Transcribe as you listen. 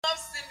love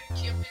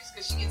sending Kim pictures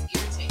because she gets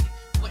irritated.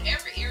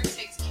 Whatever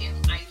irritates Kim,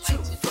 I like to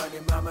do. Funny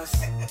mamas.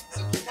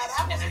 So,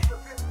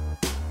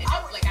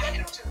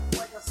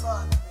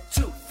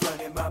 Two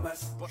funny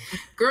mamas.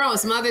 Girl,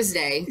 it's Mother's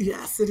Day.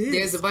 Yes, it is.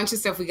 There's a bunch of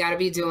stuff we got to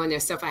be doing.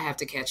 There's stuff I have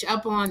to catch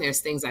up on. There's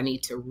things I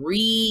need to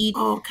read.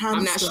 All kinds I'm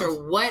of not stuff.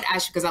 sure what I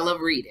should, because I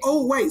love reading.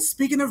 Oh, wait.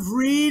 Speaking of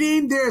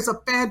reading, there's a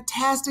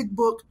fantastic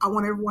book I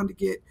want everyone to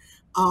get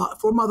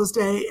for Mother's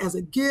Day as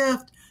a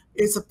gift.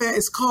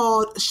 It's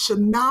called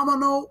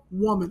Phenomenal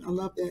Woman. I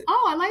love that.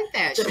 Oh, I like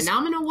that. That's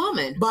Phenomenal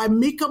Woman. By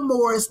Mika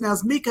Morris. Now,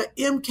 it's Mika,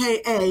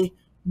 M-K-A,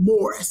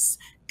 Morris.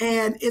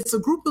 And it's a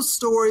group of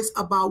stories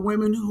about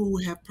women who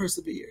have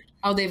persevered.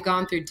 Oh, they've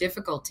gone through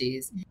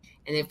difficulties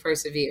and they've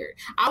persevered.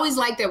 I always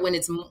like that when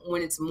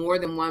it's more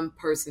than one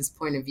person's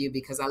point of view,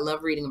 because I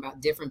love reading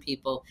about different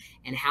people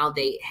and how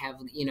they have,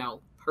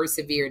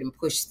 persevered and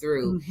pushed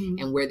through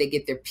and where they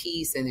get their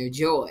peace and their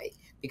joy.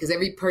 Because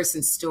every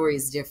person's story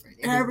is different.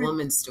 Every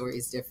woman's story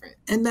is different.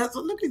 And that's,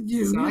 look at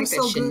you. So I like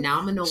that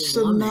phenomenal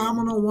woman.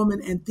 Phenomenal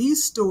woman. And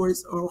these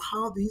stories are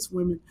how these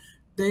women,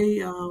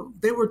 they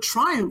were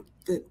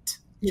triumphant.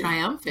 Yeah.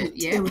 Triumphant,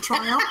 yeah. They were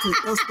triumphant.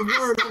 That's the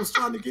word I was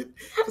trying to get.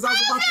 Because I was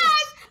about to.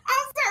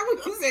 I'm sorry when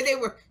you said they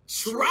were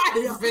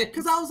triumphant.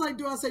 Because I was like,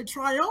 do I say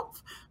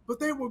triumph? But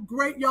they were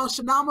great, y'all.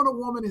 Phenomenal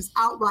Woman is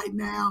out right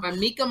now. By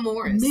Mika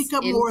Morris. Mika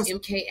Morris.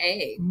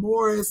 MKA.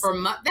 Morris.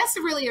 That's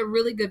a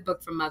really good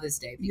book for Mother's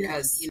Day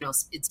because,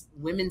 it's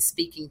women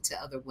speaking to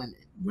other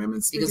women.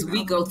 Women speaking because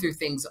we go through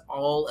things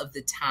all of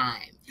the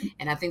time.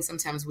 And I think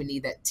sometimes we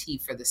need that tea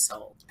for the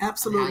soul.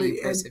 Absolutely. How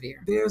you persevere.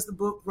 And there's the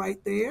book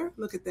right there.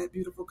 Look at that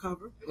beautiful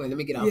cover. Wait, let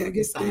me get off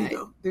this side. There you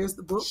go. There's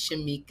the book.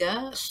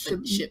 Shamika.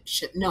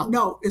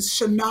 No, it's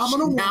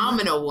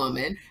Phenomenal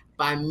Woman.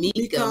 By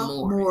Mika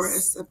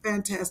Morris. A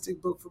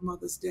fantastic book for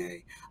Mother's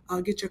Day.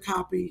 Get your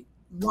copy.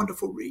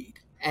 Wonderful read.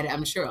 And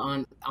I'm sure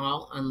on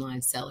all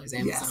online sellers,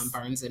 Amazon,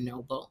 Barnes &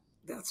 Noble.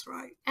 That's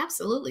right.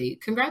 Absolutely.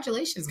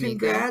 Congratulations, Mika.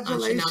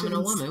 Congratulations. On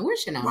Phenomenal Woman. We're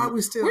Phenomenal. Why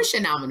We're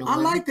Phenomenal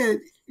Woman. I like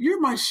that. You're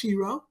my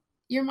shero.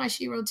 You're my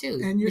shero too.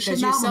 And you're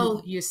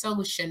phenomenal. You're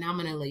so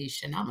phenomenally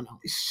phenomenal.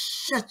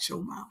 Shut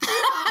your mouth. Should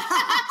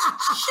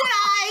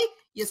I?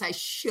 Yes, I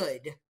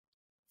should.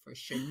 For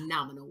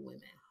phenomenal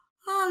women.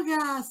 Oh,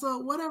 God. So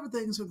whatever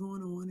things are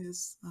going on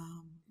is,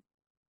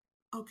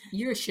 okay.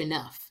 You're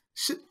enough.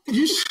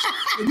 You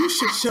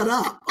should shut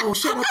up. Oh,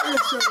 shut up.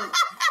 Shut up.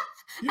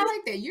 I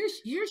like that. You're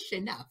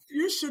enough.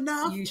 You're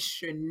enough. You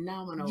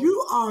phenomenal.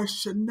 You are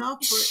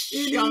enough for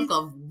any chunk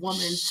of woman.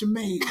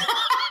 Shemaine.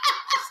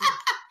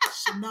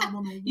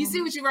 Phenomenal woman. You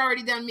see what you've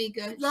already done,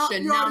 Mika? No,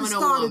 you already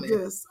started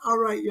this. All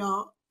right,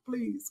 y'all.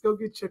 Please go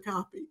get your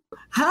copy.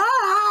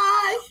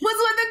 Hi. What's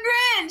with the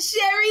grin?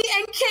 Sherry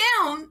and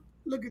Kim.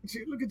 Look at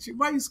you.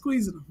 Why are you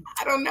squeezing them?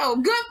 I don't know.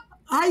 Good.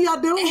 How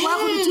y'all doing? Hey.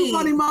 Welcome to Two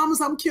Funny Mamas.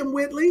 I'm Kim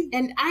Whitley.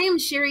 And I am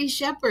Sherry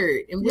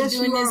Shepherd. And we're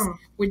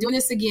doing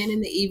this again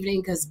in the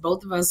evening because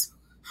both of us,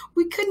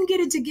 we couldn't get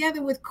it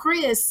together with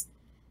Chris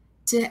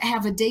to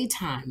have a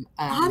daytime.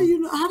 How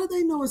do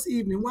they know it's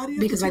evening? Why do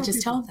you Because I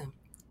just told them.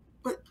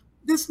 But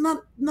that's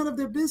none of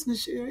their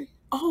business, Sherry.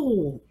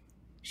 Oh,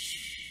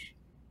 shh.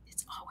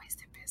 It's always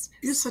their business.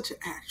 You're such an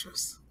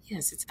actress.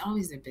 Yes, it's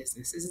always their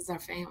business. This is our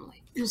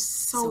family. You're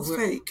so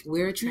fake.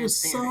 We're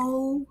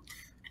transparent.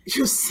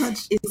 You're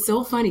such. It's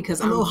so funny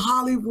because I'm a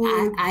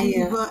Hollywood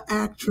diva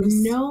actress.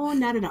 No,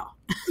 not at all.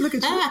 Look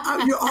at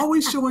you. You're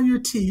always showing your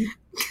teeth.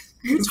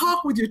 You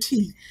talk with your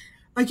teeth.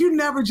 Like you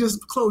never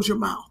just close your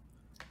mouth.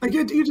 Like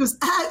you just,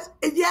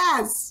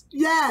 yes.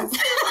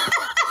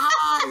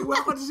 Hi,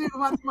 welcome to Two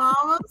Funny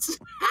Mamas.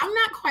 I'm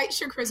not quite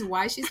sure, Chris,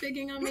 why she's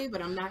picking on me, but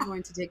I'm not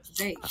going to take the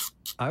bait.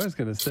 I was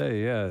going to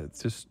say,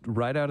 it's just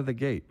right out of the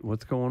gate.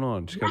 What's going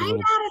on? Out of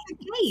the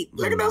gate.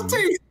 Look at those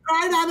teeth.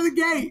 Right out of the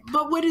gate.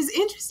 But what is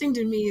interesting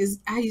to me is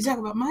how you talk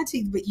about my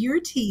teeth, but your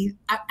teeth.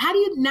 How do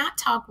you not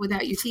talk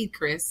without your teeth,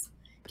 Chris?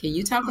 Can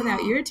you talk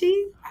without your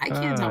teeth? I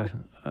can't talk.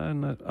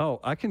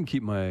 I can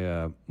keep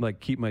my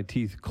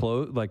teeth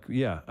closed.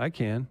 I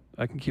can.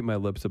 I can keep my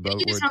lips above.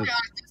 You talk like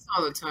this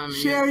all the time.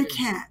 Sherry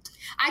can't.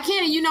 I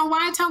can't. And you know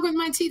why I talk with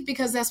my teeth?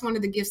 Because that's one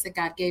of the gifts that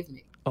God gave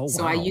me. Oh, wow.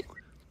 So I use.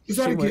 Is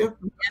that a gift?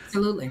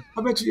 Absolutely.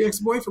 I bet your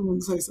ex-boyfriend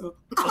wouldn't say so.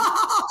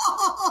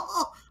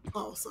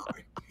 Oh,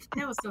 sorry.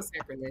 That was so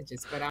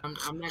sacrilegious, but I'm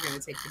not going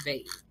to take the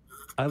bait.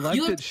 I like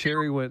that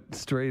Sherry went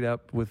straight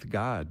up with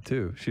God,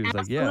 too. She was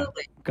like,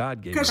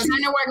 God gave me. Because I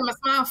know where I get my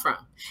smile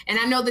from. And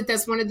I know that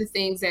that's one of the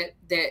things that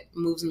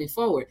moves me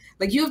forward.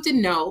 Like, you have to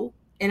know,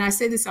 and I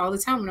say this all the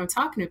time when I'm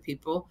talking to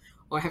people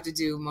or I have to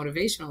do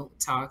motivational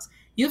talks,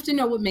 you have to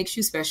know what makes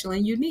you special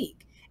and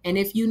unique. And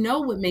if you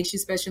know what makes you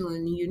special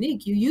and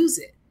unique, you use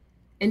it.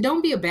 And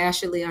don't be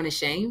abashedly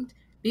unashamed.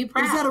 Be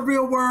proud. Is that a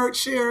real word,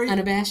 Sherry?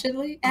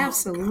 Unabashedly?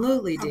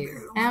 Absolutely,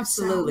 dear.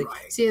 Absolutely.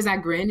 Right. See, as I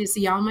grin, you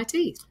see all my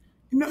teeth.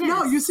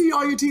 No, you see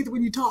all your teeth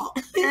when you talk.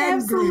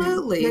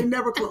 Absolutely. They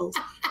never close.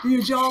 Do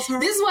your jaws hurt?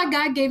 This is why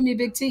God gave me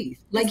big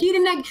teeth. Like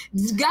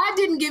God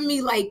didn't give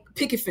me like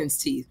picket fence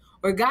teeth.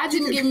 Or God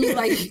didn't give me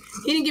he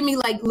didn't give me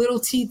like little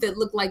teeth that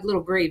look like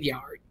little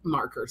graveyard.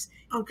 markers.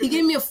 Okay. He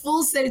gave me a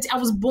full set of teeth. I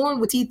was born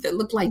with teeth that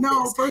looked like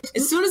this.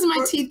 As soon as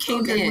my teeth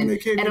came in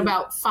at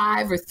about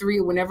 5 or 3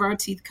 or whenever our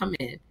teeth come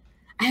in,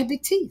 I had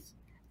big teeth.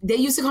 They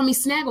used to call me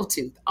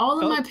Snaggletooth.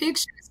 All of my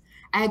pictures,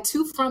 I had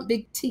 2 front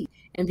big teeth,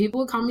 and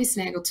people would call me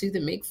Snaggletooth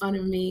and make fun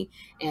of me.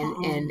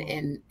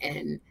 And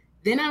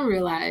then I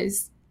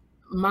realized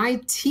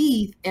my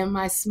teeth and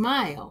my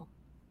smile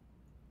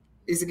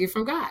is a gift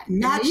from God.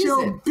 Not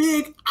your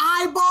big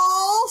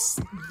eyeballs.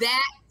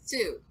 That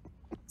too.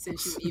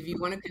 Since if you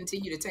want to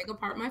continue to take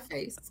apart my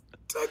face,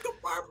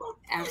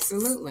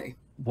 absolutely.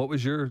 What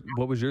was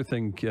your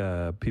thing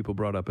people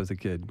brought up as a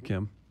kid,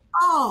 Kim?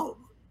 Oh,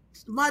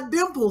 my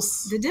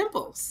dimples. The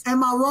dimples. And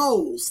my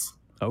rolls.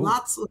 Oh.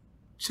 Lots of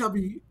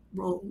chubby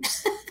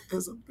rolls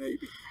as a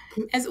baby.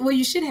 Well,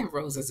 you should have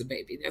rolls as a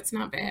baby. That's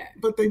not bad.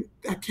 But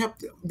I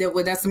kept them.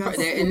 That's the part.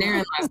 And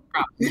therein lies the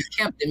problem. You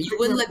kept them. You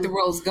wouldn't let the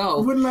rolls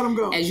go. Wouldn't let them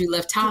go. As you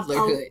left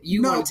toddlerhood.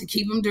 You wanted to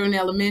keep them during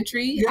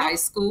elementary, high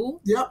school.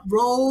 Yep,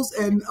 rolls,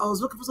 and I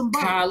was looking for some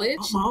butter. College.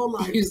 My whole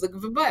life. You was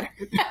looking for butter.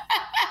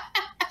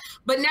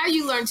 But now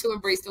you learn to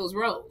embrace those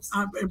rolls.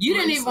 You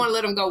didn't even want to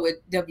let them go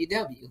with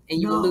WW,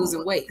 and you were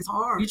losing weight. It's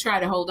hard. You try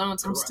to hold on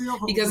to them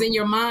because in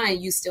your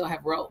mind you still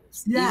have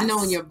rolls, even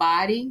though in your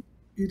body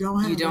you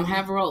don't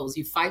have rolls.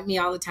 You fight me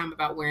all the time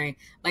about wearing.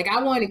 Like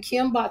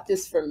Kim bought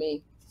this for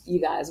me, you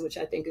guys, which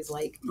I think is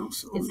like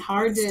it's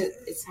hard.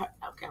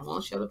 Okay, I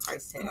won't show the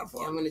price tag.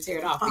 I'm going to tear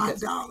it off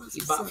because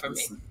you bought for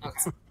me.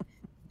 Okay,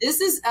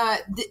 this is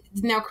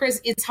now,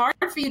 Chris. It's hard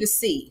for you to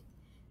see.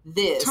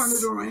 This. Turn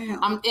it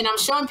around. And I'm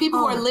showing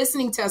people who are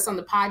listening to us on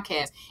the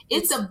podcast.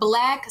 It's a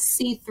black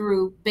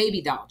see-through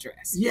baby doll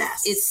dress.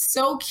 Yes. It's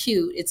so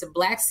cute. It's a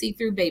black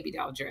see-through baby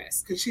doll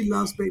dress. Because she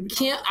loves baby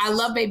dolls. I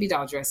love baby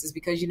doll dresses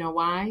because you know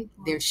why?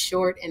 They're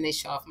short and they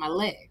show off my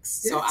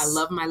legs. Yes. So I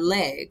love my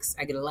legs.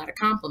 I get a lot of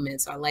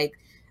compliments. So I like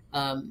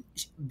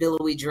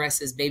billowy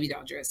dresses, baby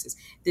doll dresses.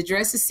 The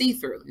dress is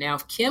see-through. Now,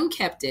 if Kim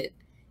kept it,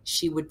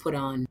 she would put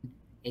on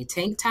a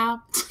tank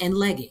top and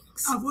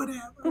leggings. I would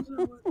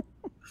have.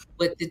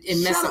 But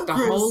it messed up the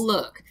whole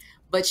look.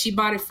 But she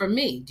bought it for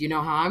me. Do you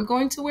know how I'm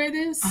going to wear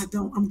this? I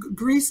don't. I'm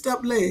greased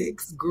up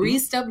legs.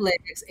 Greased up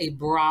legs, a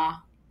bra,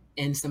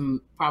 and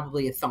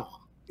probably a thong.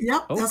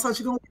 Yep, that's how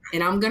she's going to wear it.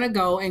 And I'm going to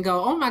go,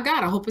 oh my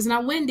God, I hope it's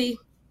not windy.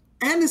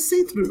 And it's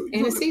see-through.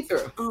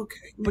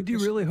 Okay. But do you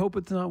really hope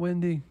it's not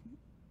windy?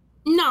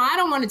 No, I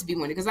don't want it to be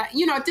windy because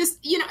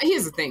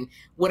here's the thing.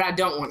 What I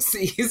don't want to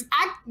see is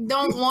I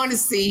don't want to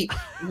see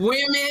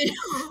women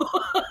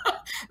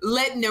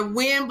letting the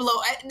wind blow.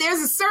 There's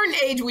a certain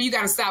age where you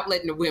got to stop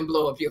letting the wind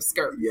blow up your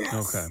skirt.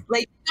 Yes. Okay.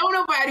 Like, don't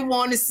nobody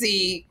want to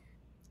see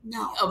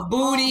a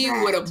booty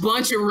with a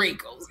bunch of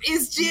wrinkles.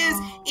 It's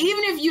just,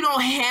 even if you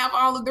don't have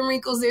all of the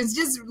wrinkles, there's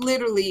just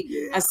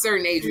literally a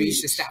certain age where you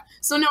should stop.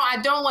 So no, I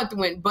don't want the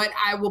wind, but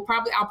I'll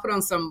put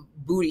on some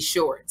booty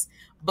shorts,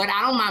 but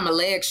I don't mind my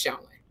legs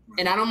showing.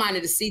 And I don't mind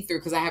it to see-through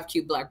because I have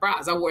cute black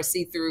bras. I wore a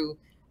see-through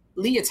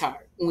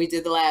leotard when we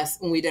did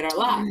our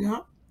live. Yeah.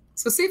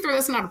 So see-through,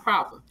 that's not a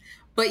problem.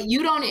 But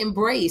you don't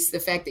embrace the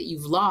fact that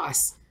you've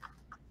lost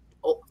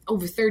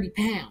over 30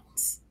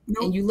 pounds.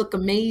 Nope. And you look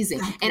amazing.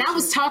 And I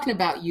was talking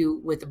about you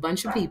with a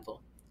bunch of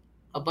people.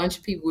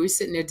 We were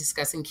sitting there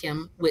discussing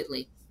Kim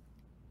Whitley.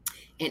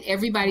 And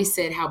everybody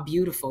said how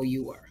beautiful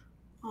you were.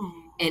 Oh.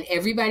 And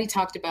everybody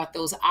talked about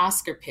those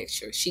Oscar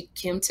pictures.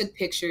 Kim took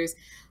pictures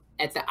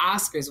at the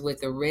Oscars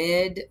with a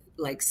red,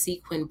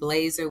 sequin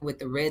blazer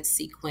with a red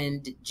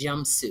sequined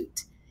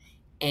jumpsuit.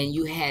 And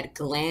you had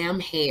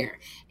glam hair.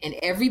 And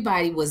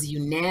everybody was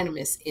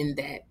unanimous in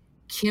that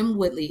Kim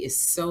Whitley is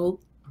so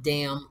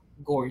damn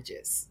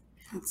gorgeous.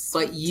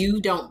 But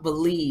you don't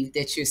believe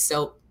that you're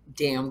so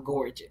damn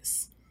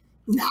gorgeous.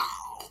 No.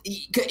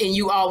 And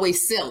you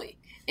always silly.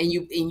 And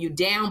you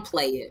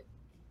downplay it.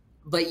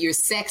 But you're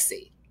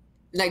sexy.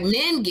 Like,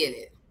 men get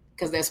it.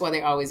 Because that's why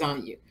they're always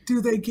on you. Do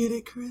they get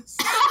it, Chris?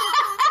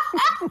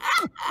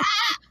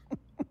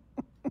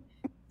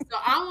 So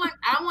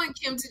I want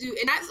Kim to do,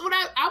 and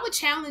I would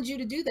challenge you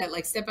to do that,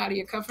 like step out of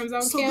your comfort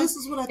zone, so Kim. This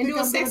is what I think and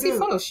do a sexy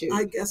photo shoot.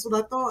 I guess what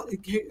I thought.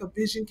 A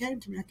vision came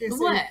to me. I can't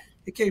say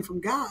it came from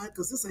God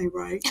because this ain't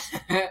right.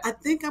 I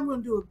think I'm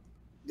going to do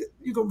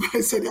you're going to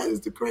probably say that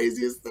is the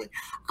craziest thing.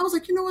 I was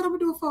like, you know what? I'm going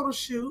to do a photo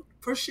shoot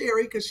for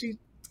Sherry because she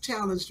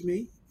challenged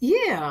me.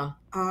 Yeah.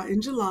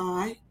 In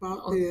July,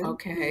 about then.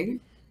 Okay.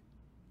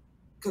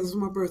 Because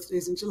my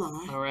birthday's in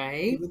July. All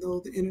right. Even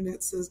though the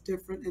internet says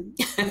different and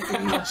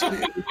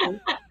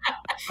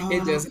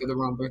it does get the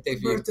wrong birthday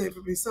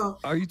for me. So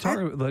are you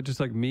talking about just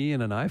like me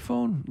and an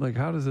iPhone? Like,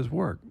 how does this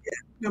work? Yeah.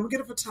 Now, I'm going to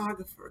get a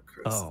photographer,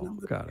 Chris. Oh,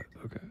 got it.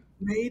 Okay.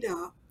 Made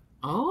up.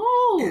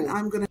 Oh. And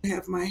I'm going to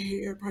have my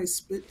hair probably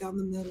split down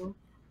the middle.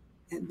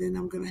 And then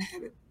I'm going to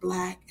have it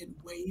black and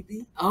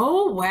wavy.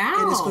 Oh, wow.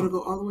 And it's going to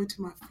go all the way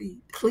to my feet.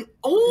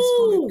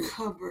 Oh. It's going to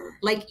cover.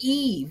 Like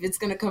Eve. It's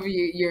going to cover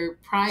your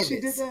privates. She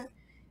did that?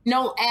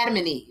 No, Adam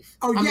and Eve.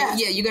 Oh, yes.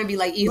 Yeah, you're going to be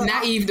like Eve, but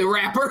not Eve the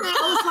rapper.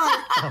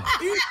 I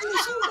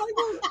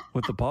was like,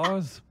 with the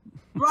paws?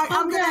 Right,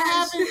 I'm going to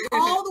have it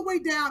all the way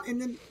down and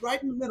then right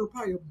in the middle,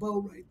 probably a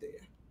bow right there,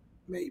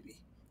 maybe.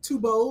 two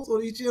bows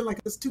on each end, like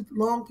it's two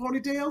long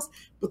ponytails,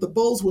 but the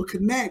bows will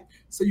connect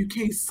so you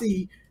can't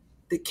see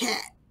the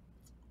cat.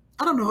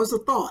 I don't know. It's a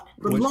thought.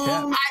 But Which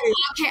long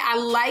cat? I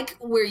like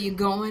where you're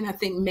going. I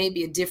think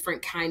maybe a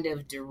different kind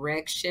of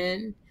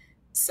direction,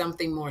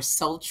 something more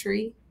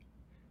sultry.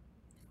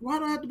 Why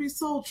do I have to be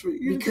sultry?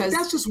 Because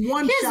that's just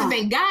one Here's shot. the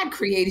thing: God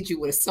created you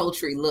with a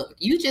sultry look.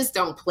 You just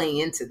don't play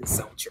into the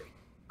sultry.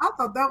 I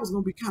thought that was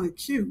going to be kind of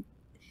cute.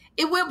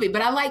 It will be,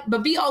 but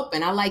but be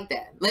open. I like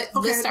that. Let's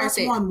start that's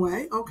there. one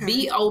way. Okay.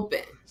 Be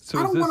open. So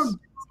I is don't this, want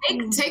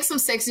to. Take some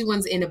sexy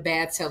ones in a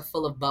bathtub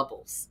full of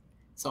bubbles.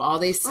 So all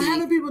they see.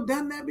 Haven't people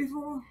done that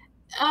before?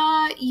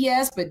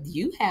 Yes, but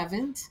you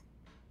haven't.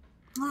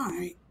 All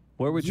right.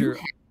 where would You your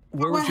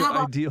where Well, would your how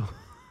about- ideal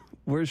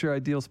where's your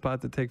ideal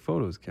spot to take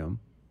photos, Kim?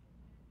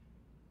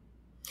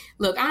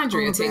 Look,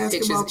 Andre will On the take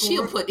basketball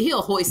pictures. court?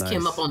 He'll hoist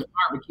Kim Nice. up on the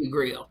barbecue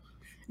grill.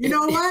 You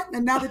know what?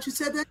 And now that you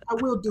said that, I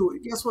will do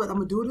it. Guess what? I'm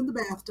going to do it in the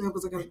bathtub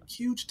because I got a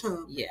huge tub.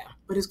 Yeah.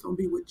 But it's going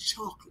to be with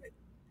chocolate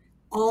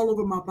all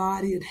over my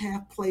body in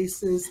half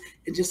places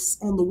and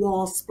just on the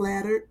wall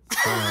splattered.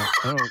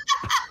 I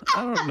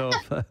don't know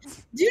if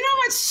that's. Do you know how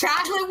much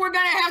chocolate we're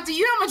gonna have to?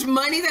 You know how much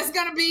money that's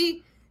gonna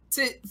be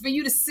for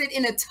you to sit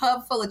in a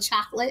tub full of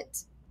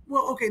chocolate?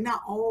 Well, okay,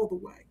 not all the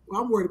way.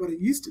 Well, I'm worried about a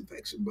yeast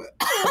infection, but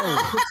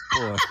Oh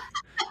boy.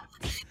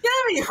 You know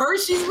how many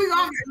Hershey's we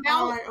gonna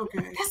all melt? right,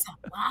 okay. That's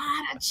a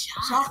lot of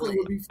Chocolate chocolate.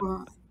 would be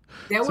fun.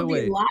 That So would be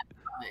wait. a lot of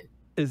fun.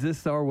 Is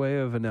this our way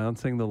of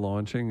announcing the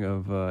launching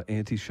of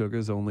Auntie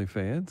Sugar's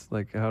OnlyFans?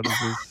 Like, how does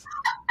this?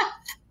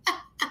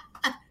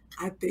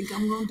 I think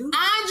I'm going to do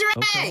that.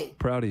 Andre, Okay,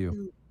 proud of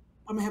you.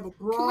 I'm going to have a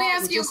bra. Can we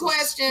ask with you a just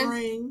question?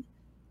 string,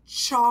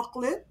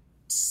 chocolate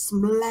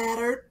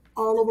splattered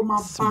all over my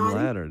body.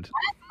 Splattered.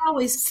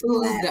 always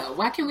food Splat. though.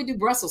 Why can't we do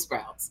Brussels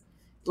sprouts?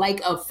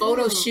 Like a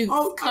photo Ew. shoot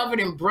Oh, covered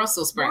in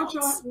Brussels Why don't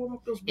sprouts. y'all warm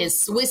up those And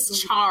Swiss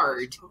those-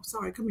 chard. Oh,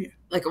 sorry, come here.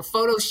 Like a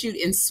photo shoot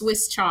in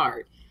Swiss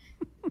chard.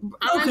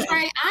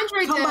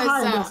 Andre Come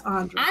behind us, does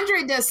Andre.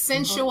 Andre does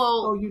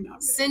Oh, you're not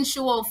ready.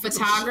 sensual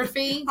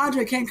photography.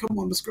 Andre can't come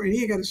on the screen. He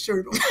ain't got a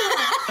shirt on.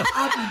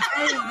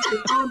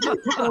 Andre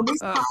come on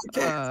this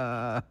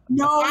podcast.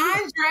 No,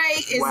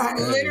 Andre is Wow.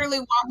 literally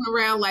walking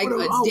around like With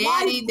a a daddy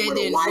white- that with a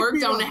didn't white worked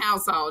beater on the on.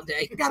 house all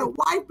day. he got a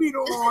white beater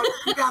on.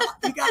 He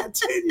got a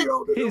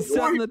 10-year-old.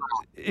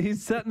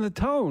 He's setting the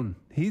tone.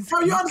 He's So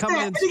you coming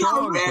in understand? He got a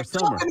strong for red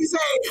summer. cup in his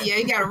hand. Yeah,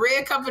 he got a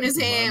red cup in his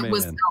hand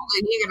with man.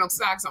 he ain't got no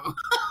socks on.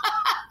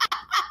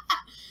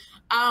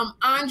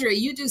 Andre,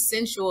 you do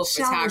sensual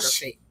Shower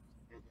photography.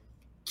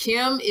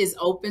 Kim is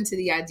open to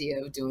the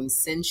idea of doing a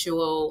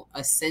sensual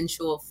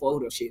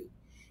photo shoot.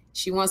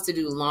 She wants to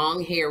do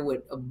long hair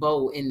with a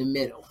bow in the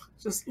middle.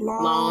 Just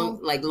Long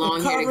It hair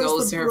that covers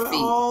goes to her the-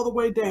 feet. all the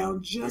way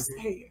down, just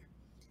hair.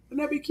 Wouldn't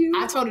that be cute?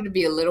 I told her to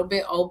be a little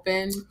bit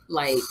open,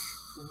 like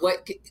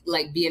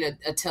being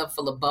a tub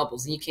full of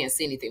bubbles and you can't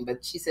see anything.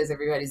 But she says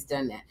everybody's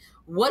done that.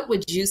 What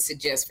would you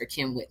suggest for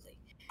Kim Whitley?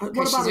 What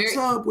 'cause about she's a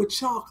tub with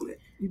chocolate?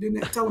 You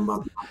didn't tell him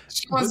about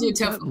She wants to do a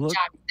tub full of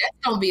chocolate. That's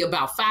gonna be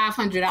about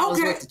 $500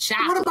 Okay, worth of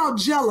chocolate. what about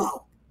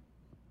Jell-O?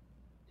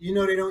 You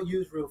know they don't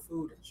use real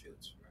food in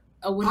shoots, right?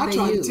 Oh, what I do they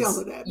tried to use? tell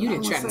her that, but You I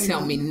didn't won't try to say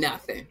tell me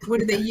nothing. nothing. What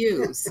do they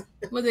use?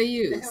 What do they They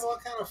use? have all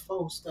kind of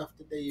faux stuff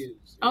that they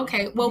use.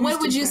 Okay, well, what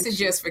Yeast would you infection.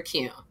 suggest for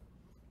Kim?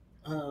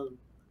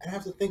 I'd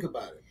have to think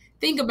about it.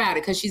 Think about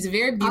it, because she's a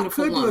very I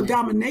beautiful could woman. do a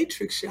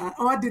dominatrix shot.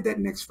 Oh, I did that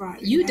next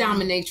Friday. You Man.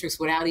 dominatrix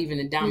without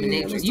even a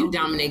dominatrix. let's You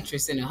don't do that.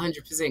 dominatrix in a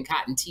 100%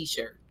 cotton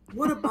T-shirt.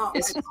 What about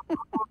It's-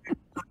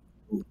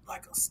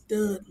 like a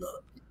stud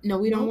look? No,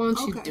 we don't Nope. want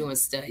you Okay. doing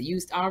stuff. You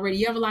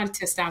have a lot of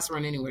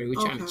testosterone anyway. We're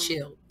trying to Okay.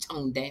 chill,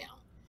 tone down.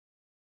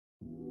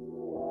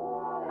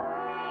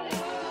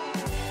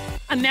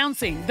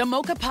 Announcing the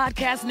Mocha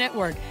Podcast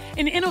Network,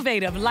 an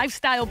innovative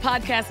lifestyle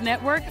podcast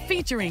network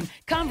featuring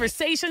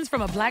conversations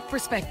from a Black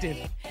perspective.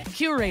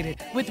 Curated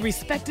with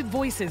respected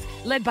voices,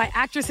 led by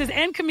actresses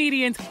and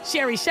comedians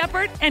Sherry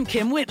Shepherd and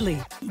Kim Whitley.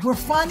 We're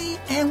funny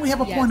and we have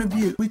a Yes. point of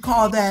view. We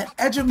call that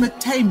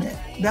edutainment.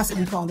 That's what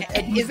we call it.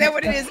 Is that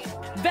what it is?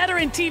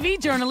 Veteran TV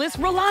journalist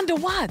Rolanda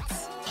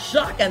Watts.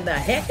 Shocking the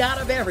heck out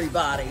of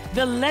everybody.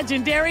 The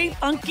legendary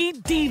Funky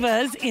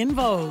Divas in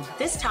Vogue.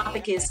 This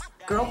topic is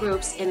girl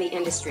groups in the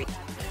industry.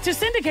 To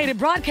syndicated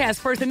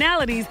broadcast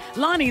personalities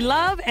Lonnie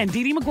Love and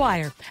Dee Dee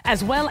McGuire,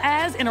 as well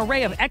as an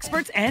array of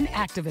experts and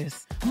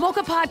activists.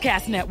 Mocha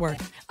Podcast Network,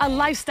 a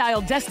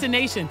lifestyle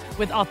destination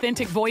with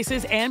authentic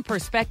voices and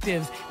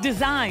perspectives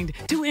designed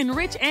to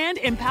enrich and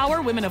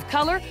empower women of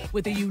color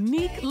with a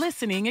unique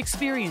listening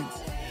experience.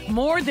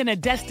 More than a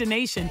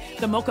destination,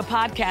 the Mocha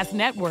Podcast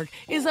Network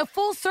is a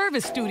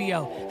full-service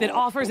studio that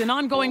offers an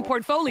ongoing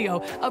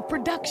portfolio of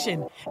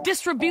production,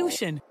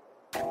 distribution,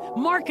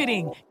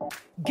 marketing,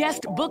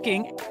 guest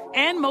booking,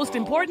 and most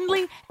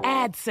importantly,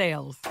 ad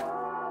sales.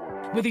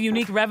 With a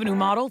unique revenue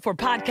model for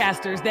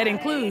podcasters that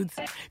includes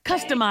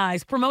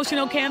customized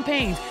promotional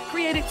campaigns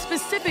created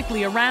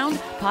specifically around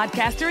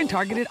podcaster and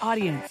targeted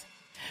audience,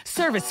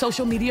 service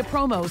social media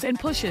promos and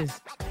pushes,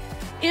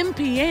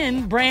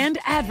 MPN brand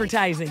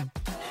advertising,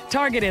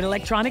 targeted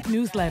electronic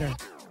newsletter,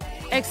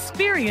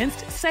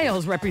 experienced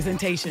sales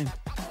representation.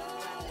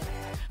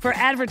 For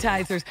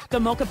advertisers, the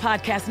Mocha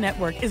Podcast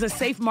Network is a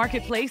safe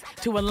marketplace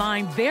to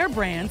align their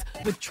brands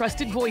with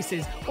trusted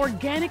voices,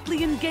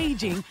 organically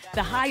engaging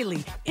the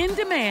highly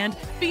in-demand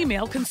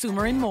female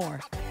consumer and more.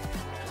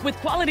 With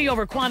quality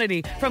over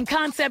quantity, from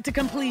concept to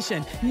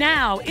completion,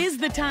 now is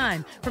the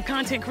time for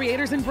content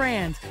creators and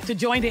brands to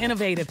join the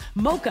innovative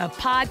Mocha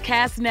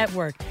Podcast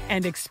Network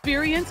and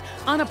experience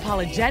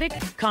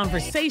unapologetic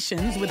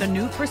conversations with a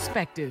new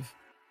perspective.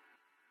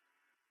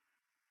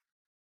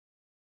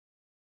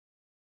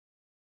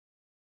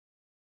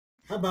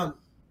 How about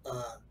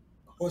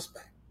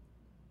horseback?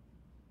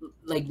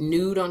 Like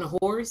nude on a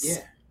horse?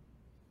 Yeah.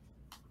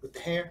 With the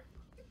hair?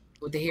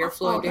 With the hair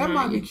flowing That down.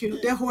 might be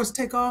cute. That horse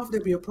take off,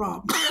 there'd be a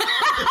problem.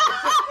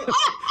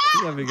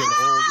 You gotta get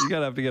old. You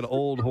gotta have to get an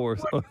old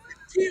horse.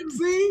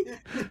 TMZ,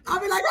 I'll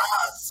be like,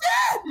 oh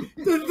shit!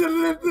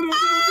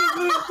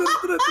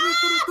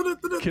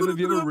 Kim, have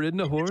you ever ridden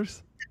a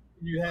horse?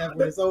 You have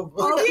when it's over.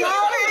 Can you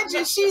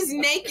imagine? She's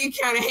naked,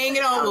 kind of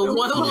hanging on with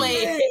one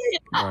leg.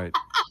 Right.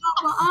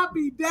 I'll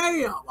be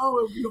damn.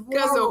 Oh,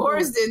 Because the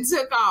horse then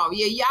took off.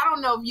 Yeah, y'all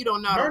don't know if you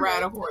don't know how to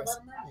ride a horse.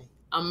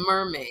 A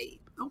mermaid.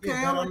 Okay,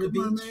 I like a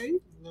mermaid.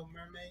 No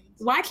mermaids.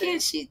 Why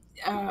can't she?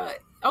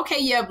 Okay,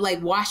 yeah,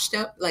 like washed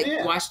up,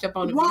 washed up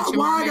on the beach.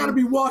 Why I gotta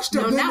be washed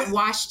up? No, not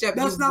washed up.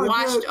 That's Just not a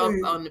washed good up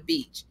thing. on the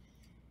beach.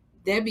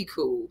 That'd be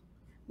cool.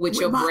 With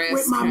your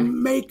breasts. With my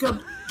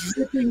makeup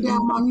dripping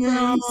down my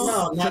face.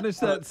 No, Finish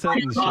that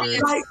sentence, Sherry.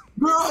 Like,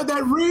 girl,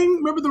 that ring,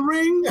 remember the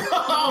ring?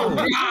 Oh,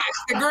 gosh.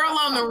 The girl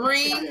on the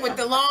ring with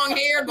the long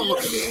hair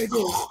going.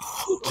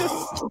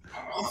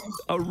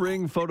 A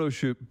ring photo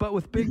shoot, but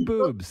with big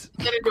boobs.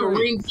 Gonna do a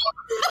ring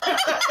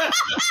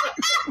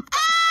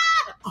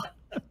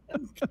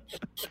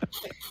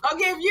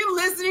Okay, if you're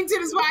listening to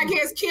this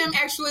podcast, Kim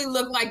actually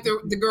looked like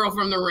the girl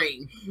from the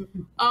ring.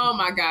 Oh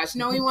my gosh.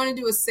 No, we want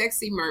to do a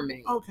sexy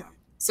mermaid. Okay.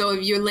 So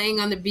if you're laying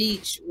on the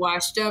beach,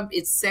 washed up,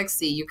 it's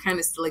sexy. You're kind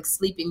of like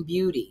Sleeping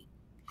Beauty.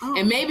 Oh.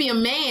 And maybe a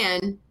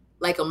man,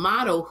 like a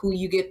model, who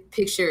you get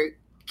pictured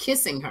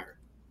kissing her,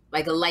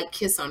 like a light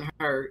kiss on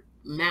her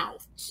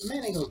mouth.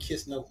 Man ain't gonna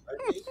kiss no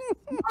mermaid.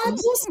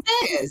 Who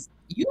says?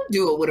 You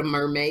do it with a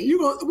mermaid.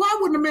 Why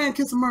wouldn't a man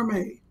kiss a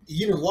mermaid?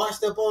 You done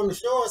washed up on the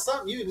shore or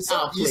something? You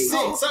Oh, sick. please.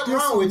 Something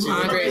wrong with you.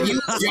 Andre, you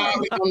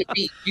jogging on the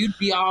beach, you'd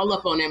be all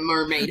up on that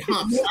mermaid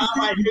hump. I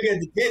might look at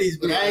the titties,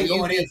 but I ain't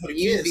going in for the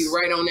You'd kiss. be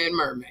right on that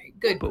mermaid.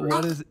 Good. But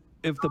what is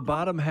if the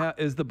bottom half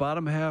is the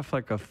bottom half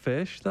like a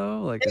fish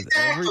though? Like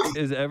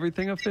is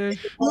everything a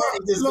fish?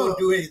 Just don't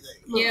do anything.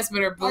 Yes,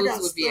 but her I boobs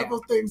got would be out.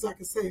 several things I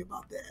can say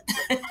about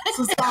that.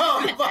 Since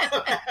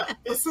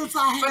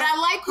I had But I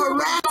like where we're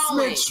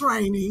going. harassment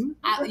training.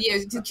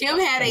 Kim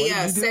had What did a you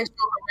do? sexual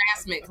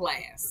harassment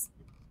class,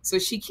 so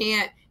she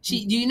can't. Do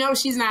you know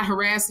she's not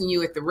harassing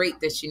you at the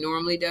rate that she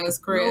normally does,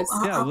 Chris?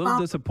 No, Yeah, a little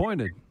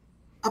disappointed.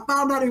 I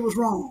found out he was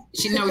wrong.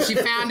 She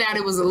found out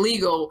it was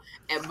illegal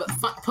and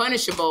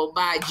punishable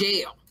by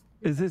jail.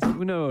 Is this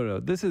no?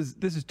 This is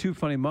two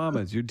funny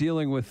mamas. You're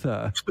dealing with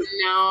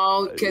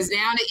No, because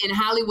now in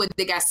Hollywood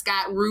they got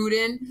Scott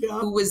Rudin,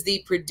 who was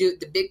the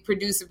big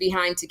producer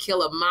behind To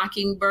Kill a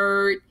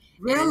Mockingbird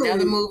and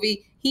another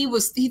movie. He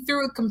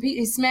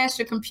smashed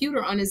a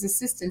computer on his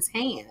assistant's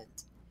hand.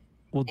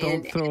 well,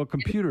 don't throw a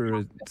computer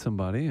at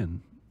somebody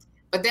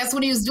But that's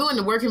what he was doing.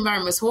 The work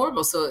environment was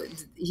horrible, so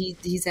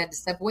he's had to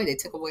step away. They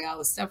took away all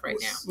his stuff right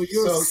now.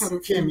 So,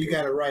 Kim, you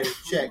got to write a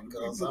check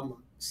because I'm going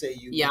to say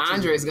you. Yeah,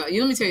 Andre's going.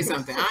 Let me tell you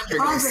something. Andre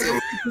going to sue.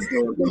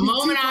 The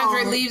moment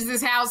Andre leaves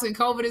this house and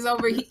COVID is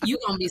over, you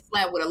going to be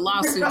slapped with a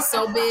lawsuit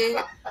so big.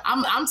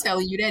 I'm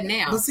telling you that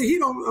now. But see, he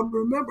don't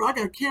remember. I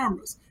got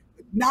cameras.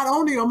 Not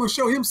only I'm gonna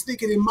show him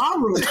sneaking in my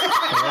room.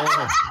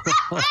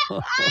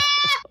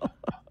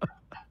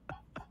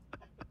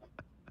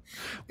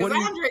 Because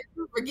Andre,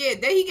 you forget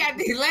that he got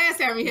the last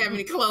time he had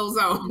any clothes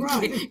on.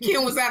 Right.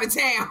 Kim was out of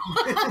town,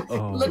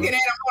 Oh. looking at him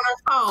on her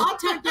phone. I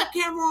turned that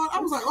camera on. I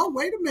was like, oh,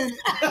 wait a minute.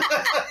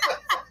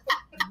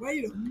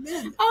 Wait a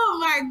minute. Oh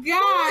my Who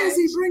God! is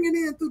he bringing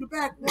in through the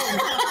back wall?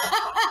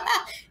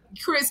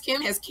 Chris,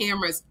 Kim has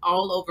cameras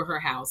all over her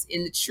house,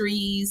 in the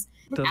trees,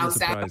 Doesn't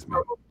outside. surprise me.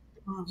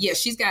 Yeah,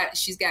 she's got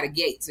a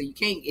gate, so you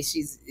can't.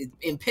 She's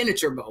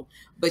impenetrable,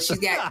 but she's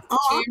got.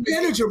 Oh,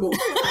 impenetrable.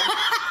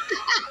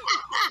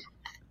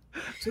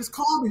 Just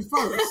call me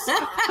first.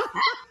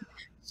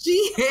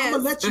 She has. I'm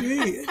gonna let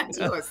you in.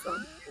 You are so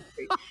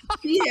stupid.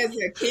 She has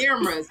her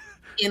cameras,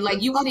 and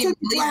like you wouldn't even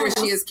believe where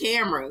she has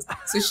cameras,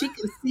 so she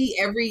can see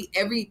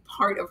every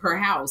part of her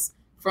house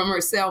from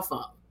her cell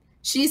phone.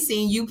 She's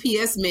seen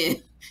UPS men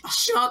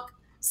shunk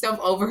stuff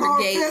over her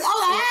gate,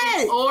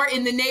 or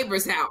in the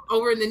neighbor's house,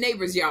 over in the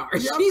neighbor's yard.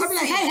 Yeah, She's I'm like,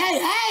 seen- hey,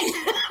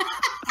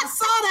 I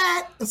saw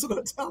that. That's what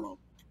I tell them.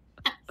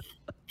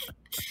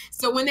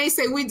 So when they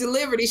say we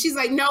delivered it, she's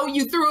like, no,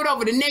 you threw it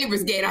over the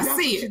neighbor's gate. I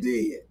see it. What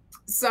you did.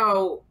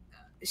 So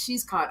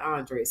she's caught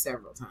Andre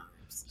several times.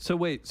 So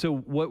wait, so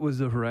what was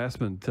the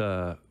harassment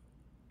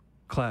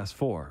class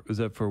for? Was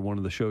that for one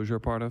of the shows you're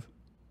a part of?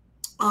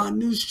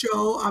 New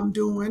show I'm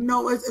doing.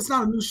 No, it's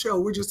not a new show.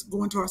 We're just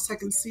going to our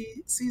second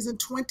season,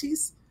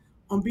 20s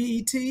on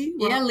BET.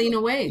 Yeah, Lena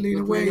Waithe.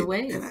 Lena Lena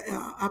Waithe. Waithe. And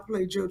I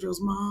play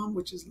JoJo's mom,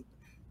 which is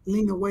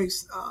Lena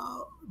Waithe's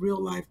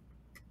real life,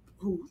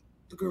 who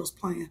the girl's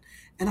playing.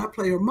 And I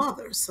play her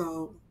mother,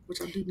 so,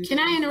 which I do need. Can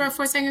I interrupt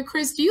for a second,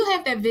 Chris? Do you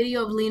have that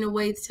video of Lena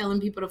Waithe telling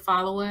people to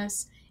follow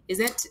us? Is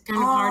that kind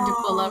of hard to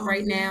pull up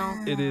right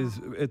now? It is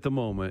at the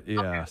moment.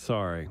 Yeah,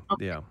 sorry.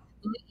 Okay. Yeah.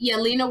 Yeah,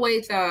 Lena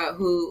Waithe,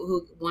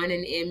 who won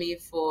an Emmy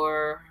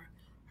for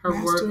her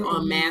work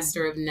on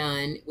Master of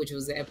None, which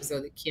was the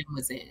episode that Kim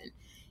was in.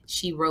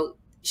 She's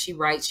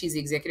the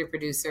executive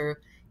producer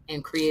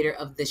and creator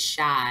of The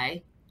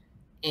Chi,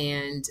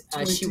 and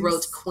she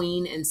wrote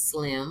Queen and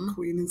Slim.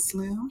 Queen and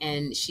Slim.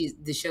 And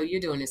the show you're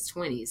doing is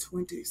 20s.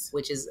 20s.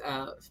 Which is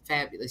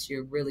fabulous.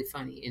 You're really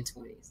funny in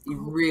 20s. You're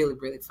really,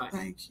 really funny.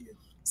 Thank you.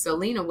 So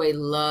Lena Waithe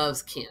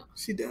loves Kim.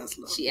 She does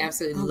love She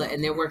absolutely loves,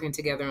 and they're working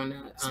together on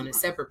a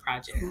separate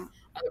project,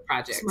 other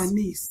projects. It's my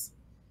niece.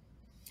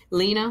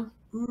 Lena?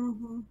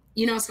 Mm-hmm.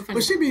 You know, it's so funny.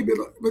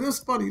 But it's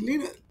funny.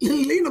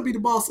 Lena be the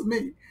boss of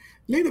me.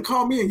 Lena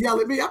call me and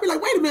yell at me. I'll be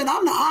like, wait a minute,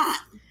 I'm the aunt.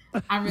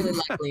 I really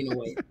like Lena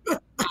Waithe.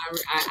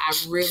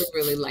 I really,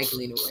 really like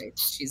Lena Waithe.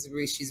 She's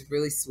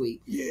really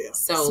sweet. Yeah.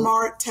 So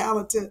smart,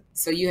 talented.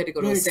 So you had to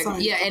go to a second.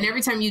 excited. Yeah, and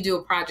every time you do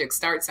a project,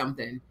 start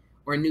something,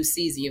 or a new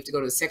season, you have to go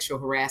to a sexual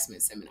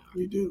harassment seminar.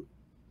 You do.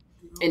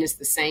 And it's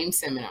the same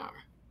seminar.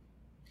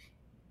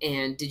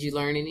 And did you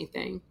learn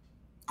anything?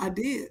 I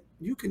did.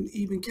 You can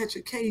even catch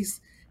a case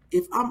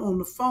if I'm on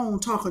the phone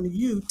talking to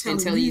you,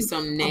 telling you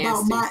something nasty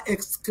about my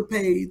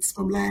escapades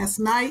from last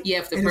night.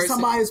 Yeah, if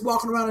somebody's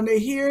walking around and they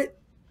hear it.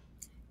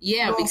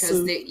 Yeah,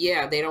 lawsuit.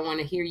 because they don't want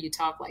to hear you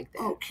talk like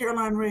that. Oh,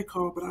 Caroline Ray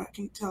called, but I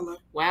can't tell her.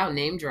 Wow,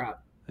 name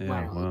drop.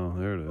 Yeah, well,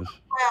 there it is.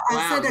 Well,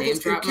 I said that name because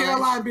drop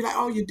Caroline be like,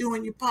 "Oh, you're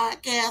doing your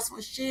podcast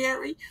with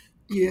Sherry."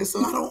 Yeah,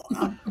 so I don't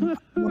want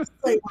to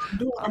say what I'm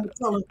doing. I'm gonna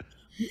tell her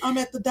I'm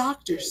at the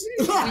doctor's.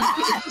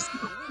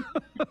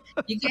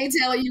 You can't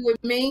tell her you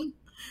with me,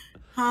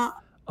 huh?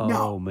 Oh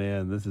no.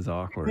 Man, this is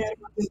awkward.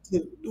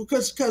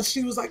 Because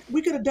she was like,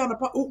 we could have done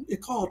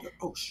it called her.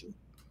 Oh shoot!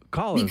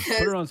 Call her.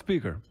 Put her on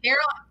speaker.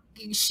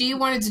 Caroline, she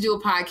wanted to do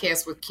a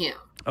podcast with Kim.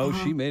 Oh,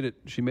 she made it.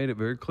 She made it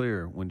very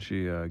clear when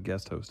she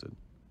guest hosted.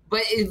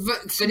 But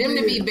for them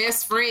to be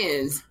best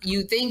friends,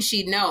 you think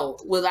she'd know.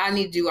 Well, I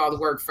need to do all the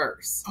work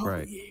first. Oh,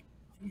 right. Yeah.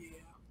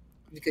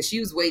 Because she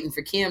was waiting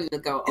for Kim to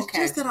go. Okay. It's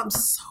just that I'm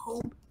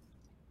so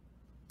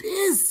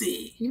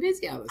busy. You're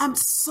busy all the time.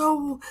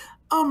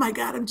 Oh my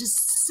God, I'm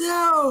just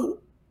so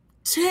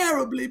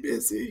terribly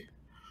busy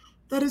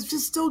that it's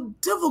just so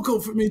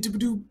difficult for me to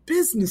do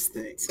business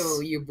things. So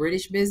you're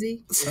British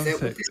busy?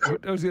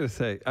 I was going to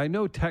say, I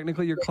know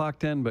technically you're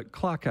clocked in, but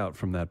clock out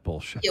from that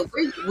bullshit. Yeah,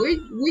 where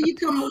you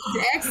come with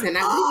the accent?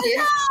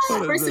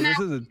 This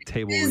is a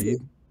table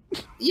read.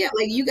 Yeah,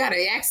 like you got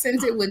to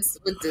accent it with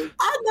the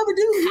I never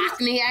do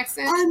Cockney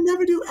accent. I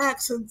never do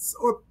accents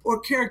or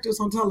characters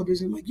on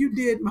television like you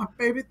did. My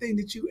favorite thing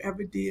that you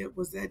ever did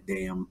was that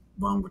damn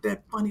one with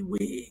that funny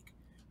wig.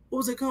 What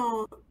was it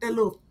called? That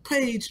little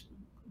page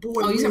boy.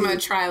 Oh, you wig. talking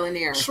about Trial and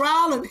Error?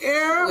 Trial and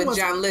Error with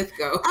John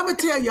Lithgow. I'm gonna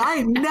tell you, I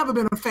ain't never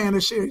been a fan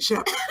of Sherry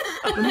Shepherd.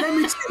 But let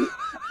me tell you.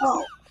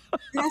 Oh,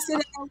 did I say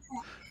that?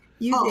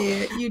 You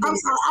did. I'm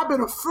sorry. I've been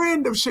a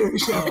friend of Sherry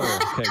Shepherd.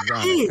 Oh,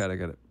 okay, got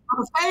it. I'm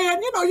a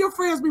fan. You know, your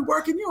friends be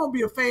working. You don't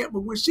be a fan.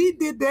 But when she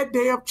did that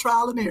damn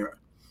Trial and Error.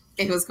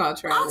 It was called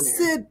Trial and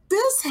Error.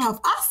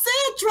 I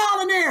said Trial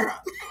and Error.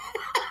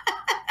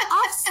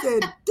 I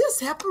said,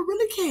 this heifer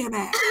really can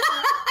act.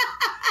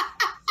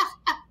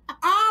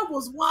 I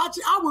was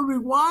watching. I would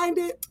rewind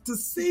it to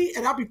see,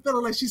 and I'd be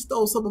feeling like she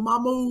stole some of my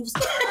moves.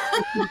 I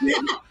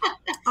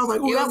was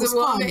like, "Oh, that was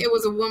fun." It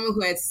was a woman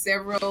who had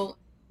several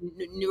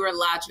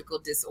neurological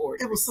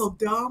disorders. It was so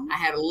dumb. I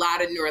had a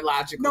lot of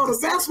neurological. No, the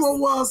disorders. best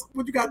one was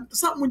when you got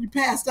something when you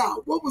passed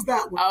out. What was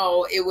that one?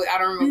 Oh, it was. I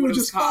don't remember you what would it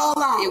was just called.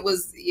 fall out. It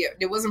was. Yeah,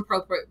 it wasn't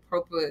propagnosia.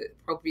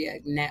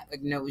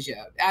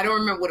 I don't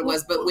remember what it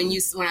was, but when I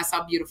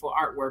saw beautiful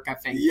artwork, I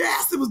think.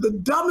 Yes, it was the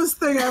dumbest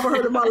thing I ever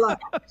heard in my life.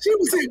 She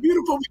was saying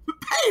beautiful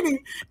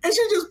painting, and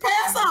she just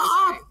passed out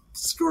off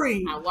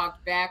screen. I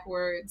walked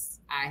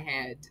backwards. I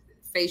had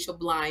facial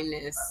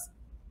blindness.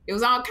 It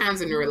was all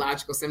kinds of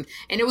neurological symptoms.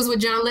 And it was with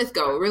John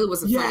Lithgow. It really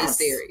was a funny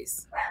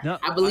series. No,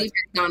 I believe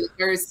on the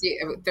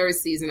third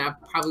season, I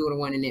probably would have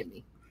won an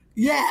Emmy.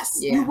 Yes,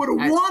 you would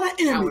have won an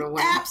Emmy.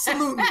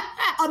 Absolutely.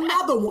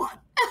 Another one.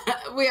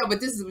 Well, but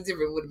this is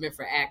different. It would have been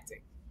for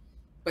acting.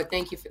 But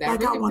thank you for that. I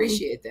really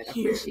appreciate that. I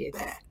appreciate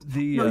that.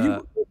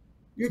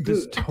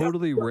 This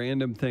totally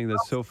random thing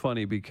that's so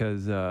funny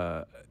because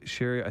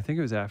Sherry, I think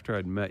it was after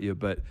I'd met you,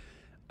 but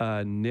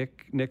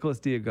Nicholas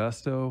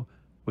D'Augusto,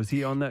 was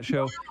he on that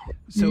show?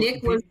 So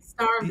Nick was the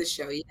star of the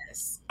show,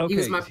 yes. Okay. He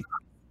was my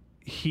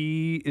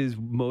He is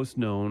most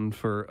known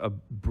for a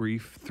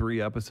brief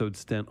 3-episode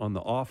stint on The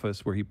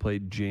Office where he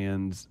played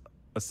Jan's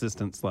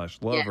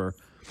assistant/lover.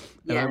 Yes.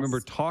 And I remember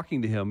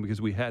talking to him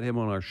because we had him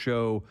on our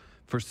show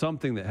for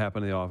something that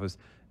happened in The Office.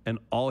 and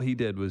all he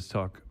did was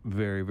talk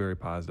very, very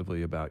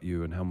positively about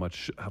you and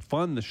how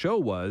fun the show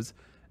was,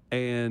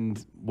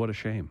 and what a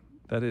shame.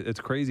 It's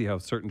crazy how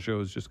certain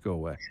shows just go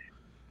away.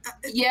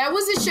 Yeah, it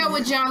was a show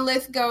with John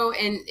Lithgow,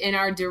 and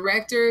our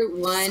director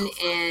won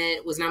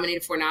and was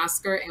nominated for an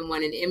Oscar and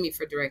won an Emmy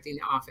for directing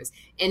The Office.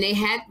 And they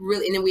had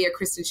and then we had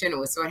Kristen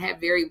Chenoweth, so it had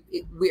very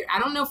weird. I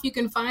don't know if you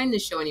can find the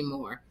show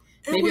anymore.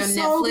 Maybe on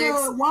Netflix.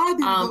 So why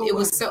did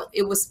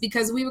it was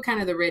because we were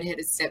kind of the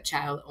redheaded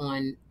stepchild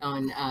on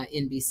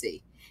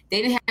NBC.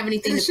 They didn't have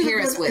anything to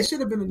pair us with. It should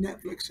have been a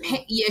Netflix show.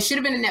 Yeah, it should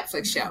have been a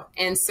Netflix show.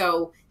 And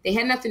so they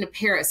had nothing to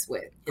pair us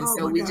with. And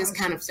so we just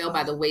kind of fell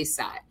by the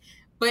wayside.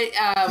 But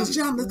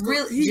John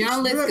Lithgow,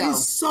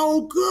 he's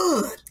so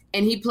good.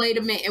 And he played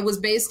it was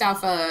based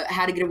off of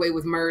How to Get Away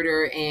with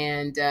Murder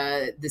and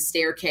The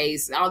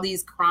Staircase, all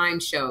these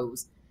crime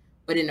shows,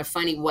 but in a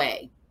funny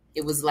way.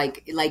 It was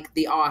like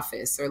The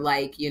Office or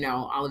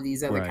all of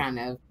these other kind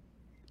of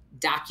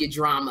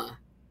docudrama.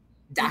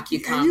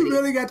 Docu-comedy. And you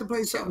really got to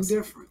play something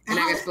different. And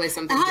I got to play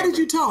something different. How did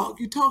you talk?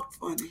 You talked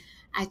funny.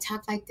 I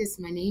talk like this.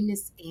 My name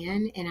is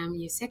Ann, and I'm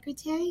your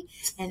secretary.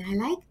 And I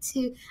like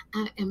to,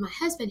 and my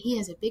husband, he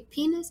has a big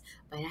penis,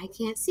 but I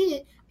can't see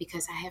it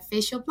because I have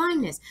facial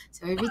blindness.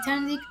 So every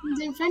time he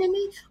comes in front of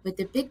me with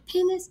the big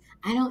penis,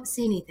 I don't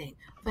see anything.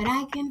 But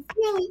I can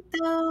feel it,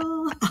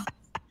 though.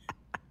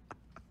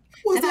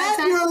 Was that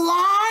your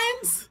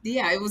lines?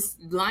 Yeah, it was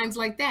lines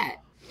like that.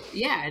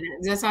 Yeah,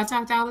 that's how I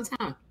talked all the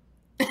time.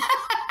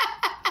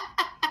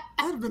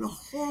 That'd have been a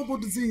horrible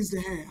disease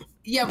to have.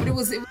 Yeah, but it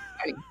was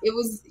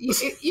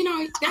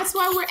that's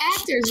why we're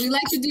actors. We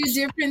like to do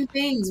different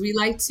things. We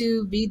like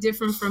to be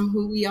different from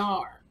who we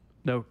are.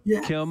 No,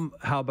 yes. Kim,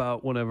 how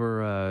about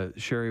whenever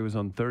Sherry was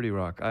on 30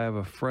 Rock? I have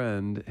a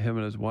friend, him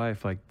and his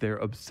wife, they're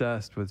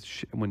obsessed with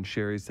when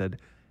Sherry said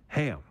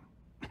ham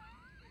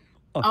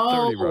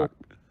on 30 Rock.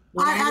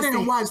 Well, I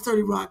didn't watch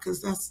 30 Rock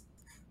because that's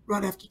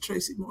right after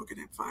Tracy Morgan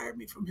had fired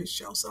me from his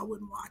show, so I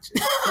wouldn't watch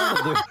it.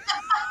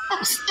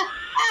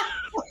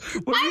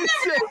 I never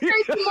heard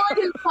Tracy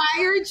Morgan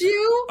fired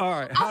you. All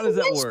right, how does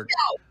that work?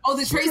 Oh,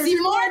 the Tracy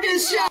Morgan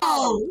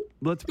show.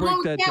 Let's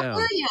break that down.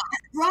 Williams.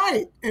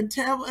 Right, and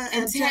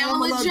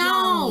Tamala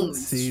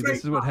Jones. See,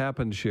 this is what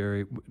happened,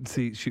 Sherry.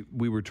 See,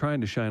 we were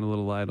trying to shine a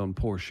little light on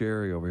poor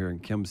Sherry over here,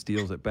 and Kim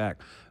steals it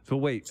back. So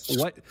wait,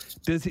 what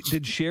does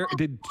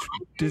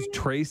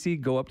Tracy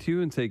go up to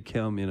you and say,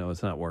 Kim,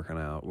 it's not working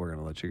out. We're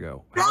gonna let you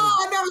go? No,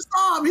 I never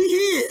saw him. He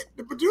hid.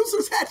 The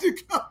producers had to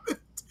come.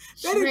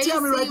 They didn't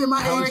tell me right there.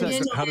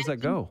 How does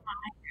that go?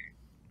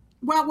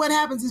 Well, what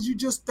happens is you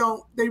just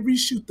don't. They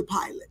reshoot the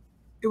pilot.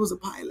 It was a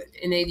pilot.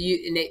 And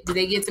did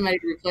they get somebody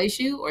to replace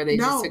you, or they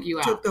just took you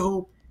out? Took the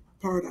whole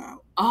part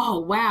out. Oh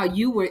wow,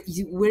 you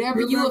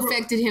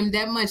affected him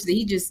that much that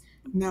he just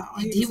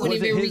he wouldn't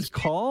even reach. His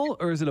call,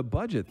 or is it a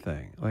budget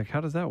thing?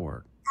 How does that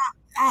work?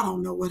 I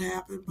don't know what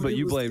happened. But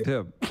you blamed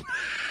him.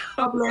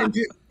 I blamed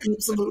him,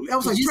 absolutely. I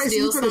was like, Tracy,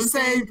 you could have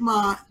saved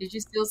my... Did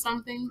you steal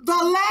something?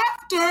 The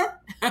laughter.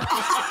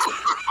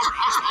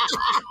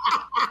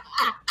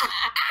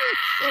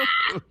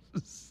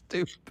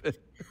 Stupid.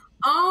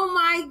 Oh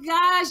my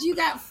gosh, you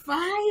got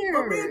fired.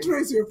 But me and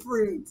Tracy are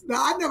friends.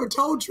 Now, I never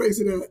told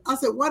Tracy that. I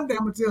said, one day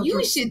I'm going to tell Tracy.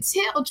 You should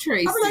tell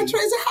Tracy. I'm like,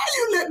 Tracy, how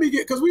you let me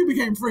get... Because we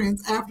became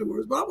friends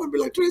afterwards. But I want to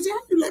be like, Tracy, how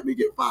you let me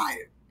get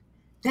fired?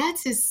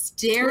 That's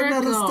hysterical.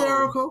 Isn't that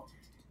hysterical?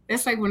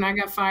 That's like when I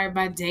got fired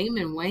by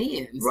Damon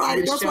Wayans.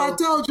 Right, that's what I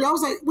told you. I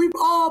was like, we've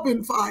all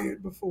been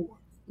fired before.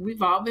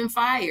 We've all been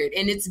fired.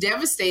 And it's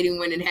devastating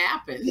when it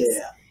happens.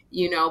 Yeah.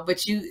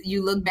 But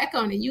you look back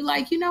on it, you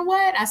like, you know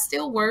what? I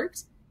still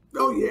worked.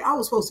 Oh, yeah, I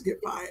was supposed to get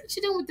fired. What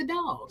you doing with the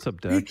dog? What's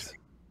up, Dex?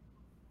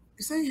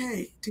 Say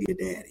hey to your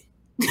daddy.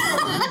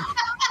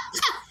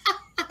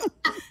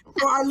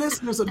 For our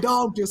listeners, a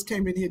dog just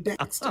came in here,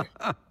 Dexter.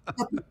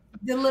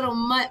 The little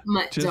mutt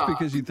just dog.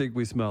 Because you think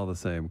we smell the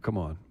same. Come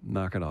on,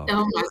 knock it off.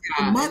 Oh my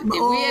God!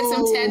 If we had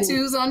some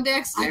tattoos on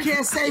Dexter, I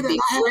can't say that.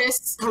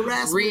 Chris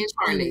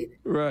reincarnated.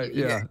 Right?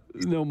 Yeah.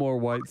 No more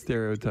white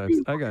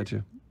stereotypes. I got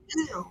you.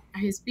 Ew.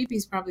 His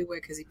pee-pee's probably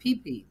wet because he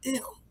pee-peed.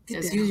 Ew.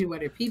 That's usually why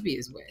their pee-pee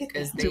is wet.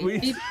 Because they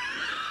pee-pee.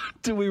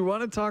 Do we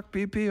want to talk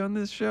pee-pee on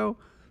this show?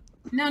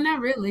 No,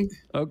 not really.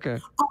 Okay.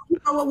 Oh,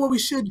 you know what we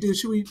should do?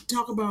 Should we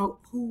talk about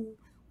who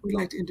we'd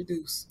like to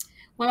introduce?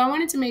 Well, I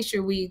wanted to make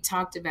sure we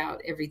talked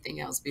about everything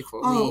else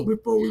before we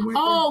went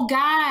there.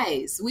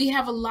 Guys, we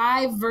have a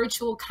live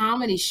virtual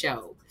comedy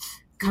show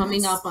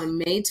coming up on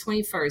May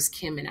 21st,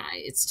 Kim and I.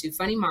 It's Two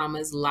Funny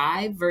Mamas,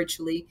 live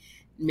virtually,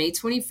 May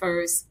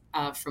 21st,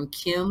 from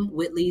Kim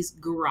Whitley's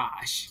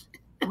garage.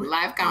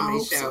 Live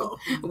comedy show.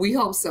 So. We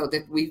hope so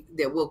that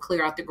we'll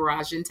clear out the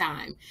garage in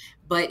time.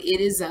 But it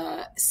is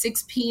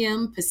 6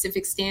 p.m.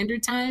 Pacific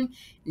Standard Time,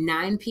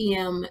 9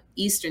 p.m.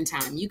 Eastern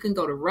Time. You can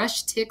go to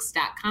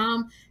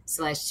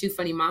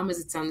rushtix.com/2funnymamas.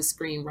 It's on the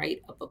screen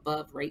right up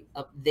above, right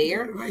up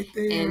there. Yeah, right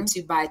there. And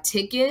to buy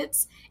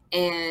tickets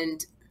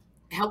and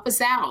help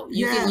us out.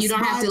 You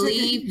don't have to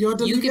leave. You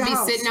can be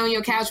sitting on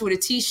your couch with a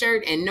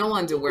T-shirt and no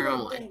underwear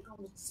on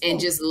and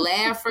just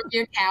laugh from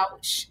your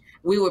couch.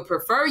 We would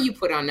prefer you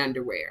put on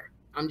underwear.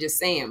 I'm just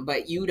saying,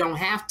 but you don't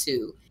have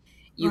to.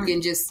 You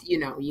can just, you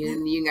got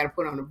to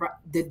put on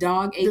the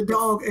dog ate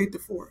the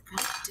fork.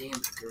 God damn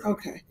it, girl.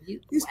 Okay.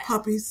 These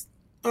puppies.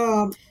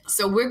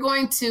 So we're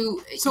going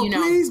to,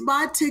 please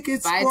buy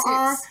tickets for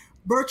our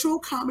virtual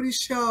comedy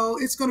show.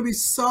 It's going to be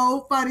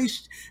so funny.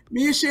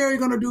 Me and Sherry are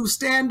going to do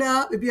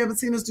stand-up, if you haven't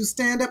seen us do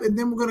stand-up, and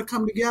then we're going to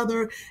come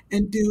together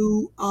and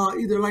do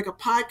either like a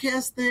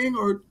podcast thing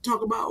or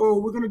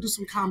we're going to do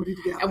some comedy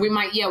together. And we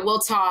might, we'll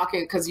talk,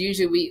 because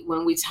usually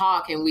when we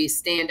talk and we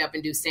stand up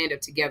and do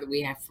stand-up together,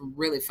 we have some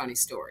really funny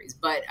stories.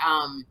 But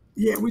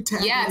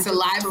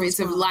it's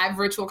a live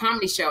virtual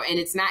comedy show, and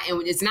it's not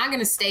going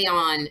to stay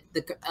on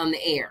the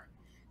air.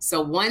 So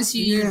once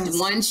you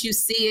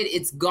see it,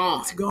 it's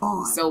gone. It's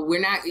gone. So we're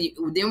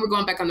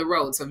going back on the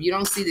road. So if you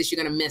don't see this,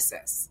 you're going to miss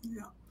us.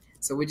 Yeah.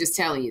 So we're just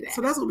telling you that.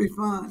 So that's going to be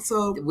fun.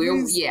 So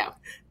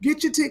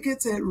get your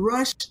tickets at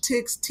Rush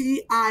Tix,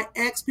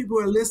 Tix. People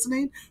are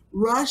listening.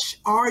 Rush,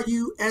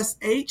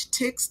 RUSH,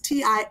 Tix,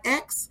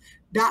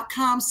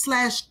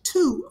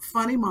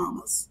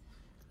 TIX.com/2funnymamas.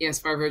 Yes,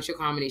 for our virtual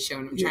comedy show.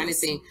 And I'm trying to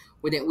think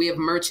with it. We have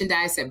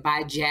merchandise at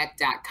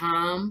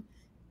buyjack.com.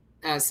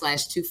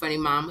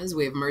 /2funnymamas.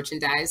 We have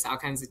merchandise, all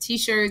kinds of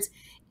t-shirts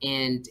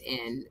and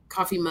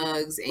coffee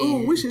mugs.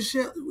 And we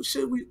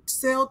should we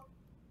sell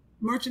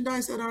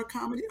merchandise at our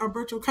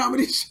virtual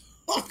comedy show?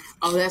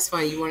 Oh, that's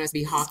funny. You want us to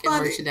be hawking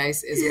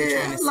merchandise as we're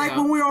trying to sell. Like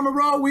when we're on the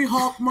road, we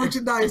hawk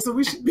merchandise, so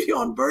we should be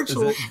on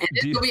virtual. And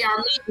this will be our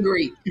meet and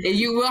greet. And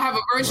you will have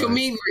a virtual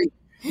meet and greet.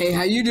 Hey,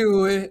 how you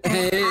doing?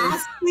 Hey. I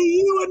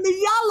see you in the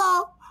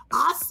yellow.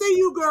 I see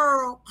you,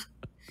 girl.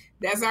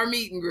 That's our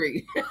meet and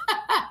greet.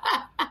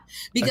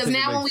 Because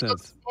now when we go,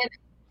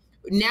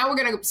 now we're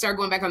going to start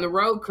going back on the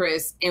road,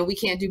 Chris, and we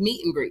can't do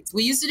meet and greets.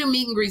 We used to do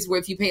meet and greets where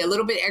if you pay a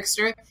little bit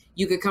extra,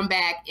 you could come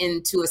back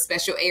into a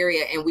special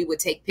area and we would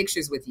take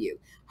pictures with you,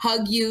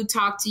 hug you,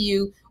 talk to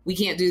you. We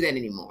can't do that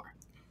anymore.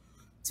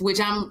 Which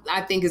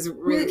I think is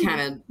really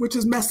kind of which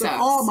is messed up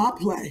all my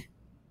play.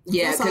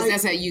 Yeah, because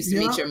that's how you used to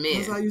meet your men.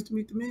 That's how I used to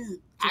meet the men.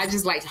 I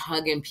just liked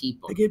hugging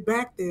people. To get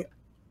back there.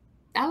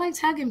 I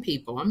liked hugging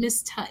people. I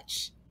miss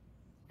touch.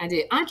 I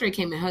did. Andre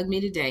came and hugged me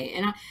today,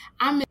 and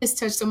I missed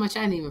touch so much I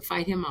didn't even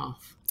fight him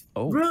off.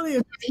 Oh,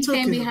 really? He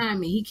came behind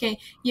me. He came.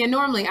 Yeah,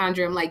 normally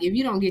Andre, I'm like, if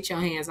you don't get your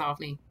hands off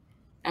me,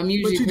 I'm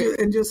usually. But you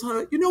and just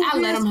hug. You know what? I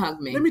let him hug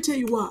me. Let me tell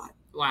you why.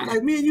 Why?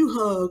 Like me and you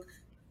hug,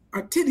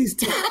 our titties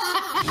touch,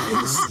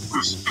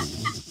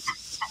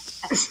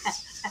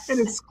 and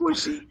it's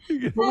squishy.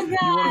 You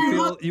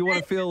want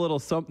to feel a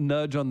little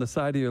nudge on the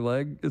side of your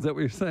leg? Is that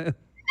what you're saying?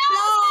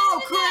 No,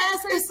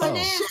 Chris. It's like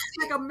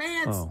a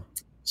man's.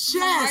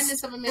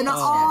 Chest and the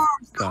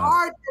arms, the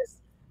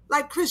hardness.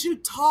 Like Chris, you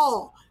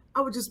tall.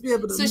 I would just be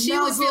able to. So she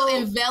would feel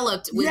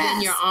enveloped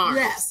within your arms.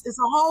 Yes, it's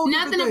a whole.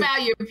 Nothing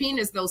about your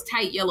penis. Those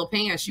tight yellow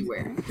pants you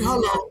wear.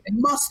 Hello,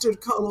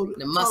 mustard color.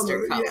 The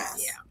mustard color.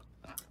 Yes. Yeah.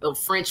 Little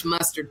French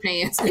mustard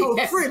pants. Oh,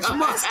 French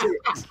mustard.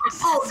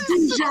 Oh,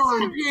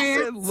 Dijon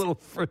pants. Little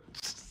French.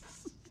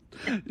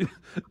 You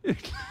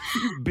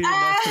beat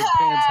mustard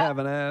pants have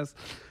an ass.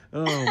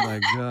 Oh my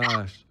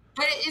gosh.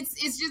 But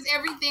it's just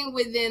everything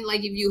within,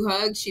 like if you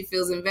hug, she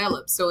feels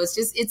enveloped. So it's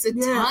a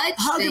touch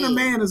hugging thing. A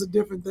man is a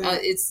different thing.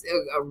 It's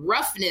a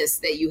roughness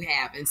that you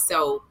have. And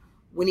so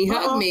when he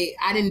hugged me,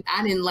 I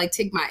didn't like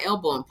take my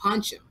elbow and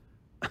punch him.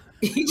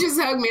 He just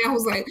hugged me. I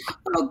was like,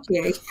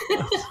 okay.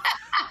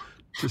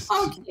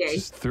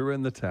 Just threw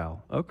in the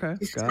towel. Okay,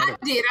 got it.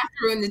 I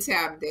threw in the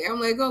towel today. I'm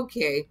like,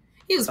 okay.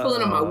 He was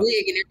pulling on my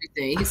wig and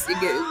everything.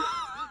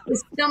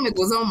 His stomach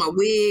was on my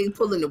wig,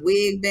 pulling the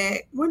wig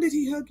back. When did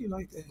he hug you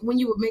like that? When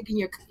you were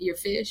making your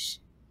fish,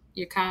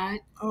 your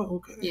cod. Oh,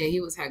 okay. Yeah, he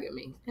was hugging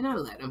me, and I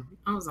let him.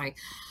 I was like,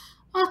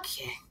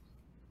 okay.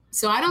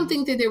 So I don't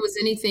think that there was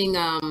anything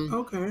else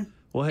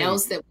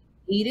that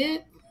we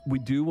needed. We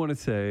do want to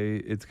say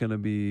it's going to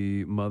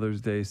be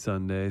Mother's Day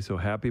Sunday, so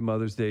happy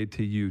Mother's Day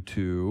to you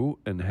two,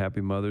 and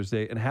happy Mother's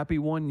Day, and happy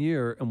 1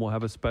 year, and we'll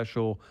have a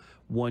special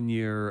 1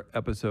 year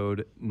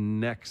episode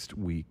next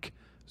week.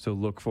 So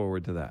look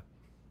forward to that.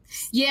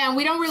 Yeah, and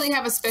we don't really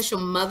have a special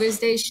Mother's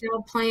Day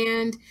show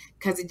planned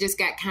because it just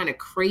got kind of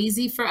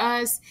crazy for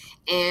us,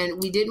 and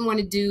we didn't want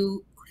to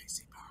do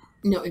crazy.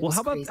 No, it was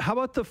crazy. How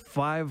about the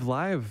 5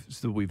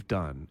 lives that we've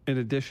done in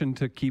addition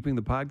to keeping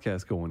the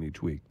podcast going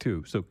each week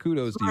too? So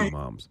kudos to you,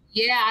 moms.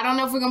 Yeah, I don't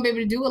know if we're gonna be able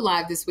to do a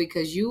live this week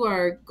because you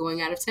are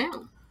going out of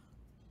town.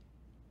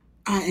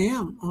 I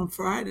am on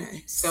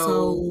Friday,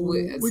 so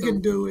we can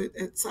do it.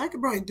 I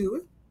could probably do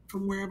it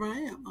from wherever I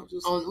am.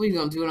 We're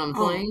gonna do it on the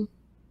plane.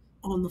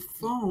 On the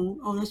phone.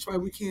 Oh, that's right.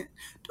 We can't.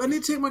 Do I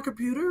need to take my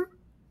computer,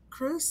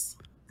 Chris,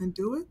 and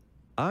do it?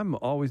 I'm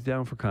always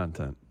down for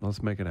content.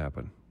 Let's make it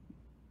happen.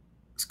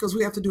 It's because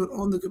we have to do it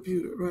on the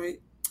computer, right?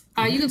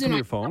 You can do it on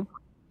your phone.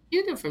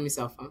 You can do it from your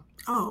cell phone.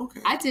 Oh, okay.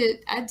 I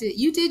did.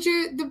 You did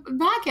the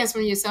podcast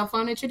from your cell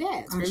phone at your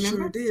dad's. Remember? I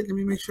sure did. Let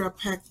me make sure I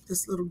packed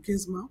this little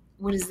gizmo.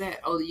 What is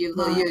that? Oh, your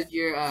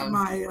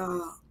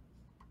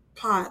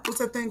pod. What's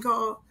that thing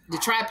called? The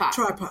tripod.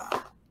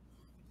 Tripod.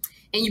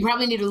 And you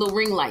probably need a little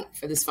ring light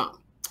for this phone.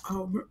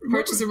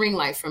 Purchase a ring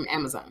light from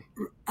Amazon.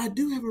 I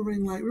do have a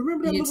ring light.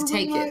 Remember that You little need to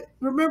ring take light? it.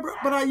 Remember,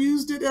 but I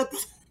used it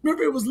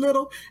remember it was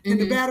little and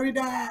the battery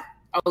died.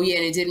 Oh yeah,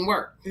 and it didn't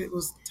work. It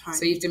was tiny.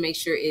 So you have to make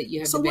sure you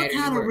have So the what battery.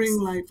 kind that of works.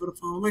 ring light for the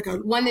phone? Like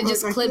One that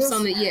just clips this?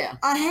 on the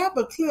I have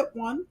a clip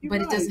one,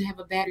 but it doesn't have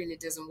a battery and it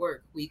doesn't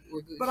work. We're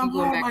But keep I'm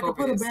going home. back I can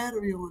over put this. a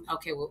battery on it.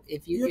 Okay, well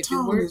if Your you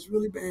tone work, is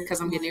really bad.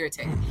 because I'm getting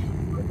irritated.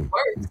 It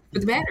works,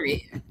 put the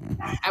battery in.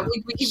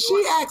 We keep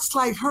She acts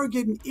like her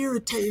getting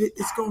irritated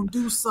is going to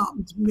do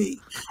something to me.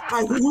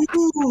 Like,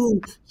 ooh,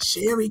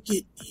 Sherry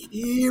getting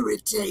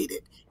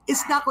irritated.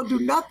 It's not going to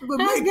do nothing but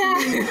make me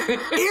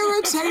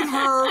irritate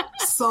her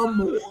some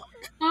more.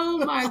 Oh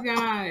my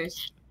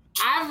gosh.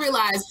 I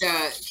realized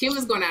Kim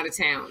was going out of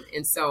town.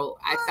 And so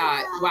I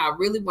thought, wow, I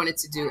really wanted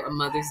to do a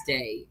Mother's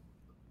Day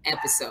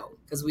episode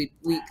because we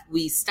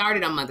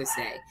started on Mother's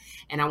Day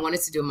and I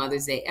wanted to do a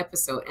Mother's Day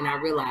episode. And I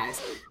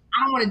realized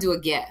I don't want to do a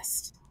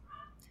guest.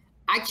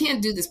 I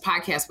can't do this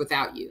podcast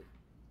without you.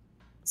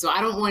 So I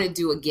don't want to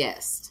do a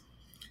guest.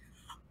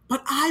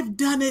 But I've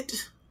done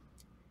it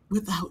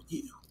without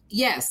you.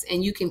 Yes,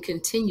 and you can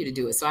continue to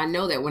do it. So I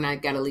know that when I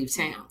got to leave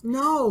town.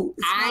 No,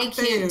 it's I not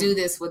can't fair. do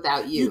this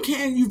without you. You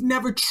can't. You've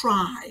never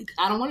tried.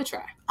 I don't want to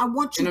try. I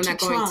want you And I'm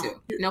to not try. going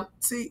to. Nope.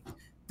 See,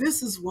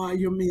 this is why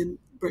your men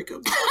break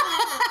up.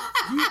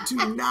 You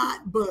do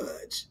not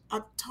budge.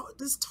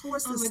 This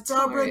Taurus I'm is a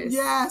stubborn. Taurus.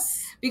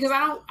 Yes. Because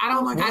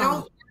Oh my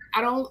God.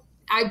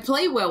 I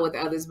play well with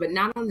others, but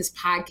not on this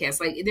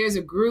podcast. Like there's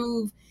a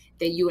groove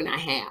that you and I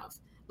have.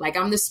 Like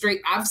I'm the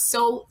straight,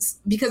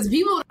 because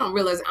people don't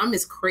realize I'm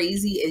as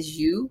crazy as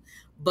you,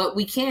 but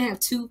we can't have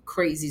two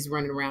crazies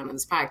running around on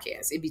this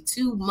podcast. It'd be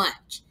too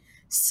much.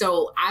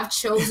 So I've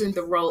chosen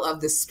the role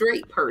of the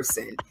straight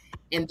person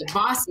and the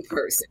bossy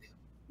person.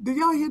 Did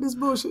y'all hear this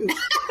bullshit?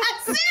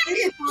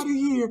 Anybody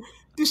here?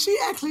 Did she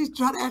actually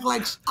try to act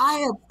like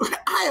I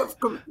have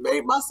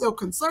made myself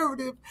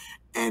conservative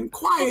and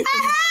quiet?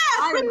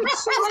 I am a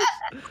straight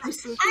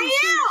person.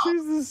 I am.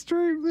 She's the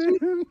straight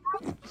man.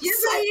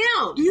 Yes, I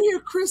am. Do you hear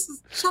Chris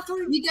is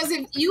chuckling? Because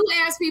if you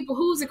ask people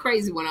who's the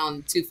crazy one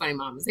on Two Funny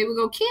Mamas, they would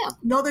go Kim.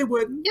 No, they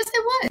wouldn't. Yes, they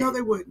would. No,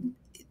 they wouldn't.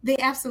 They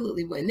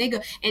absolutely wouldn't. They go,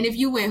 and if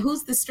you went,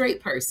 who's the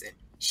straight person?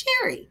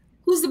 Sherry.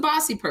 Who's the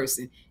bossy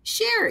person?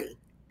 Sherry.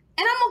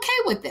 And I'm okay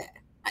with that.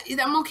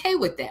 I'm okay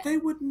with that. They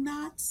would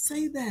not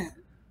say that.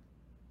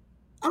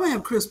 I'm going to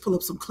have Chris pull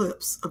up some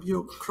clips of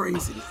your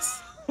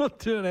craziness. I've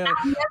never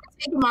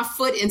taken my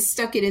foot and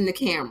stuck it in the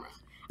camera.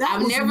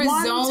 I've never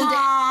zoned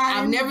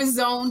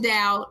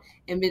out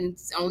and been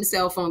on the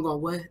cell phone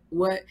going,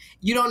 what?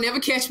 You don't never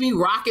catch me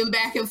rocking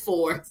back and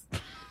forth.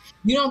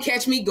 You don't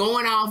catch me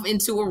going off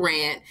into a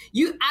rant.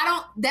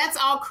 That's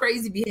all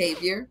crazy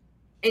behavior.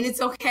 And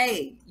it's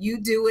okay. You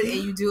do it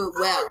and you do it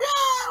well.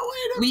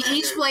 We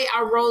each play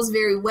our roles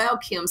very well,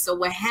 Kim. So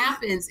what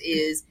happens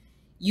is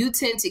you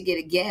tend to get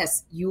a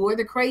guest. You are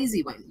the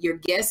crazy one. Your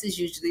guest is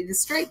usually the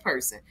straight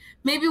person.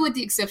 Maybe with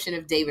the exception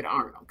of David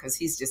Arnold, because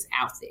he's just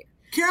out there.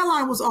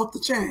 Caroline was off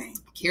the chain.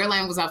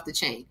 Caroline was off the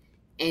chain.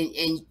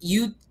 And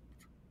you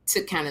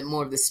took kind of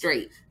more of the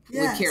straight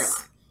with Caroline.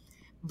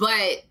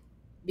 But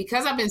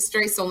because I've been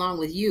straight so long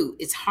with you,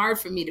 it's hard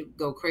for me to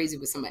go crazy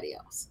with somebody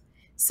else.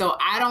 So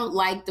I don't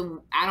like it.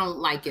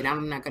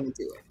 I'm not going to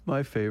do it.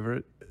 My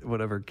favorite,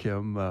 whenever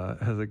Kim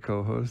has a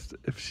co-host,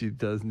 if she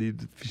feels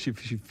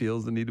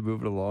the need to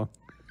move it along,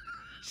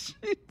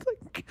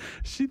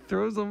 she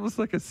throws almost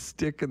like a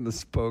stick in the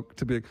spoke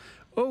to be like,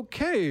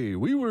 okay,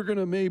 we were going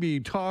to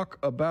maybe talk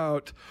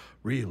about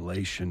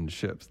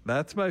relationships.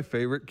 That's my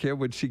favorite, Kim,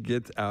 when she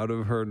gets out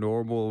of her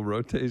normal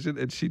rotation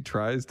and she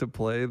tries to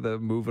play the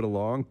move it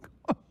along.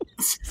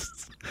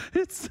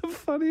 It's the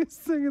funniest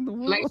thing in the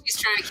world. Like she's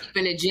trying to keep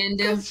an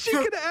agenda. She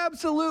could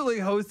absolutely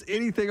host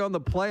anything on the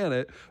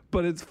planet,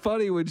 but it's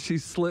funny when she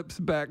slips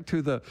back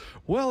to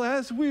well,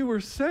 as we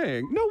were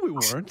saying. No, we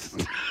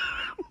weren't.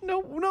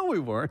 No, we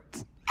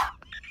weren't.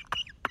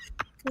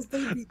 Because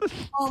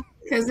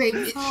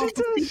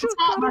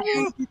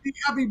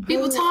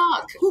people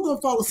talk. Who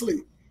gonna fall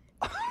asleep?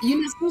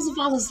 You're not supposed to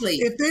fall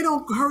asleep. If they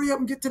don't hurry up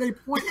and get to their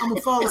point, I'm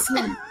gonna fall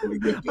asleep. I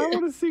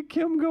want to see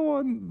Kim go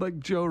on like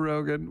Joe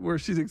Rogan, where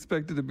she's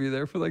expected to be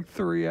there for like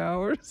 3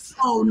 hours.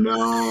 Oh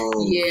no!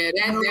 Yeah,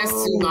 that's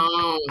too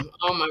long.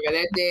 Oh my God,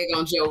 that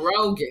daggone Joe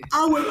Rogan.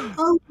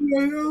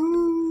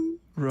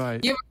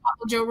 Right. You ever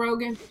follow Joe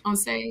Rogan on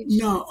stage?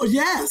 No.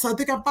 Yes, I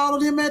think I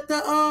followed him at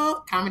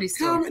the Comedy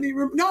Store.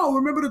 No,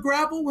 remember the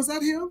Gravel? Was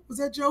that him? Was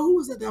that Joe? Who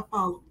was that I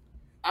followed?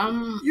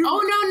 No,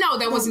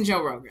 that wasn't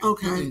Joe Rogan.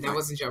 Okay. That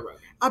wasn't Joe Rogan.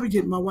 I be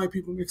getting my white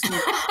people mixed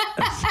up.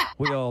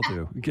 We all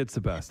do. It gets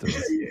the best of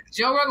us.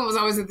 Joe Rogan was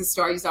always at the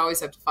store. I used to always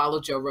have to follow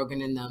Joe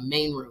Rogan in the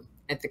main room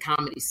at the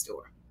Comedy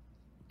Store.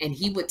 And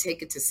he would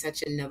take it to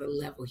such another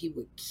level. He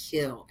would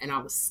kill. And I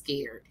was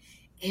scared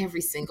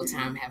every single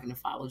time having to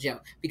follow Joe,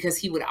 because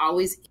he would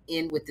always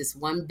end with this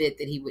one bit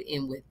that he would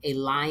end with: a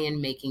lion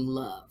making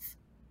love.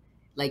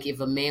 Like if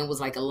a man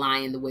was like a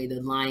lion, the way the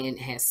lion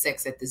has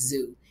sex at the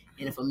zoo.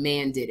 And if a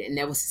man did it, and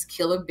that was his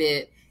killer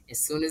bit. As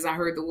soon as I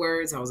heard the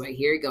words, I was like,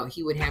 here you go.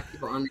 He would have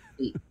people on their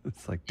feet.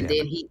 It's like, and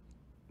then he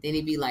Then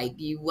he'd be like,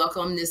 you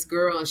welcome this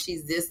girl and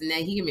she's this and that.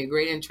 He give me a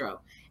great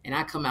intro. And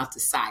I come out to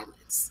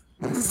silence.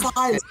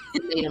 Silence.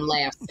 It made him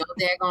laugh so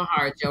daggone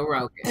hard, Joe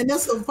Rogan. And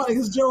that's so funny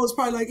because Joe was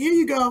probably like, here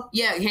you go.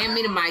 Yeah, hand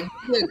me the mic.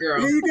 Good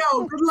girl. Here you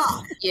go. Good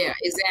luck. Yeah,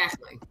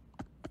 exactly.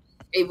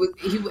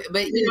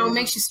 But you know, it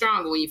makes you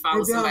stronger when you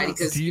follow somebody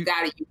because you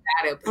gotta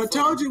perform. I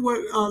told you what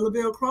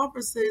Lavelle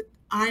Crawford said.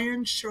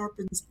 Iron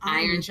sharpens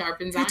iron. Iron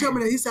sharpens iron. He told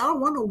me that. He said, I don't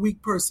want no weak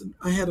person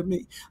ahead of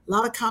me. A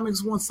lot of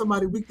comics want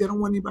somebody weak. They don't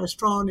want anybody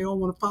strong. They don't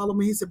want to follow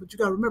me. He said, but you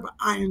got to remember,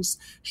 iron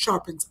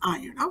sharpens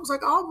iron. I was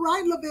like, all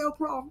right, Lavelle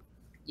Crawford.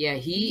 Yeah,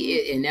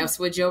 and that's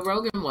what Joe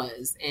Rogan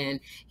was. And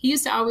he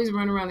used to always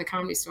run around the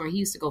Comedy Store and he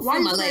used to go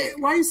film my leg.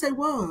 Why you say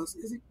was?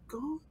 Is he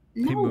gone?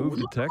 No, he moved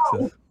to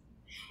Texas.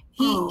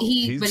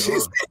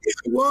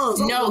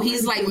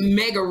 He's like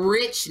mega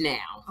rich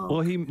now. Well,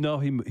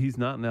 he's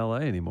not in LA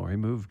anymore. He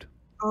moved.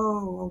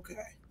 Oh,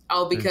 okay.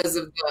 Oh, because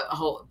of the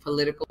whole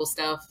political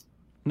stuff?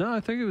 No,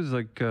 I think it was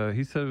like,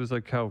 he said it was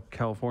like how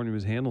California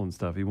was handling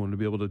stuff. He wanted to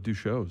be able to do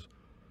shows.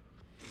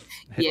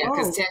 Yeah,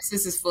 because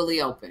Texas is fully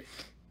open.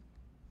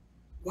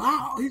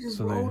 Wow, he just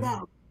rolled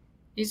out.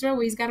 He's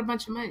got a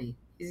bunch of money.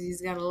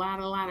 He's got a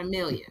lot of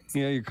millions.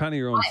 Yeah, you're kind of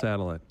your own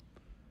satellite.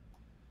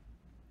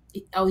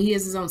 Oh, he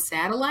has his own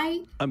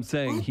satellite? I'm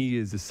saying he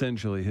is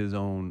essentially his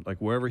own, like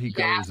wherever he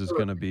goes is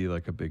going to be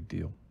like a big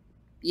deal.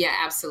 Yeah,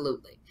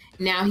 absolutely.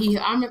 Now he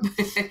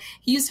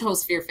used to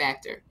host Fear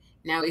Factor.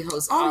 Now he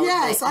hosts the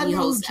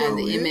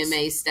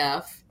MMA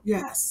stuff.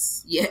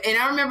 Yes. Yeah, and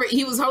I remember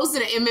he was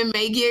hosting an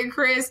MMA gig,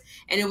 Chris,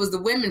 and it was the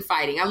women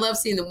fighting. I love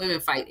seeing the women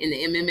fight in the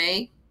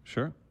MMA.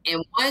 Sure.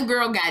 And one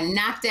girl got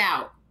knocked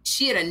out.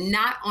 She had a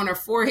knot on her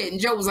forehead,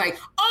 and Joe was like,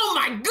 "Oh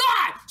my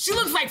God, she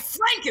looks like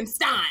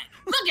Frankenstein.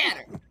 Look at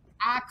her."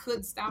 I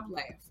couldn't stop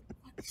laughing.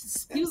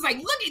 He was like,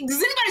 "Look,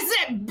 does anybody see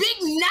that big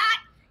knot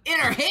in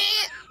her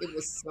head?" It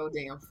was so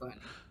damn funny.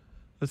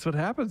 That's what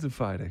happens in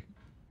fighting.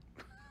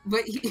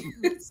 But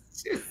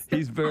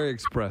he's very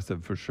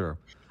expressive for sure.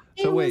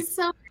 So wait,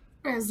 so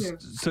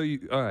expressive.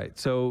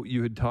 So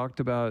you had talked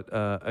about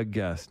a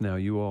guest. Now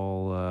you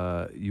all,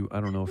 I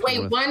don't know.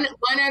 One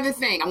other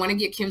thing. I want to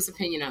get Kim's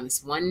opinion on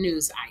this. One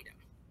news item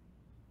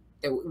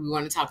that we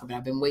want to talk about.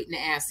 I've been waiting to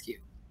ask you.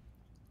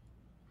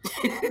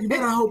 You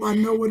better hope I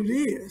know what it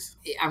is.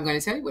 I'm going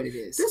to tell you what it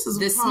is. This is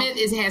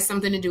It has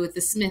something to do with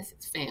the Smith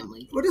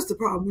family. What is the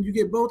problem? When you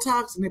get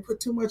Botox and they put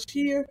too much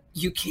here,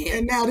 you can't.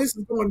 And now this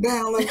is going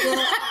down like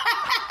that.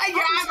 Your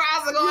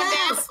eyebrows are going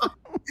down.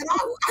 And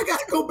I got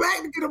to go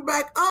back to get them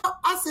back up.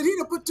 I said, he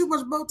done put too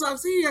much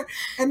Botox here.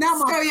 And now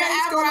my face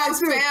going like this.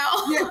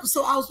 Fell. Yeah,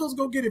 so I was supposed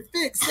to go get it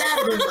fixed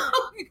Saturday.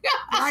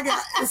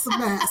 It's a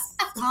mess.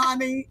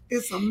 Honey,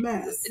 it's a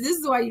mess. This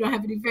is why you don't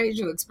have any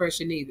facial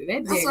expression either.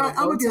 That's right.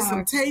 I'm going to get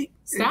some tape.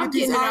 Stop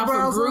getting it off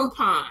of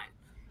Groupon.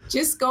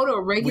 Just go to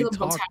a regular Botox.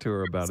 We talked to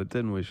her about it,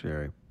 didn't we,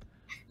 Sherry?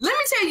 Let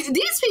me tell you,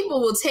 these people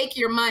will take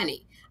your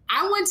money.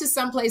 I went to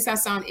some place I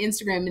saw on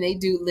Instagram and they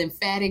do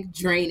lymphatic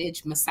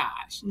drainage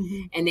massage.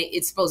 Mm-hmm. And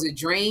it's supposed to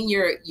drain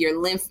your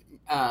lymph,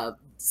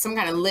 some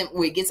kind of lymph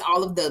where it gets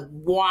all of the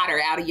water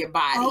out of your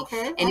body.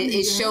 Okay, and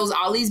it shows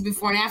all these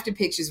before and after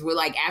pictures where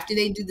like after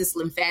they do this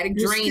lymphatic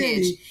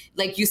drainage,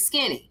 like you're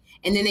skinny.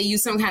 And then they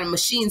use some kind of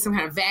machine, some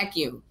kind of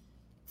vacuum.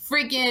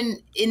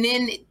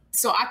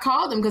 So I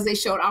called them because they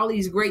showed all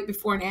these great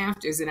before and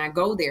afters. And I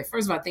go there.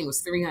 First of all, I think it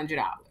was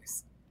 $300.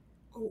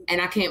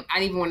 And I didn't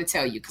even want to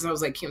tell you because I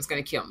was like, Kim's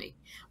going to kill me.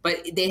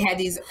 But they had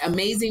these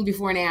amazing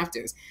before and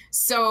afters.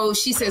 So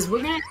she says,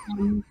 we're going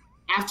to,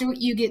 after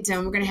you get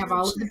done, we're going to have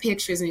all of the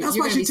pictures. And that's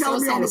you're why she's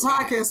telling me on the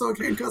podcast so I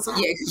can't cuss out.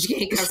 Yeah, because you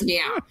can't cuss me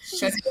out.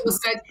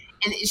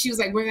 And she was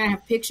like, we're going to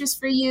have pictures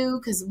for you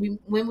because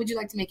when would you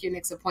like to make your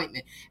next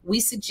appointment? We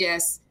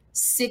suggest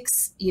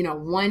 6,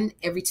 one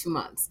every 2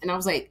 months. And I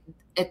was like,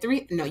 at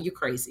 3, no, you're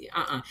crazy.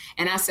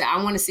 And I said,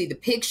 I want to see the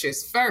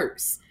pictures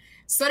first.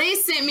 So they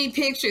sent me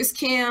pictures,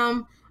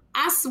 Kim.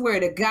 I swear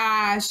to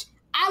gosh,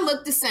 I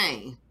look the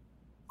same.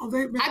 Oh,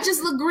 I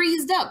just look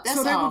greased up. That's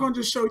all. So they were going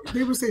to show you.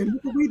 They were saying,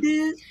 look what we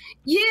did.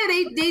 Yeah,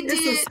 they did.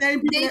 They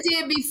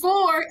did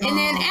before and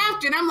then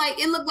after. And I'm like,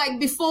 it looked like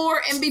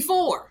before and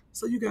before.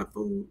 So you got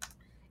food.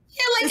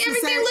 Yeah, like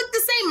everything looked the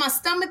same. My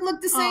stomach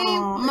looked the same.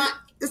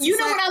 You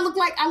know what I look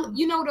like?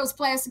 You know those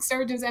plastic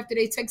surgeons after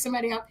they take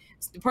somebody out,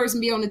 the person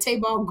be on the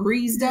table all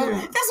greased up?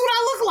 That's what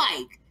I look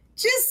like.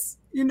 Just.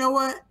 You know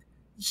what?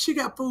 She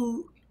got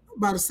food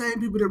by the same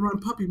people that run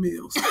puppy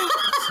mills.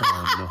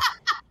 No.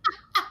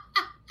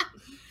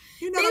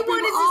 They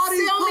wanted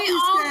to sell me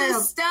all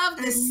this stuff,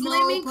 the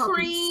slimming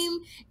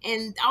cream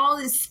and all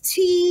this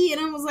tea.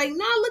 And I was like,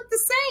 no, I look the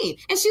same.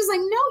 And she was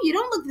like, no, you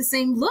don't look the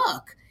same.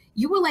 Look,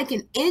 you were like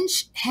an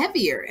inch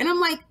heavier. And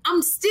I'm like,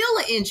 I'm still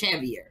an inch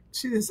heavier.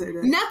 She didn't say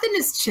that. Nothing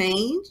has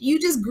changed. You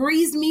just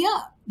greased me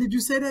up. Did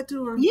you say that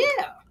to her?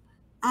 Yeah.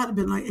 I'd have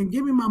been like, and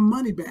give me my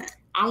money back.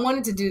 I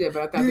wanted to do that,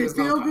 but I thought it was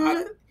going to feel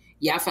good.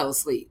 Yeah, I fell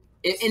asleep.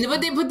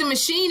 But they put the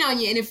machine on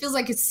you, and it feels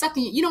like it's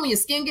sucking you. You know when your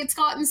skin gets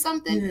caught in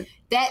something?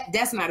 Yeah.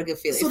 That's not a good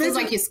feeling. So it feels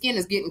like your skin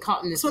is getting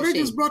caught in this machine. So they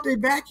just brought their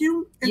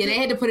vacuum? Yeah, they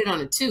had to put it on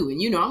a 2.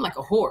 And I'm like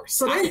a horse.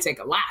 So I had to take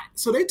a lot.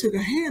 So they took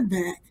a hand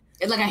vac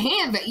It's like a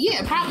hand vacuum.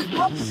 Yeah, probably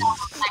Black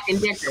 &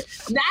 Decker.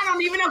 Now, I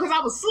don't even know because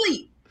I was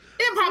asleep.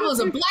 It probably was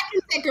a Black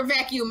 & Decker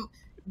vacuum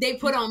they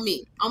put on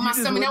me, on my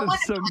stomach. Now,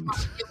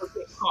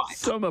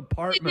 some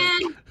apartment.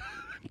 Man.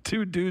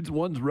 2 dudes,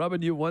 one's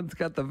rubbing you, one's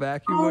got the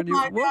vacuum Oh on you.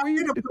 my What God, were you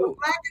they done put doing? a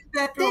Black &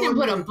 Decker They didn't on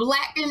put a there.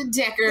 Black &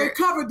 Decker. They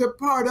covered the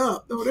part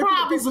up. No, they put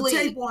a piece of Probably.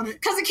 tape on it.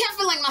 Because it kept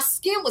feeling like my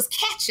skin was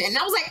catching. And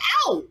I was like,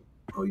 ow,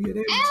 Oh yeah, they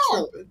Ow.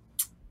 was tripping.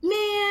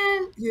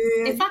 man.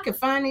 Yeah. If I could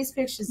find these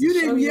pictures, You and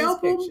show didn't these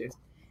Yelp 'em? pictures.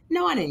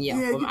 No, I didn't Yelp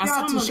Yeah, them. you I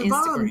saw got them to on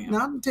Siobhan. Instagram. Now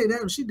I'm gonna tell you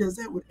that she does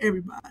that with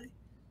everybody.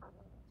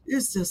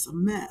 It's just a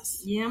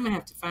mess. Yeah, I'm gonna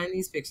have to find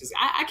these pictures.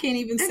 I can't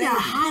even It say got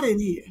them. hot in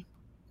here.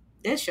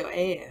 That's your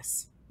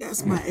ass.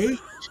 That's my age.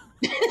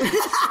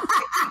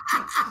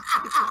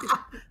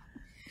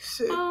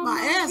 Shit, Oh, my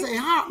ass ain't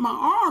hot. My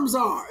arms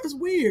are. It's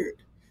weird.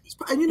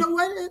 And you know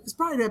what? It's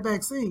probably that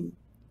vaccine.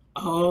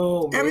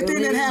 Oh, Everything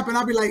really? that happened,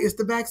 I'll be like, it's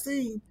the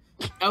vaccine.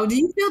 Oh, do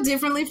you feel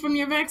differently from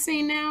your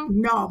vaccine now?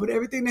 No, but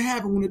everything that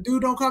happened, when the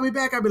dude don't call me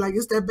back, I'll be like,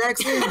 it's that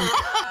vaccine.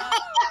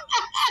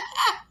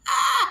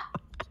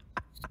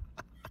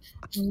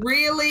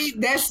 Really?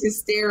 That's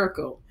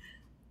hysterical.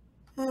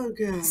 Oh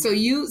God. So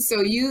you She's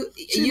you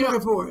looking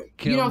don't for it.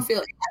 you don't feel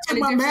I took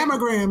my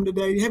mammogram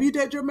today. Have you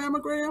did your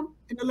mammogram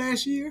in the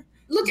last year?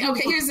 Look,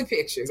 okay, here's the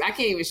pictures. I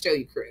can't even show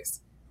you, Chris.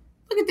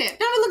 Look at that.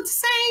 Don't it look the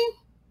same?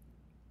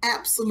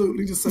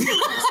 Absolutely the same.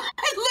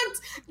 It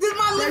looked, did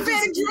my They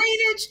lymphatic just-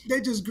 drainage?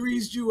 They just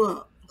greased you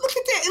up. Look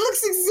at that. It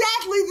looks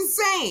exactly the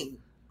same.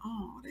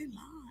 Oh, they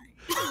lied.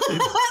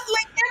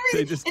 Like They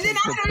every, just and take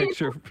then I the don't even-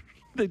 picture.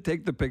 They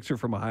take the picture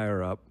from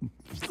higher up.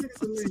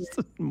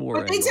 More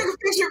But they angle. took a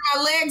picture of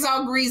my legs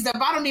all greased up.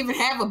 I don't even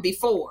have a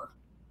before.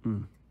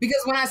 Hmm.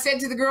 Because when I said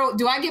to the girl,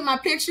 do I get my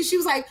picture? She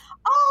was like,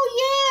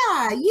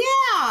 oh,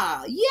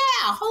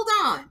 yeah. Hold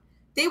on.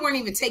 They weren't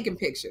even taking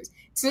pictures.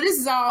 So this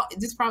is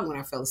probably when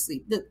I fell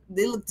asleep. Look,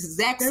 they look the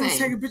exact They same. was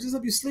taking pictures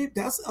of you sleep.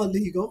 That's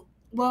illegal.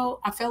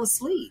 Well, I fell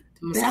asleep.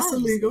 That's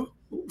illegal.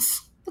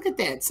 Look at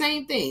that.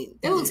 Same thing.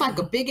 That looks like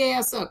a big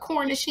ass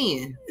Cornish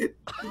hen. Look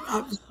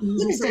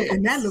at that.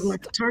 And that looked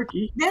like a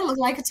turkey. That looked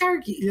like a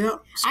turkey.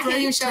 Yep. I can't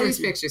even straight show these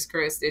turkey. pictures,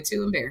 Chris. They're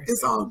too embarrassing.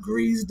 It's all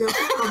greased up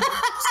from the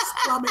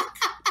stomach.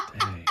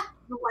 Dang.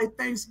 Look like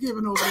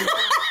Thanksgiving over there.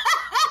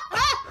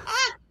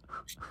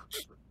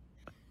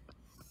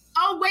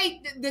 Oh,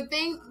 wait. The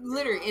thing,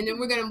 literally, and then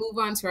we're going to move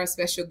on to our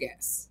special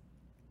guest.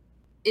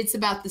 It's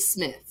about the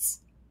Smiths.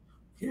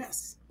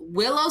 Yes.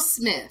 Willow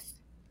Smith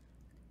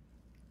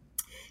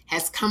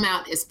has come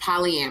out as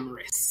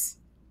polyamorous.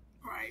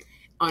 Right.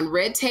 On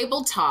Red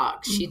Table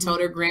Talk, she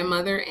told her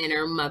grandmother and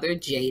her mother,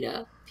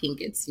 Jada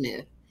Pinkett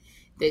Smith,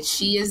 that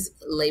she is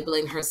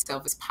labeling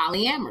herself as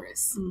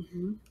polyamorous.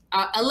 Mm-hmm.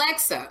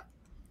 Alexa,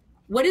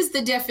 what is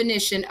the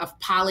definition of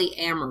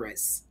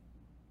polyamorous?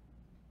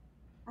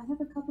 I have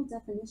a couple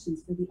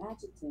definitions for the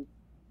adjective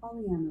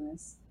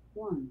polyamorous.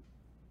 1.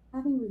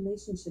 Having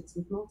relationships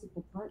with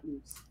multiple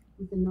partners,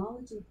 with the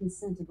knowledge and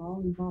consent of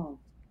all involved,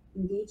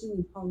 engaging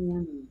in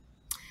polyamory.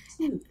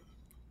 2.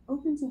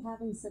 Open to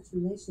having such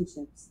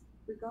relationships,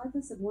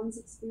 regardless of one's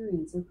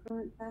experience or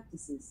current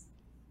practices.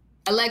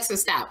 Alexa,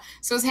 stop.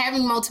 So it's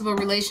having multiple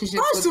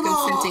relationships First with of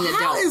all, consenting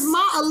how adults. is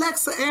my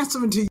Alexa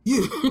answering to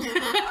you?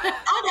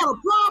 I got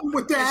a problem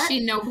with that. She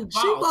know who She's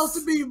boss. supposed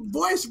to be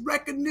voice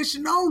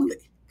recognition only.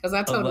 Because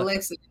I told Ale-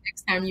 Alexa, the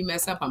next time you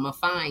mess up, I'm going to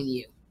fine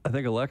you. I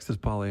think Alexa's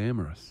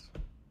polyamorous.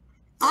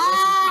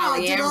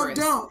 polyamorous.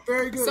 Don't.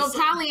 Very good. So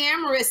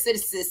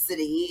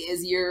polyamorousicity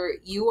is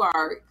you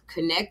are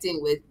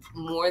connecting with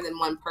more than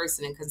one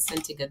person and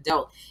consenting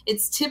adult.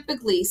 It's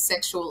typically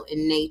sexual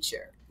in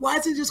nature Why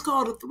is it just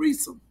called a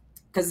threesome?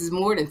 because it's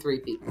more than 3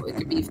 people. It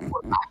could be 4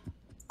 or 5.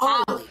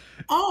 Oh, Poly.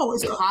 oh,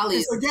 it's, Yeah, a, poly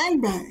it's is- a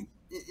gangbang.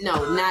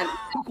 No, not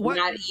What?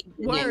 not even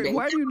gangbang.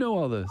 Why do you know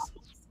all this?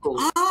 Cool.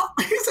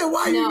 He said,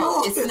 "Why you know No,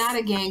 all it's this?" not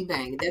a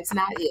gangbang. That's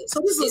not it. So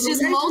this is It's a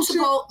just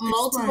relationship?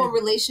 multiple Explain.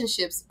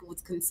 relationships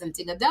with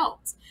consenting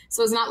adults.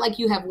 So it's not like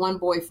you have one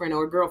boyfriend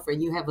or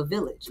girlfriend. You have a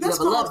village. That's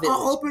you have a love called an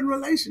village. open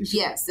relationship.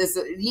 Yes,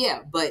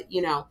 but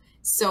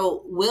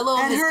so Willow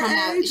At has her come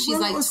out. age, She's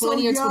Willow like was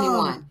 20 so or young.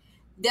 21.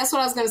 That's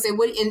what I was going to say.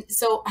 And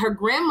so her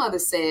grandmother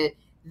said,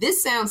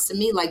 "This sounds to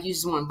me like you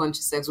just want a bunch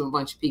of sex with a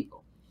bunch of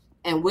people."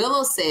 And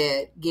Willow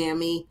said,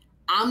 "Gammy,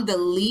 I'm the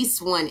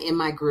least one in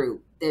my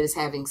group that is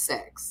having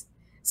sex.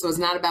 So it's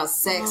not about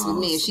sex with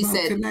me." And it's she about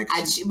said,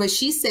 connection. but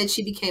she said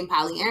she became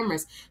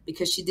polyamorous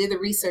because she did the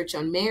research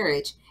on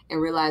marriage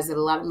and realized that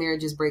a lot of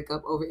marriages break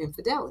up over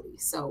infidelity.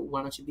 So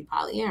why don't you be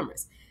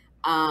polyamorous?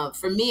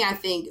 For me, I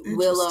think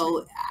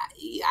Willow,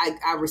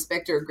 I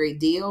respect her a great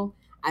deal.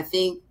 I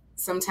think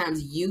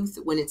sometimes youth,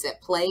 when it's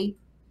at play,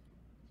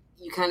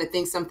 you kind of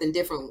think something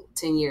different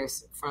 10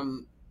 years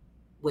from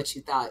what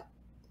you thought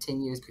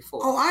 10 years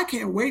before. Oh, I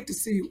can't wait to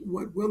see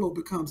what Willow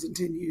becomes in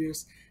 10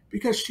 years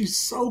because she's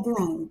so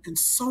grown and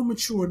so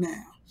mature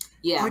now.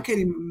 Yeah. I can't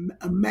even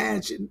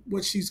imagine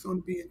what she's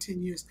going to be in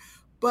 10 years.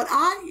 But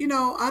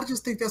I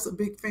just think that's a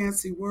big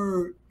fancy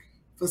word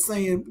for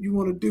saying you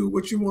want to do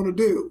what you want to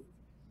do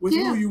with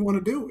Yeah. who you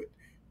want to do it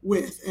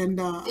with. And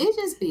It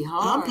just be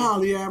hard. I'm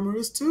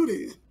polyamorous too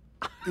then.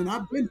 and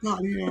I've been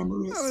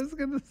polyamorous. I was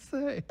going to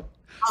say.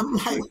 I'm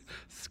like,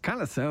 this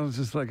kind of sounds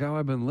just like how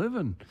I've been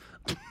living.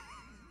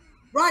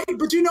 Right,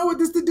 but you know what?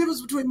 This is the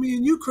difference between me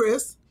and you,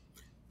 Chris.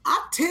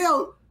 I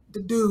tell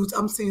the dudes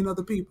I'm seeing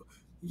other people.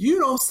 You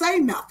don't say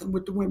nothing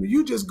with the women.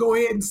 You just go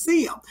ahead and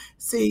see them.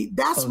 See,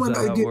 that's when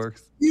it get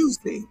works?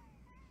 confusing.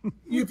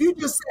 If you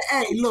just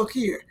say, hey, look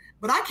here.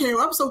 But I can't.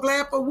 I'm so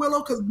glad for Willow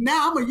because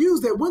now I'm going to use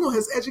that. Willow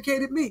has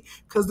educated me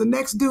because the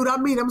next dude I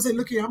meet, I'm going to say,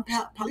 look here, I'm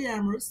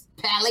polyamorous.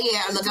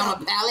 Look,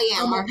 I'm a polyamorous.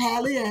 I'm a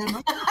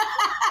polyamorous. I'm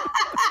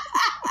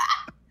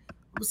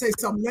going to say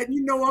something, letting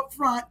you know up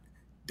front.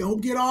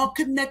 Don't get all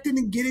connected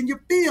and get in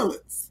your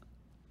feelings.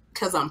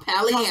 Because I'm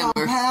polyamorous.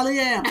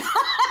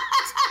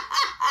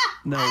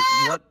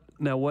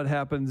 Now, what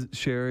happens,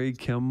 Sherry,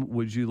 Kim?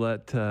 Would you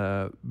let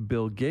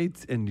Bill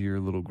Gates into your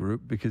little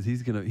group because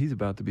he's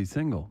about to be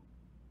single?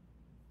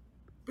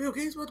 Bill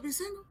Gates about to be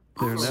single?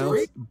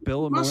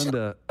 Bill and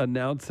Melinda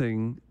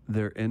announcing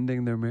they're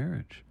ending their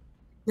marriage.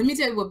 Let me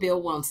tell you what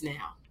Bill wants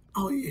now.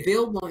 Oh yeah,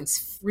 Bill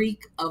wants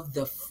freak of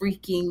the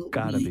freaking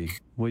gotta week. Be.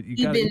 Well, you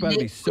gotta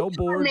be so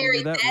bored when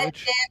you're that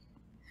rich.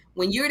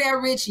 When you're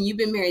that rich and you've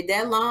been married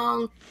that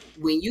long,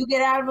 when you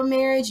get out of a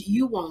marriage,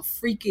 you want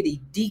freakity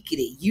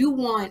deekity. You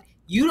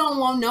don't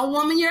want no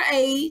woman your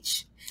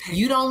age.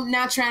 You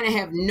not trying to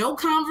have no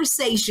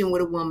conversation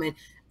with a woman.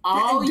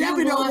 All you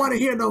definitely don't want to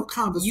hear no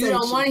conversation. You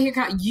don't want to hear.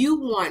 You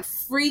want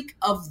freak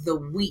of the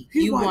week.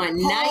 You want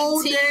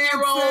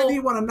 19-year-old.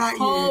 You want a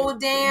pole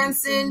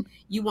dancing.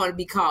 You want to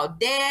be called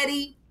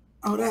daddy.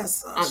 Oh,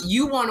 that's.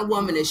 You want a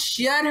woman to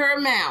shut her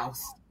mouth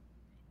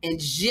and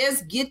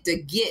just get to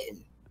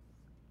getting.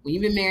 When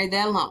you've been married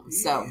that long,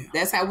 so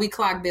that's how we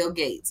clock Bill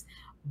Gates.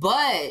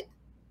 But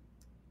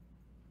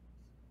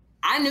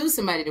I knew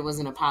somebody that was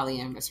in a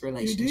polyamorous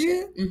relationship.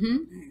 You did?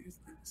 Mm-hmm.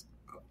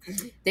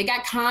 Okay. They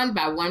got conned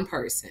by one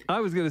person.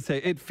 I was going to say,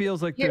 it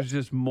feels like there's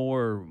just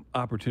more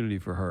opportunity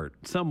for hurt.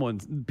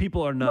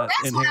 People are not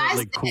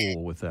inherently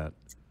cool with that.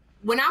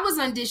 When I was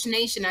on Dish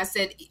Nation, I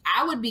said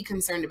I would be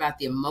concerned about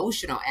the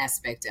emotional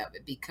aspect of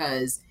it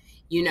because,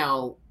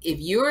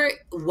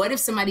 what if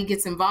somebody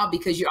gets involved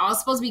because you're all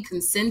supposed to be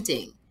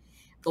consenting,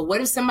 but what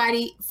if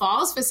somebody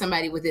falls for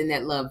somebody within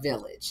that love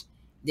village?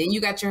 Then you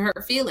got your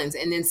hurt feelings.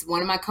 And then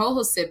one of my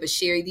co-hosts said, but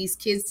Sherry, these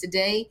kids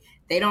today,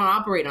 they don't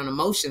operate on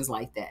emotions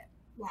like that.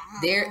 Wow.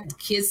 Their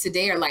kids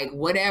today are like,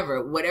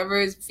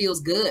 whatever feels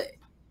good.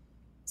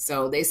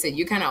 So they said,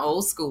 you're kind of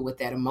old school with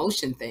that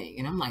emotion thing.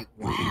 And I'm like,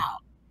 wow,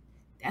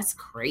 that's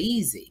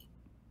crazy.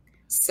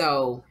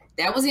 So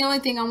that was the only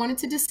thing I wanted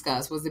to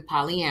discuss was the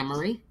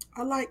polyamory.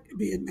 I like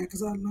being there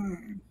because I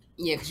learned.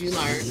 Yeah, because you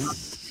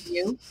learned.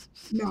 You?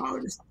 No,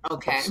 just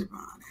okay.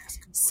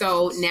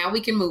 So now we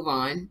can move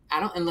on.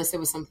 Unless there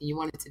was something you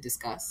wanted to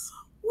discuss.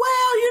 Well,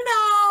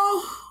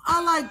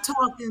 I like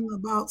talking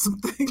about some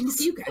things.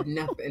 You got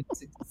nothing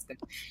to discuss.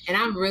 And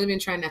I've really been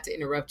trying not to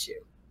interrupt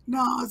you.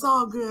 No, it's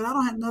all good. I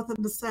don't have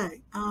nothing to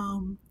say.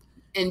 And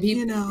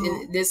people,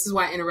 and this is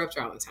why I interrupt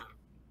you all the time.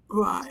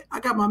 Right. I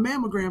got my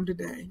mammogram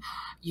today.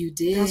 You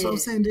did? That's what I'm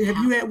saying.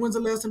 When's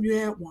the last time you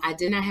had one? I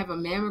did not have a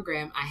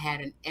mammogram. I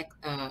had an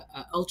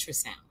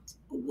ultrasound.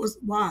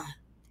 Why?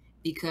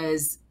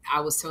 Because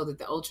I was told that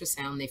the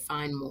ultrasound, they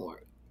find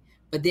more.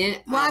 But then,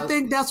 I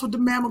think that's what the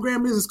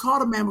mammogram is. It's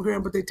called a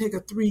mammogram, but they take a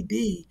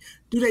 3D.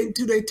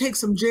 Do they take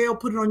some gel,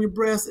 put it on your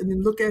breast, and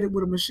then look at it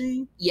with a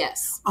machine?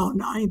 Yes. Oh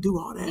no, I ain't do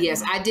all that.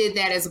 Yes, I did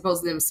that as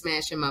opposed to them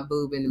smashing my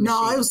boob in the machine.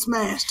 No, it was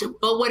smashed.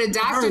 But what a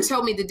doctor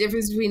told me, the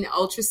difference between the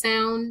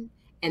ultrasound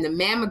and the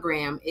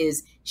mammogram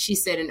is, she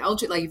said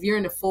like if you're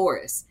in the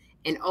forest,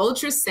 an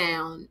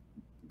ultrasound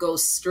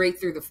goes straight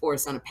through the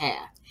forest on a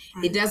path.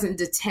 Right. It doesn't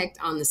detect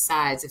on the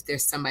sides if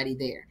there's somebody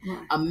there.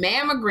 Right. A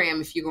mammogram,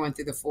 if you're going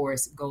through the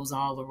forest, goes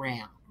all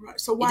around. Right.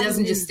 So why it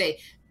doesn't just stay,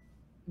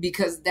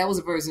 because that was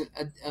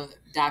a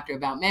doctor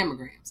about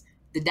mammograms.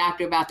 The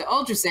doctor about the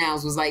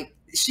ultrasounds was like,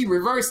 she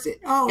reversed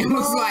it. Oh, it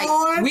was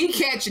like, we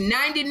catch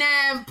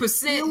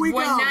 99%,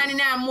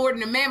 99 more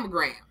than a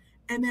mammogram.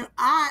 And then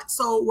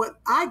so what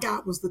I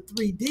got was the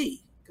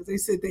 3D, because they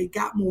said they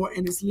got more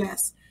and it's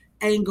less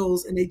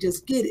angles and they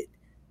just get it.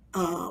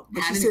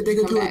 But she said they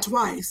could do it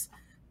twice.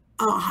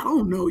 I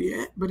don't know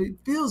yet, but it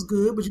feels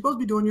good. But you're supposed to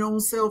be doing your own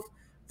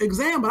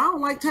self-exam, but I don't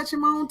like touching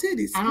my own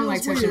titties. I don't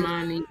like touching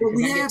mine either.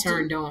 I get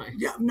turned on.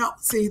 Yeah, no,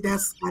 see, I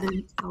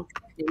didn't.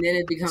 Okay. And then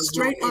it becomes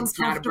straight it's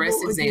not a breast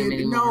exam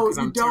anymore because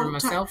I'm turning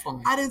myself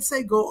on. I didn't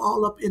say go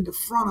all up in the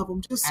front of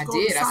them. Just I go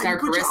did. I started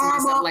caressing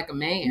myself like a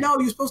man. No,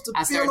 you're supposed to feel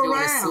around. I started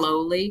doing it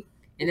slowly,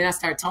 and then I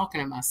started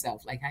talking to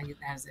myself like, how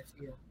does it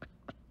feel?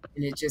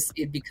 And it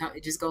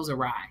just goes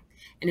awry.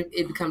 And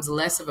it becomes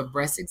less of a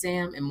breast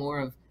exam and more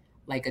of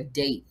like a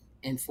date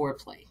and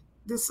foreplay.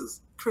 This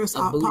is Chris.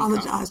 I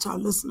apologize to our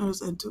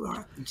listeners and to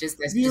our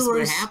that's viewers. Just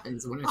what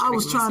happens when I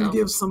was trying to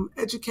give some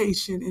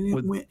education, and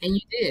it went. And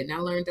you did, and I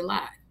learned a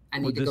lot. I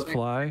need to go back.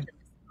 Fly?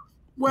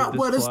 Well,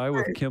 would this fly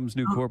with Kim's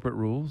new corporate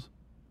rules?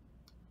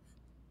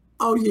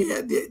 Oh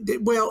yeah.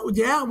 Well,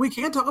 yeah, we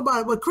can't talk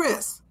about it, but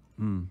Chris,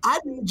 I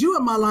need you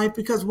in my life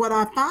because what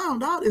I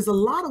found out is a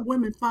lot of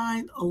women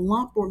find a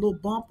lump or a little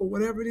bump or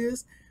whatever it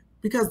is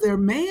because their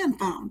man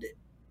found it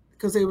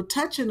because they were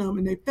touching them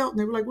and they felt and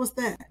they were like, "What's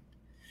that?"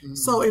 Mm-hmm.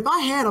 So if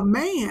I had a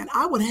man,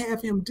 I would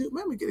have him do.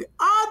 Let me get it,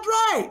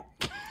 Andre.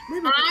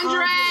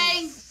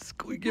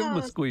 Give him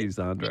a squeeze,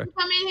 Andre.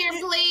 Come in here,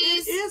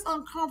 please. It is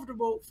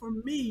uncomfortable for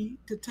me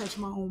to touch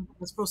my own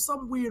breast for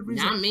some weird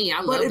reason. Not me.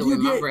 I love the way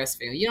my breast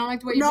feel. You don't like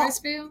the way your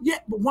breast feel? Yeah,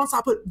 but once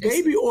I put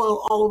baby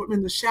oil all over them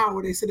in the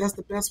shower, they said that's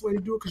the best way to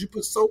do it because you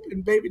put soap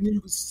in baby and then you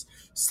can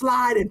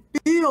slide and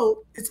feel.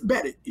 It's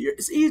better.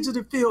 It's easier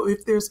to feel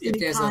if there's any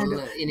kind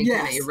of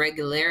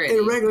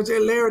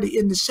irregularity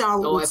in the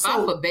shower. Oh, with if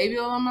soap. I put baby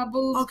oil on my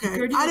boobs, okay.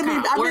 Girl, I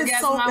meant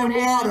soap and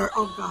water.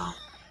 Oh God.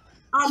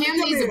 Kim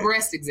needs a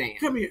breast exam.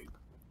 Come here.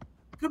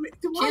 Kim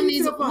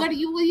needs a, what are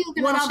you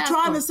looking What on I'm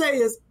trying to say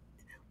is,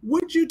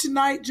 would you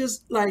tonight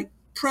just like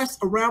press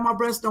around my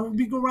breast? Don't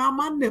be around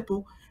my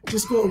nipple.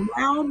 Just go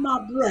around my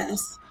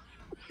breast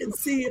and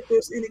see if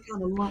there's any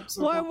kind of lumps.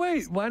 Why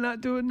wait? Why not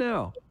do it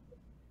now?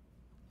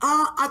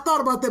 I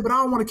thought about that, but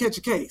I don't want to catch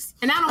a case.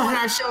 And I don't want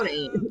our show to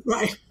end.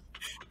 Right.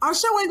 Our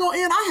show ain't going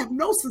to end. I have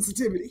no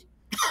sensitivity.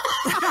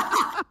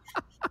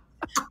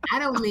 I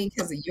don't mean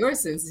because of your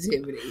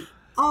sensitivity.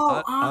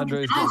 Oh,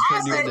 Andre's going to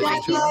turn you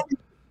into HR.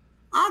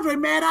 Andre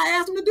mad I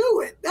asked him to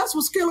do it. That's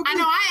what's killing me. I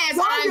know. I asked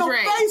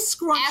Andre your face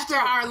scrunched after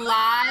up? our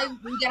live,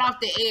 we get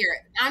off the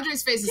air.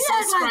 Andre's face is so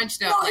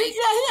scrunched up. Like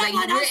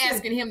we're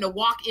asking him to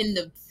walk in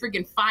the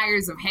freaking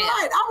fires of hell.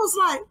 Right. I was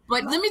like,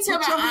 but let me tell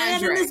you about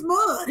Andre. In this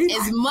mud.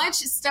 As much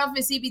stuff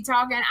as he be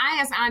talking, I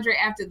asked Andre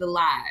after the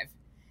live.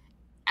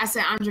 I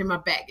said, Andre, my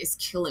back is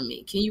killing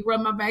me. Can you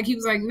rub my back? He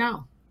was like,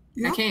 no,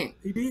 I can't.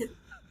 He did.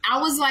 I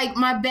was like,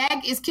 my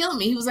back is killing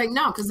me. He was like,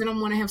 no, because I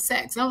don't want to have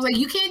sex. And I was like,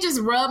 you can't just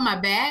rub my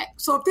back.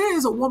 So if there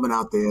is a woman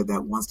out there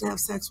that wants to have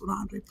sex with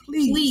Andre,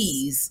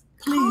 please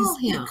call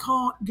him.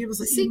 Give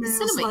us an email.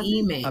 Send him an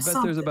email. I bet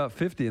there's about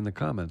 50 in the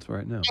comments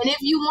right now. And if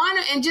you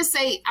want to, and just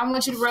say, I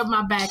want you to rub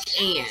my back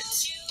and.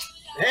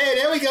 Hey,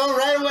 there we go.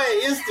 Right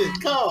away.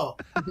 Instant call.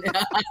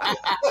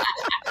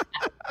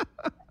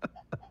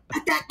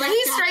 But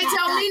he straight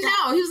told me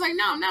no. He was like,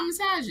 no, I'm not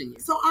massaging you.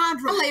 So,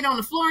 Andre, I laid on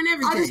the floor and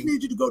everything. I just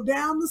need you to go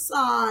down the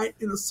side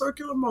in a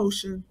circular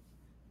motion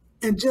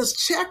and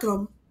just check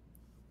them.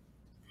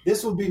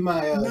 This will be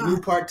my new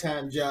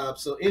part-time job.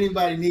 So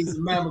anybody needs a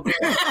mammogram.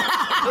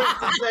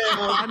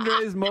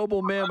 Andre's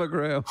mobile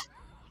mammogram.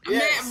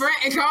 Yes. Call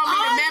me the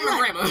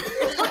mammogrammer.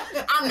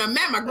 I'm the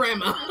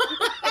mammogrammer.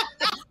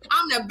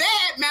 I'm the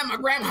bad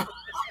mammogrammer.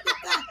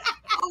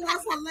 Oh,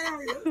 that's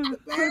hilarious.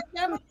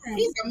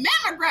 He's a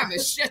mammogrammer.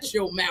 Shut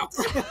your mouth.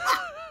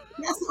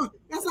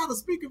 That's how to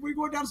speak if we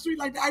go down the street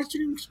like the ice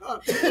cream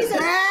truck. He's a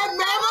bad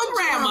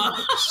mammogrammer.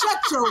 Shut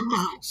your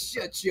mouth.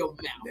 Shut your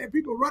mouth. There are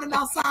people running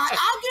outside.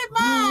 I'll get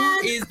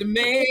mine. Who is the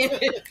man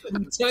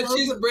who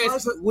touches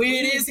breast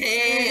with his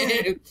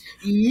hand?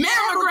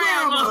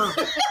 Mammogrammer.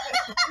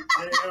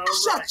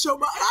 Shut your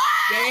mouth.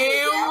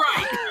 Damn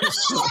right.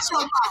 Shut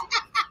your mouth.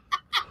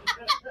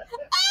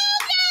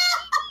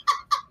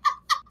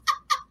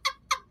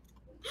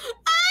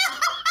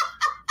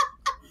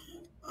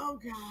 Oh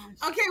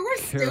gosh. Okay, we're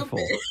Careful.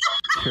 stupid.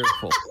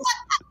 Careful.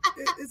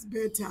 It's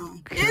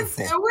bedtime.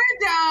 We're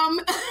dumb.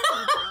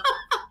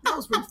 That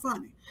was pretty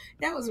funny.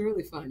 That was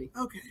really funny.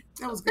 Okay,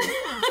 that was good.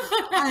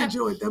 I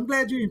enjoyed that. I'm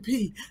glad you didn't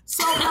pee.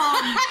 So,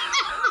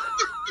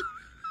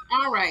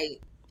 all right.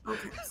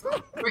 Okay.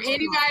 For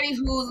anybody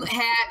who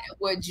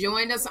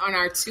joined us on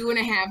our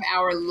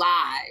 2.5-hour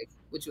live,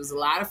 which was a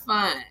lot of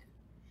fun,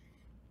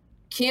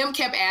 Kim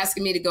kept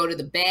asking me to go to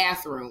the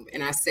bathroom,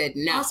 and I said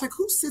no. I was like,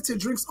 who sits and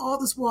drinks all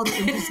this water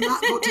and does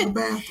not go to the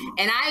bathroom?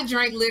 And I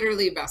drank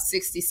literally about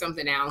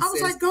 60-something ounces. I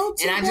was like, go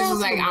to the bathroom. And I just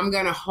was like, I'm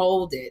going to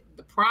hold it.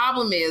 The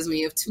problem is when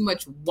you have too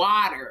much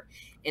water.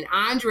 And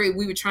Andre,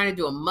 we were trying to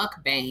do a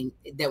mukbang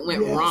that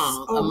went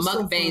wrong. A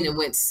mukbang that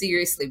went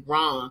seriously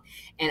wrong.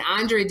 And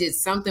Andre did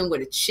something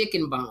with a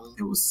chicken bone.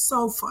 It was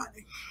so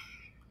funny.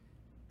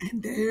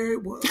 And there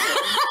it was.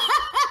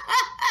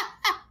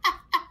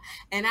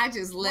 And I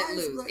just let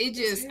loose.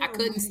 I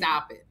couldn't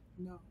stop it.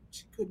 No,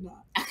 she could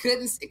not. I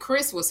couldn't.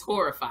 Chris was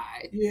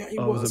horrified. Yeah, he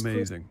was. It was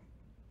amazing.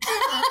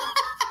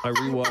 I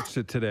rewatched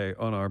it today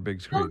on our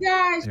big screen. Oh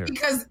gosh, Here.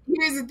 Because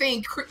here's the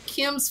thing,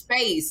 Kim's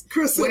face.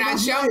 Chris, when I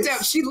jumped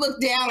up, she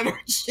looked down at her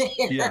chair.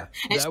 Yeah,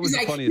 and that she was the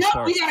like, funniest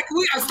part. We gotta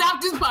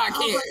stop this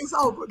podcast. Like, it's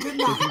over. Good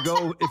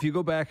night. If you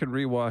go back and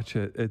rewatch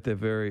it at the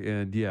very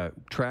end,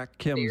 track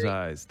Kim's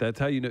eyes. That's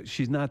how you know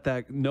she's not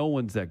that. No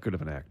one's that good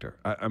of an actor.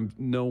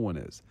 No one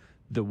is.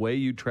 The way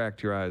you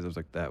tracked your eyes, I was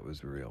like, that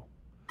was real.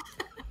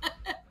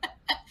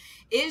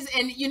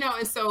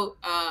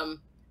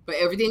 But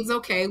everything's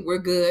okay. We're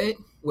good.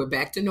 We're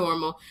back to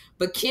normal.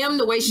 But Kim,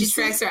 the way she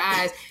tracks her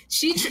eyes,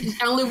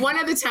 only one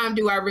other time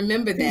do I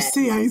remember that. You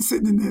see, I ain't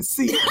sitting in that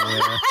seat.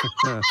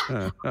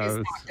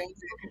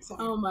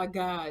 Oh my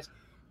gosh.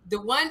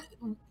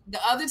 The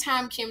other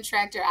time Kim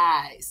tracked her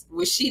eyes,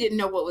 where she didn't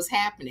know what was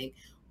happening,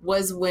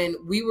 was when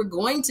we were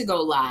going to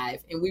go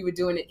live and we were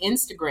doing an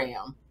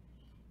Instagram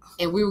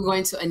and we were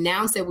going to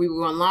announce that we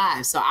were on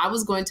live. So I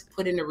was going to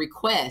put in a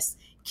request.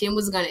 Kim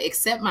was going to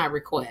accept my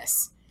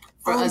request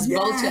for us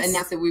both to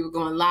announce that we were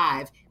going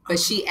live. but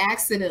she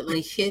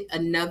accidentally hit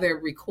another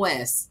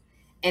request,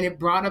 and it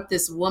brought up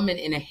this woman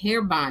in a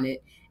hair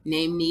bonnet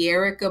named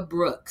Nierica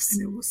Brooks.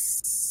 And it was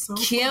so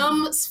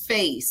Kim's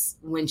face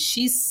when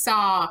she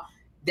saw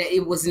that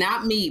it was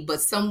not me,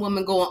 but some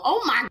woman going,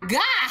 "Oh my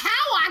God, how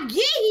I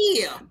get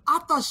here?" I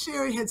thought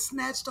Sherry had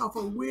snatched off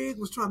her wig,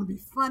 was trying to be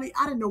funny.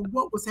 I didn't know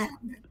what was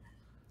happening.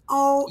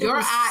 Oh, Your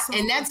eye,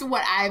 and that's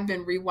what I've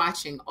been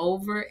rewatching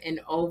over and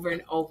over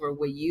and over.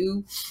 When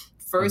you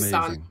first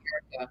saw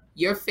Nierica,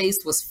 your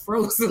face was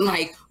frozen.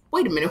 Like,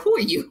 wait a minute, who are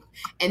you?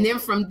 And then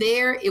from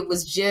there, it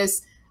was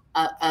just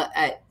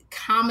a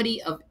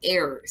comedy of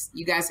errors.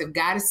 You guys have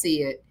got to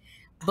see it.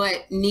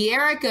 But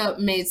Nierica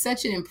made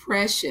such an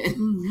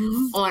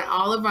impression on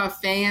all of our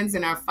fans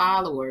and our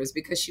followers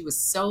because she was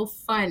so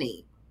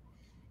funny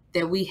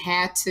that we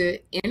had to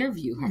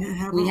interview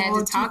her. We had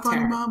to talk to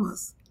her.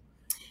 Mamas.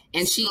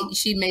 And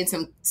she made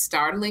some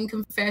startling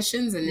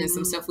confessions and then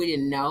some stuff we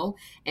didn't know.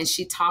 And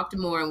she talked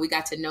more, and we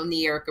got to know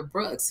Nierica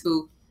Brooks,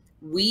 who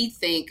we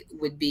think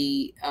would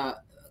be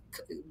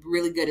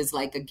really good as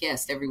like a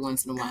guest every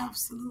once in a while.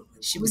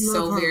 Absolutely. She was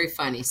so very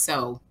funny.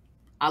 So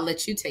I'll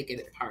let you take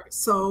it apart.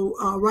 So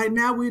right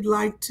now we'd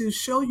like to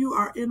show you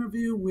our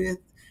interview with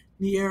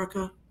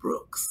Nierica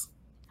Brooks.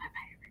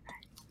 Bye-bye,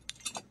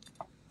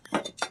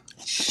 everybody.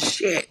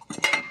 Shit.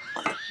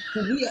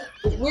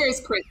 Where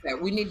is Chris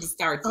at? We need to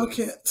start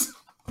this.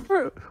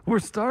 Okay. We're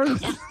started.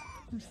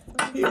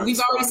 We've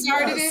already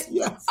started it?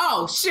 Yes.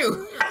 Oh,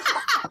 shoot.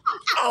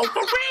 Oh,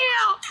 for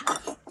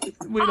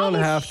real? We don't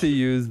have to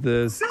use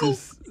this.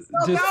 Just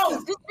no,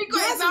 just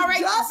because it's all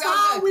right. That's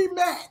how we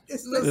met.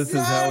 this is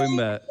how we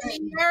met.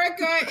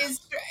 Nierica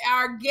is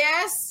our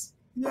guest.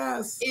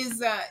 Yes.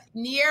 Is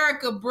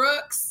Nierica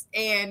Brooks,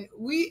 and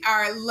we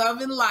are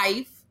loving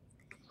life.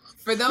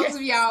 For those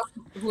of y'all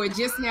who are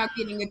just now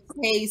getting a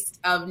taste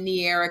of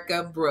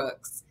Nierica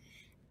Brooks,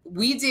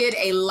 we did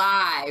a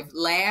live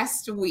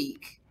last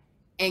week,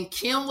 and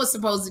Kim was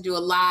supposed to do a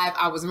live.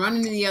 I was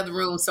running in the other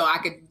room so I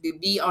could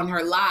be on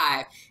her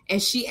live,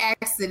 and she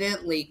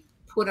accidentally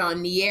put on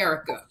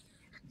Nierica.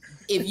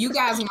 If you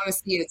guys want to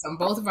see it, it's on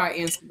both of our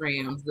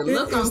Instagrams. The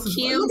look on Kim's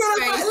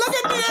face. Look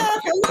at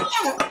Nierica. Look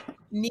at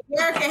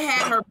Nierica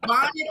had her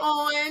bonnet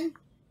on.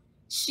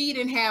 She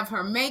didn't have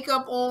her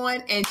makeup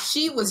on, and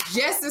she was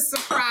just as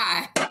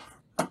surprised.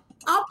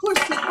 I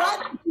pushed the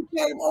button, she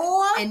came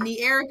on. And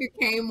Nierica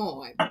came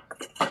on.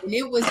 And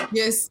it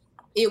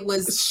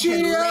was sheer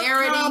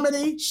hilarity.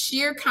 Comedy.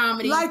 Sheer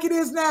comedy. Like it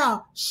is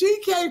now. She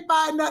can't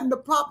find nothing to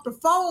prop the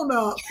phone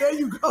up. There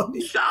you go,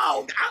 Nierica. So,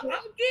 I'm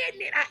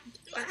getting it.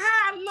 How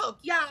I look,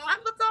 y'all? I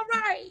look all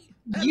right.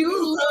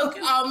 You look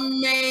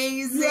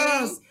amazing.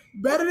 Yes.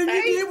 Better than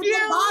you did with the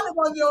bonnet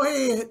on your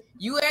head.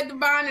 You had the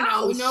bonnet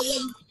on. You know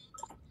what?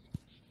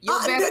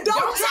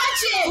 Don't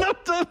touch it. No,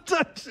 don't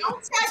touch it.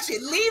 Don't touch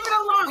it. Leave it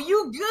alone.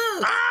 You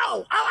good.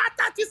 Oh, I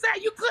thought you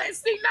said you couldn't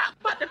see nothing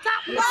but the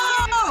top of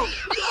No.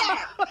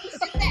 Yeah.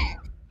 Sit back.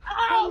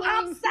 Oh,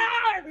 I'm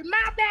sorry.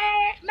 My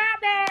bad.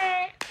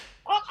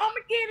 I'm going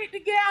to get it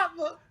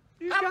together.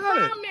 I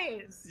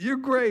promise. You're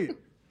great.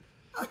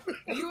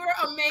 You are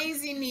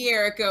amazing,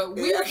 Nierica.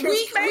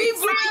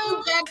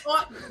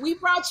 We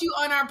brought you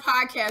on our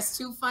podcast,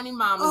 Two Funny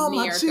Mamas, Oh,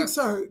 Nierica, my cheeks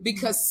hurt.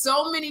 because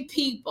so many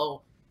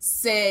people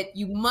said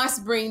you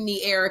must bring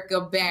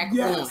Nierica back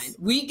on.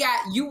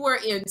 You were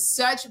in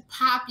such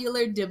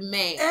popular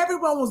demand.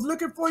 Everyone was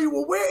looking for you.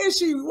 Well, where is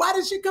she? Why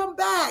did she come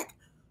back?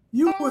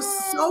 You were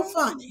so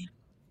funny.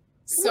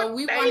 So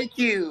we Thank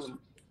you.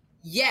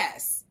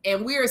 Yes.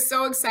 And we are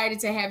so excited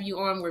to have you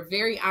on. We're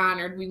very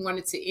honored. We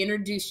wanted to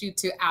introduce you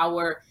to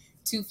our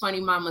Two Funny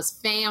Mamas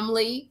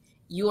family.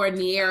 You are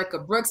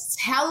Nierica Brooks.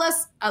 Tell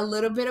us a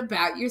little bit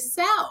about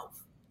yourself.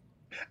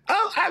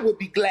 Oh, I would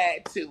be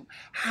glad to.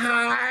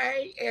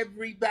 Hi,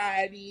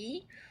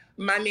 everybody.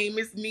 My name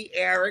is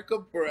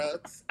Nierica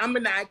Brooks. I'm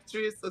an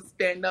actress, a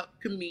stand-up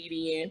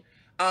comedian.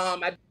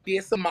 I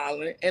did some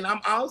modeling, and I'm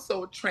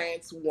also a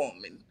trans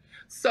woman.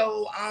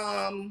 So,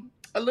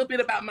 a little bit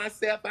about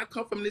myself. I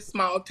come from this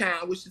small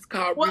town, which is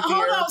called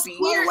Riviera Beach.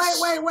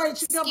 Wait.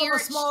 She come from a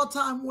small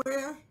town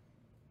where?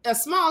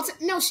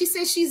 No, she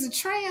said she's a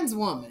trans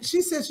woman.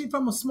 She said she's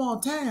from a small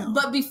town.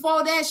 But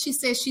before that, she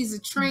said she's a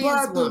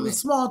trans woman. The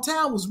small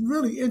town was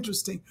really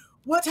interesting.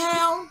 What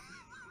town?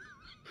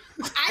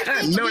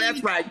 No,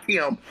 that's right,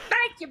 Kim.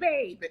 Thank you,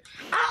 baby.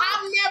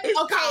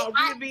 It's called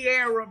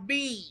Riviera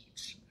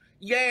Beach.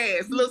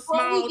 Yes, little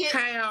small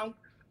town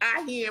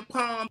out here in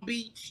Palm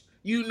Beach.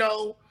 You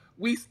know,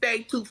 we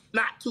stay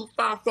not too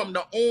far from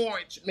the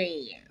Orange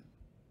Man.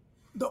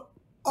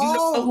 You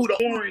know who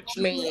the Orange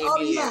Man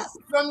is. Yes.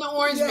 From the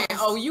Orange Man.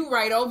 Oh, you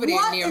right over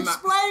there near my...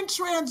 Explain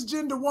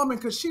transgender woman,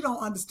 because she don't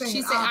understand.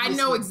 She said, obviously. I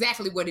know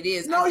exactly what it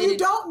is. No, you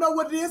don't know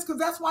what it is, because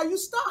that's why you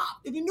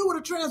stopped. If you knew what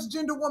a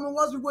transgender woman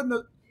was, you wouldn't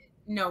have...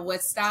 No,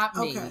 what stopped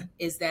me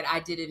is that I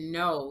didn't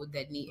know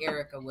that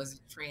Nierica was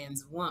a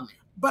trans woman.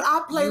 But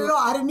I played it all.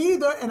 I didn't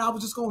either, and I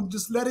was just going to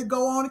just let it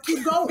go on and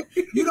keep going.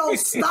 You don't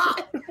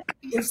stop.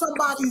 If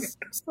somebody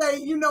say,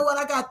 you know what,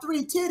 I got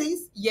 3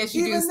 titties. Yes,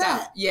 you do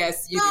stop.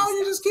 Yes, you do. No,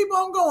 you just keep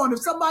on going. If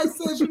somebody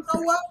says, you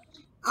know what,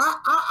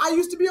 I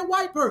used to be a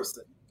white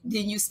person.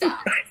 Then you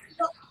stop.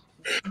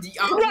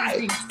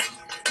 Right.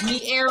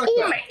 Me, Erica.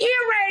 Here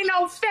ain't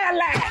no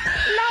fella.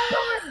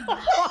 Lord.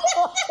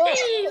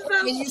 Jesus.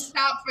 And you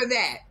stop for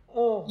that.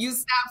 You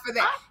stop for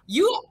that.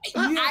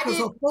 Nerica's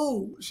a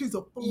fool. She's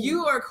a fool.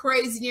 You are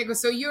crazy, Nerica.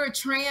 So you're a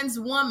trans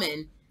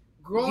woman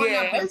growing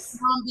up in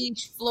Palm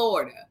Beach,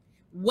 Florida.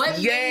 What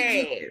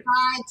made you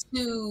decide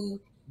to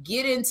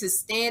get into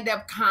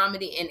stand-up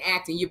comedy and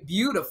acting? You're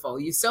beautiful.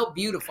 You're so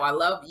beautiful. I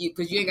love you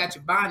because you ain't got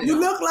your bonnet You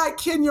on. look like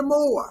Kenya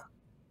Moore.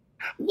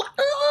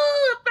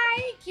 Oh,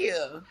 thank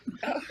you.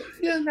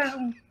 You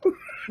know.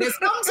 Now,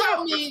 some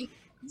told me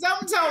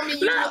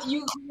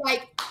you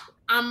like,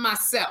 I'm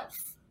myself.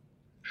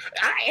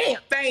 I am.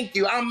 Thank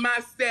you. I'm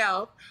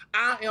myself.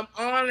 I am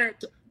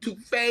honored to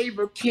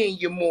favor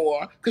Kenya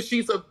Moore because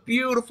she's a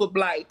beautiful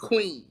black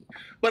queen.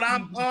 But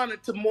I'm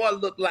honored to more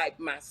look like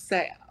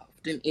myself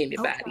than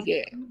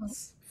anybody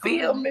else.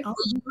 Feel me?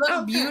 You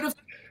look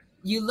beautiful.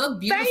 You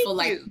look beautiful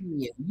like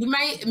Kenya. You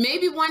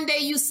maybe one day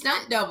you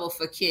stunt double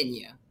for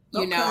Kenya.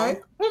 You know?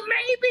 Well,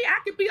 maybe I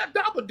could be a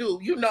double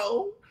dude, you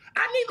know.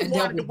 I need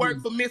wanted to work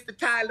for Mr.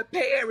 Tyler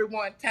Perry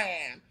one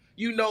time,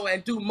 you know,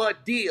 and do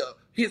Madea,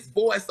 his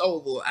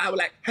voiceover. I was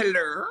like,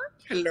 hello,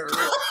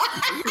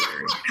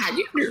 how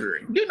you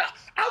doing? You know,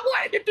 I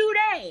wanted to do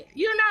that,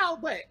 you know,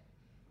 but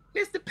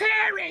Mr.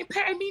 Perry ain't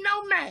pay me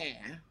no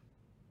man.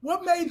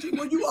 What made you,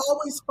 were you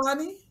always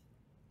funny?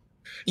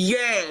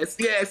 Yes.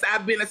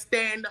 I've been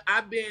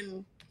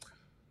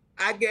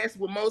I guess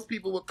what most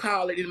people would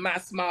call it in my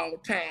small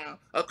town,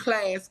 a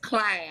class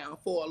clown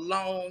for a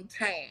long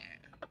time.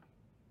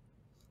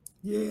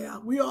 Yeah,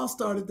 we all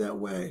started that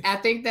way. I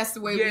think that's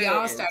the way we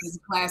all started, as a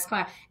class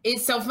clown.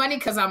 It's so funny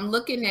because I'm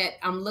looking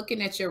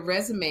at your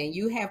resume.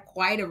 You have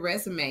quite a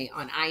resume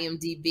on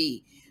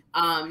IMDb.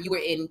 You were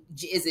in,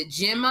 is it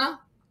Gemma?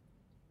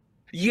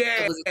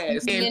 Yes,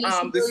 and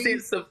the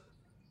sense of.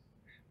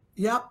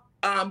 Yep.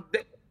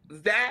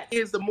 That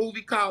is a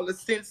movie called The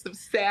Sense of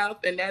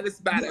Self, and that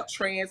is about a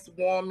trans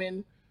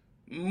woman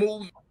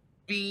movie,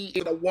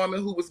 and a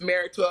woman who was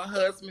married to her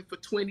husband for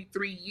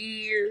 23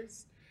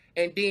 years,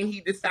 and then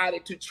he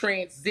decided to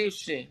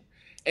transition,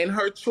 and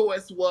her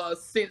choice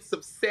was, sense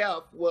of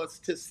self was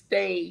to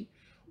stay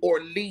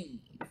or leave.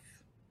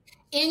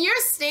 In your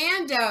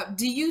stand-up,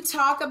 do you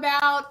talk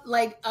about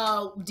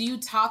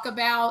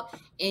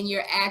in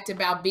your act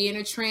about being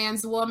a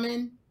trans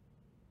woman?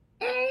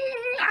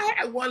 I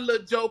had one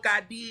little joke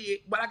I did,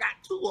 but I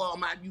got two of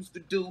them I used to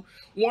do.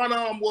 One of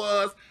them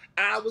was,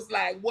 I was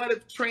like, what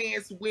if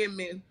trans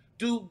women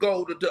do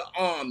go to the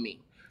army?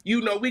 You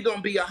know, we're going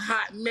to be a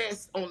hot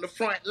mess on the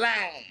front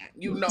line.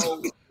 You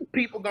know,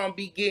 people going to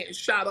be getting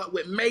shot up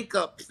with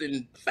makeups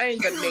and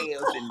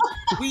fingernails and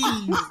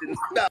weaves and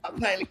stuff,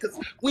 honey, because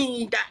we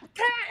ain't got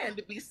time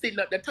to be sitting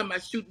up there talking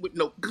about shooting with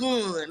no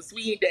guns.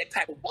 We ain't that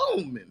type of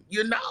woman,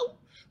 you know?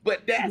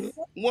 But that's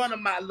one of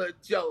my little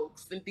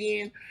jokes. And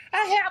then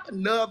I have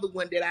another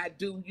one that I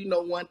do. You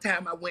know, one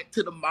time I went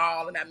to the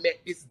mall and I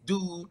met this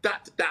dude,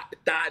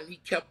 and he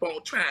kept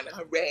on trying to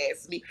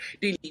harass me.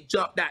 Then he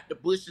jumped out the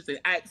bushes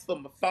and asked for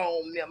my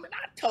phone number. And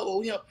I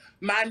told him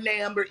my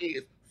number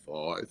is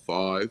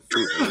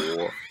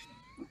 554.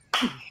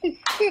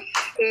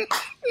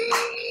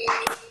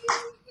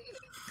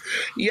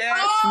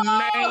 Yes,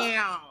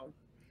 ma'am.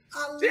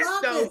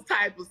 Just those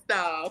type of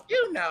stuff,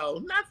 you know,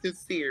 nothing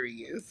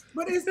serious.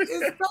 But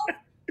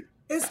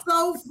it's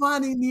so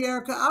funny,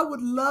 Nerica. I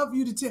would love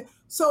you to tell.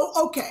 So,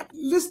 okay,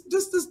 let's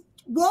just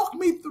walk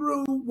me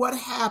through what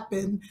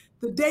happened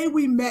the day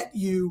we met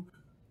you.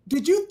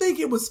 Did you think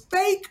it was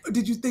fake, or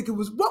did you think it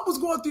was, what was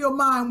going through your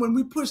mind when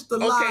we pushed the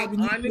live?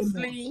 Okay,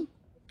 honestly,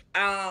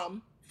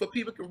 for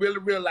people to really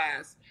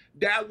realize,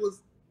 that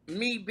was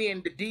me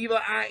being the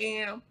diva I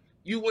am.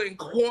 You wouldn't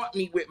court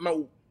me with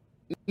my,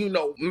 you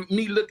know,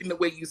 me looking the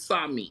way you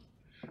saw me.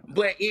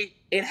 But it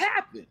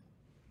happened.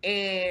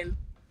 And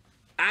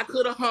I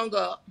could have hung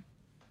up,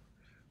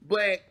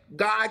 but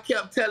God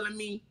kept telling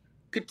me,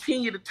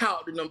 continue to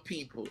talk to them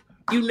people.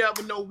 You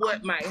never know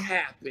what might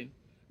happen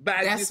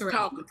by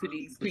talking to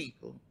these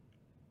people.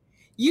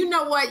 You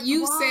know what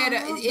you said,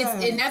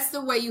 and that's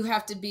the way you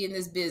have to be in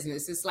this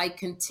business. It's like,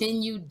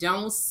 continue,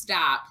 don't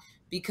stop,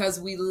 because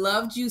we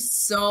loved you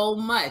so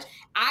much.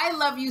 I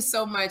love you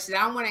so much that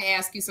I want to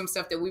ask you some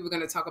stuff that we were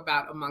going to talk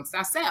about amongst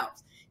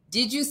ourselves.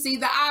 Did you see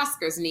the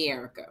Oscars,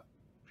 Nerica?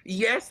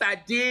 Yes,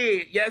 I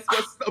did. Yes,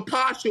 a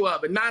partial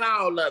of it, not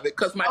all of it,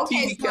 because my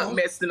TV kept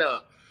messing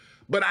up.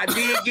 But I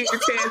did get the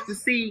chance to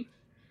see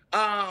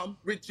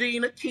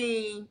Regina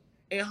King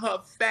in her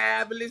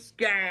fabulous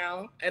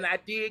gown, and I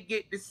did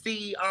get to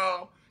see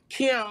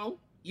Kim.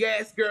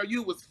 Yes, girl,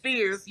 you was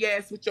fierce.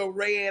 Yes, with your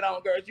red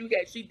on, girl.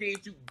 She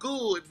did you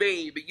good,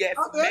 baby. Yes,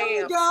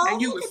 ma'am.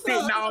 And you was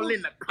sitting all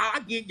in the car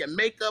getting your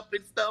makeup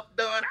and stuff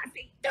done. I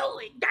said, do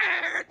it,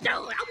 girl,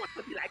 do it. I want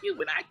to be like you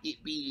when I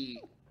get big,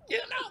 you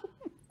know?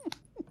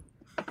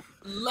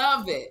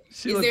 Love it.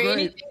 Is there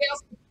anything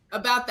else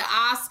about the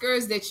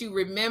Oscars that you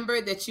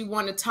remember that you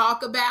want to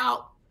talk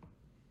about?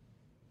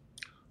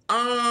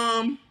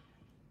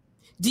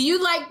 Do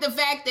you like the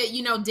fact that,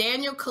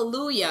 Daniel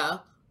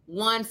Kaluuya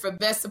won for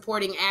Best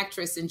Supporting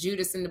Actress in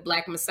Judas and the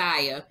Black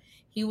Messiah?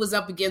 He was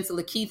up against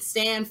Lakeith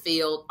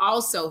Stanfield,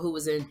 also who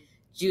was in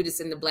Judas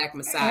and the Black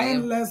Messiah.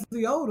 And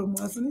Leslie Odom,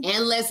 wasn't he?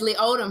 And Leslie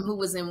Odom, who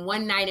was in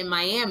One Night in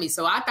Miami.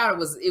 So I thought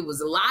it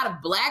was a lot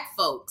of black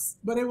folks.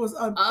 But it was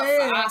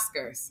unfair. Up for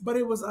Oscars. But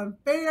it was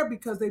unfair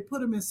because they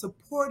put him in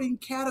supporting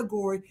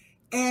category,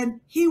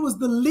 and he was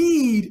the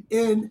lead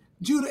in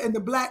Judas and the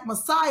Black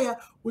Messiah,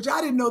 which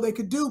I didn't know they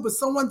could do. But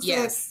someone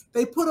said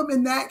they put him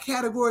in that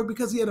category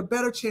because he had a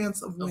better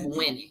chance of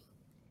winning.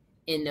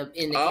 In the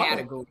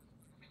category.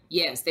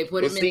 Yes, they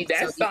put him in. See,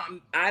 that's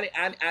something I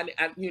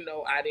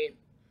didn't.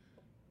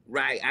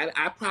 Right,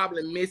 I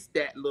probably missed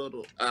that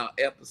little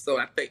episode.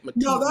 I think my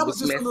no, that was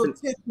just a little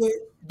tidbit.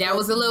 That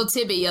was a little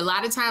tidbit. A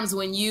lot of times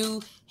when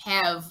you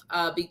have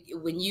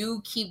when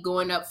you keep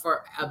going up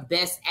for a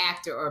Best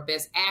Actor or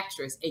Best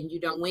Actress and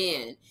you don't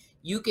win,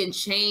 you can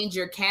change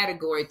your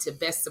category to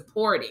Best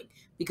Supporting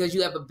because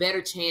you have a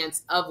better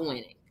chance of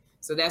winning.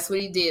 So that's what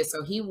he did.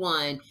 So he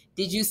won.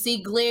 Did you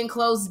see Glenn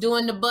Close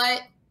doing the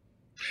butt?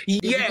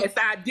 Yes,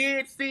 I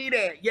did see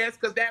that. Yes,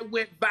 because that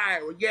went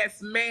viral.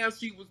 Yes, ma'am,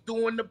 she was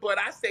doing the butt.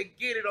 I said,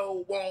 get it,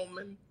 old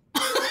woman.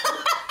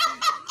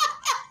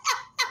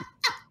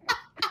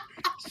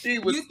 She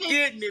was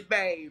getting it,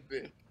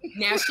 baby.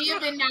 Now, she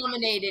had been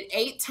nominated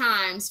 8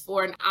 times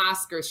for an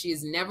Oscar. She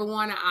has never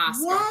won an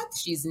Oscar. What?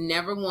 She's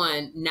never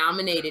won.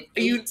 Nominated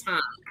 8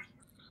 times.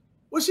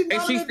 Was she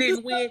and she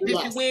didn't win? Did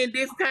she win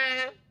this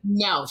time?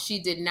 No, she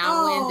did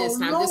not win this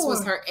time. Lord. This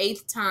was her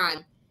 8th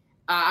time.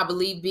 I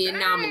believe being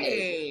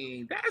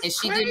nominated, that's and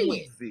she crazy. didn't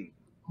win.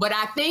 But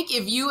I think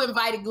if you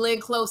invited Glenn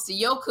Close to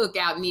your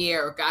cookout,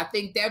 Erica, I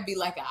think that'd be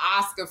like an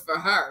Oscar for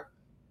her.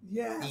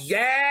 Yes.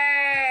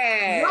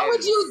 Yes. What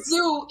would you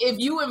do if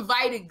you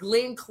invited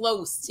Glenn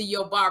Close to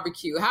your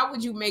barbecue? How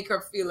would you make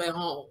her feel at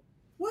home?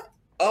 What?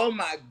 Oh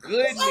my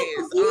goodness!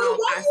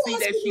 I see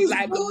that she's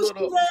like a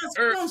little.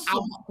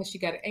 Because she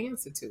got an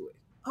answer to it.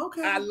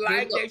 Okay. I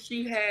like that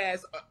she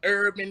has an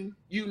urban,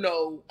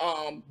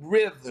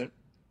 rhythm.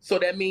 So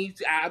that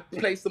means I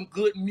play some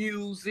good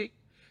music,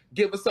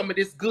 give her some of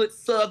this good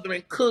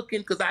Southern cooking,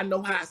 because I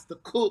know how to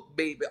cook,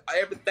 baby.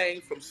 Everything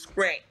from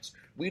scratch.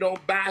 We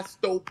don't buy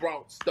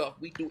store-bought stuff.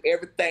 We do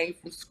everything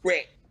from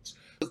scratch.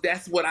 Because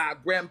that's what our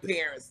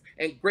grandparents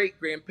and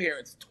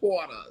great-grandparents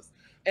taught us.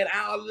 And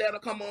I'll let her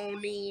come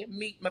on in,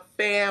 meet my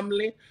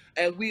family,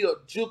 and we'll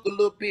juke a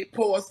little bit,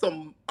 pour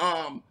some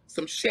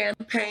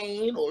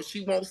champagne, or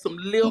she wants some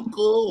liquor,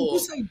 or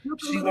she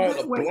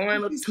wants a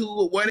blunt or two,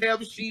 or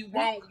whatever she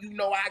wants.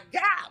 I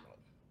got her.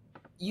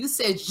 You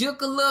said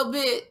juke a little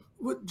bit.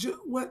 What?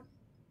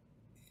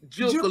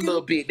 Juke a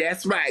little bit.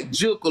 That's right.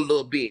 Juke a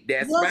little bit.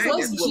 That's right.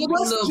 What's juke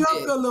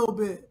a little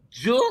bit?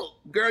 Juke,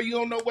 girl. You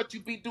don't know what you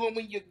be doing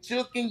when you're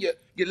juking. You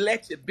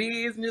let your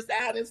business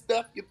out and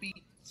stuff. You be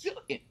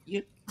juking.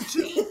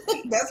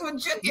 That's what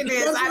juking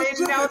is. I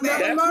didn't know that.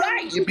 That's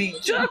right. You be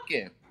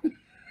juking.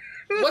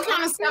 What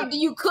kind of stuff do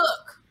you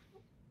cook?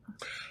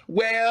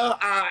 Well,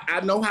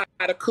 I know how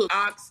to cook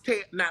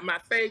oxtail. Now, my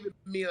favorite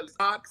meal is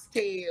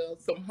oxtail,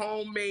 some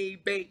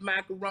homemade baked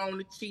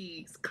macaroni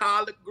cheese,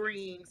 collard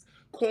greens,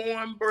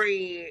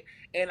 cornbread,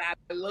 and I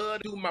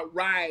love to do my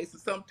rice.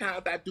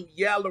 Sometimes I do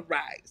yellow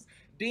rice.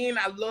 Then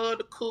I love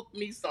to cook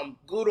me some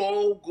good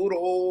old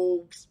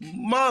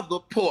mother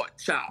pork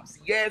chops.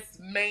 Yes,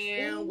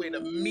 ma'am, where the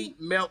meat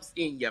melts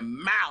in your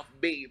mouth,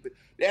 baby.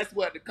 That's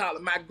what they call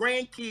it. My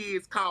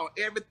grandkids call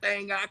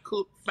everything I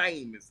cook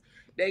famous.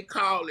 They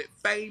call it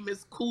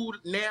famous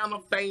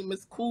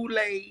famous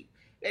Kool-Aid.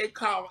 They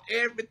call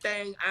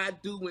everything I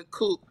do and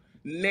cook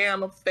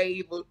Nana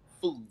favorite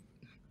food.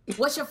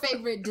 What's your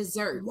favorite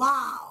dessert?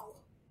 Wow.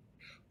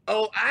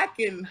 I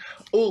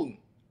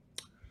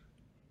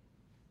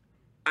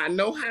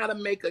know how to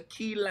make a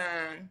key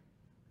lime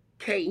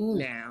cake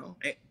now.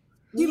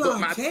 But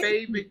my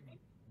favorite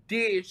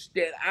dish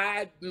that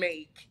I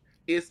make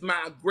is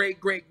my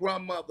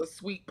great-great-grandmother's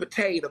sweet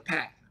potato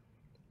pie.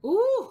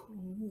 Ooh.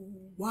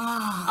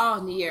 Wow.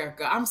 Oh,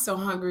 Erica, I'm so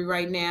hungry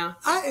right now.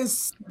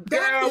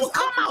 Girl,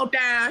 come on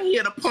down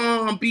here to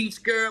Palm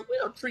Beach, girl.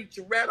 We'll treat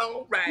you right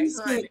on right,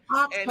 honey.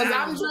 And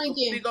I'm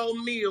drinking a big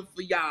old meal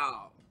for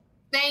y'all.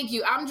 Thank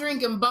you. I'm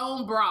drinking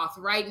bone broth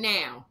right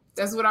now.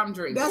 That's what I'm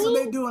drinking. That's what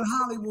they do in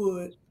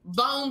Hollywood.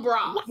 Bone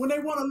broth. When they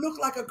want to look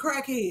like a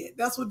crackhead,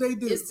 that's what they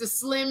do. It's to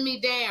slim me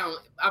down.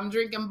 I'm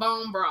drinking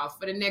bone broth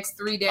for the next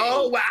 3 days.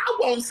 Oh, well, I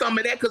want some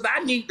of that because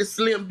I need to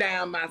slim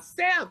down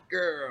myself,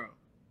 girl.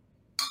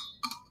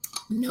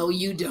 No,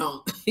 you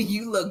don't.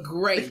 You look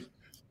great.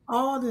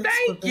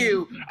 Thank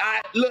you.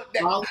 I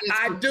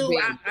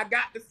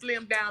got to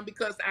slim down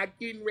because I'm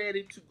getting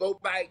ready to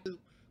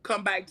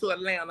come back to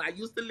Atlanta. I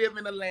used to live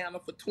in Atlanta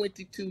for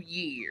 22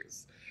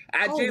 years.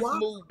 I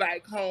moved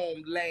back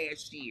home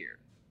last year.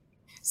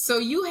 So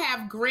you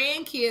have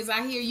grandkids.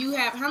 I hear you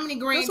have, how many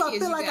grandkids? That's why I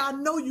feel like I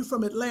know you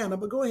from Atlanta,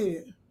 but go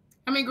ahead.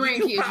 How many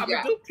grandkids you probably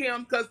got? do,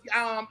 Kim, because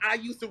I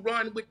used to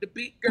run with the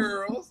big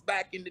girls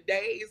back in the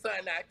days,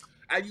 and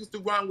I used to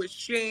run with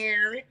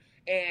Sharon,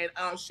 And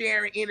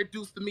Sharon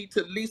introduced me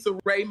to Lisa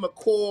Ray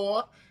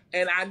McCord,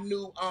 and I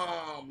knew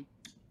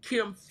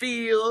Kim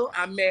Field.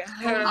 I met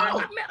her. I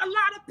met a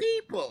lot of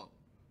people.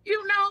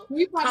 You know,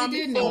 You probably Tommy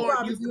did know.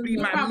 Ford used to be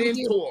my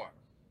mentor.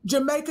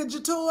 Jamaica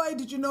Jatoy,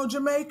 did you know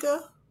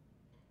Jamaica?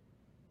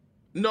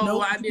 No,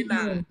 I did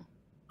not.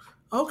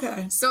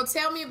 Okay. So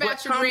tell me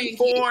about your Tommy grandkids.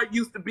 Ford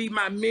used to be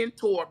my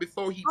mentor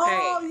before he passed.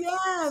 Oh,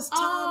 yes,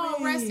 Tommy.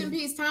 Oh, rest in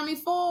peace, Tommy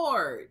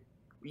Ford.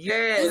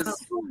 Yes,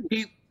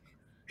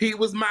 he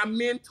was my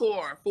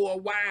mentor for a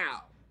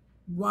while.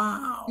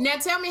 Wow. Now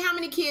tell me how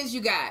many kids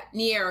you got,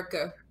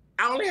 Nierica.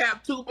 I only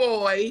have 2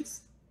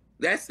 boys.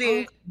 That's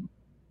it.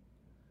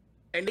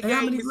 And they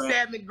gave me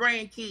 7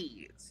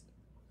 grandkids.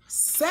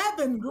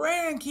 7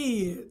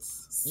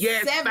 grandkids.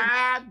 Yes, 7.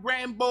 5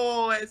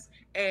 grandboys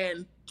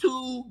and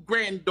 2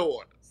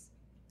 granddaughters.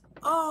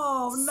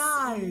 Oh,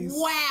 nice.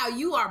 Wow,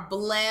 you are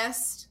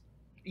blessed.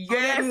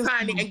 Yes,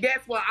 honey. And guess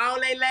what? All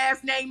their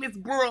last name is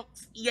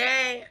Brooks.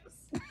 Yes.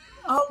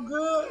 Oh,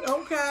 good.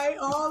 Okay.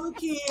 All the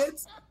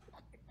kids.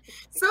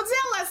 So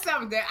tell us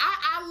something.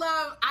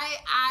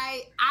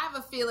 I have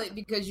a feeling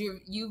because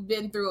you've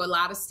been through a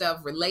lot of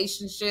stuff,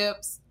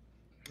 relationships,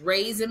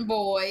 raising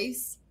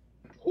boys.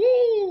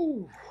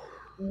 Ooh.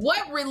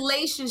 What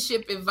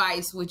relationship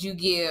advice would you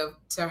give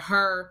to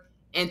her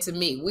and to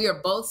me? We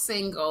are both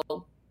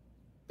single,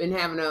 been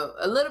having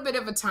a little bit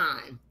of a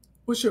time.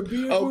 What's your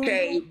beard?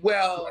 Okay,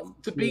 well,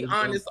 to be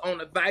honest, on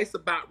advice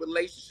about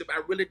relationship,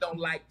 I really don't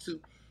like to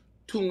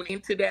tune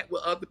into that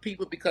with other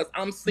people because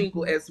I'm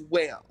single as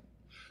well.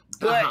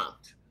 But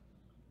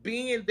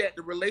being that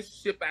the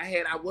relationship I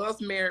had, I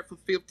was married for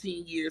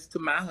 15 years to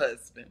my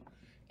husband.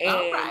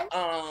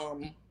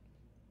 And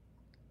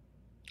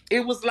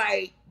it was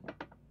like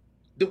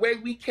the way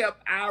we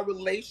kept our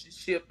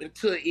relationship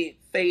until it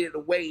faded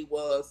away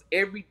was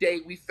every day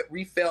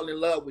we fell in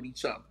love with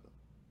each other.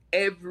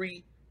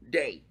 Every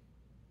day.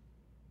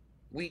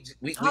 We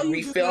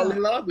fell in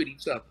love with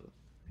each other.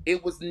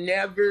 It was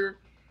never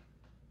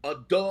a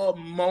dull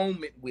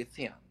moment with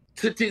him.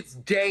 To this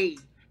day,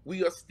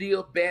 we are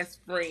still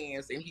best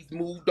friends, and he's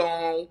moved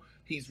on.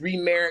 He's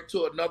remarried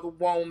to another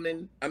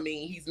woman. I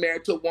mean, he's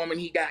married to a woman.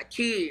 He got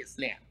kids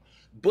now.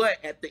 But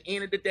at the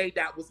end of the day,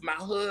 that was my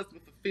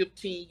husband for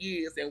 15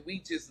 years, and we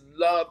just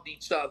loved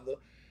each other.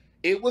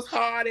 It was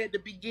hard at the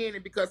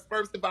beginning because,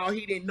 first of all,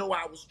 he didn't know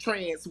I was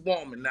trans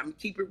woman. I'm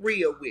keep it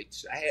real with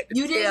you. I had to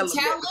You tell didn't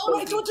him.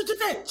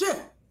 tell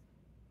that.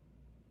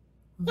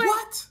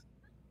 What?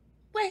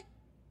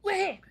 What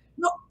happened?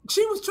 No,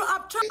 she was trying.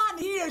 I'm trying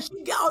to hear.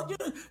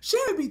 She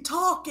would be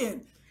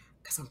talking.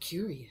 Because I'm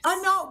curious.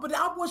 I know, but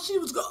she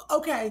was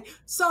okay.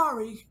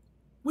 Sorry,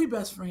 we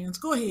best friends.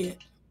 Go ahead.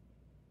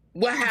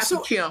 What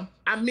happened, Kim?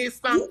 I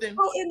missed something.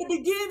 So in the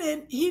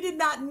beginning, he did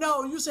not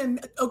know. You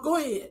said, go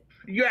ahead.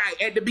 Yeah,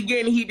 at the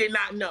beginning, he did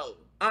not know.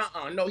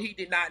 No, he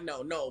did not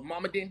know. No,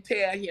 Mama didn't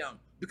tell him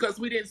because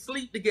we didn't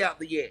sleep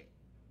together yet.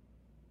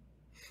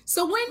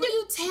 So when do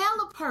you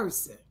tell a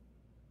person?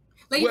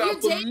 Like well,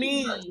 if you're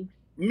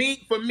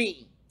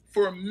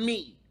for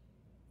me,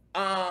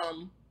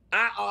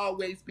 I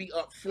always be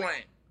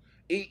upfront.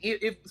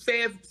 If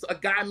say if a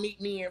guy meet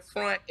me in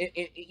front and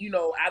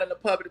out in a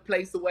public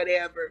place or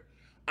whatever,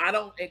 I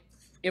don't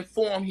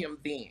inform him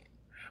then.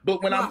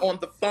 But when I'm on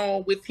the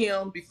phone with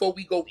him before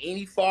we go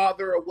any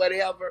farther or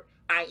whatever,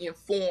 I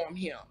inform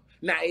him.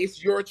 Now,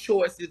 it's your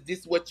choice. Is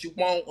this what you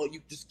want, or you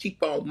just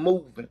keep on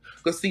moving?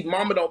 Because, see,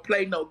 Mama don't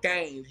play no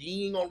games.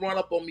 You ain't going to run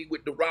up on me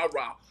with the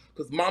rah-rah,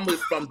 because Mama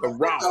is from the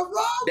raw.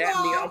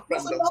 That means I'm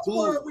from the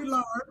word we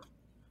learned.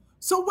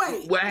 So,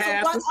 wait. What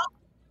happened?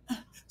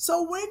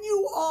 So, when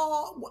you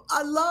all,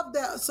 I love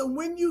that. So,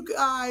 when you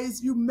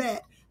guys, you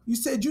met, you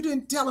said you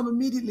didn't tell him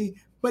immediately,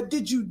 but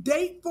did you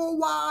date for a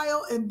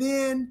while and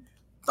then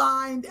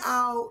find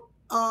out,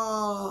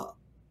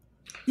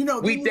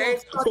 we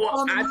dated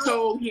for, I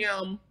told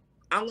him,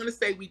 I'm going to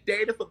say we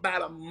dated for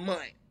about a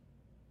month.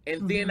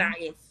 And then I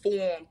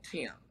informed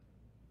him.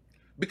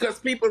 Because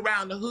people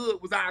around the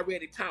hood was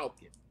already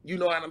talking. You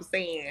know what I'm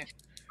saying?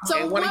 So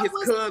and one of his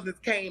cousins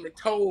came and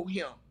told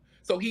him.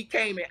 So he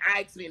came and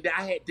asked me, and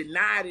I had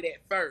denied it at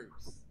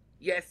first.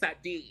 Yes, I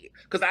did.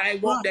 Because I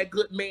didn't want that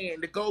good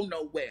man to go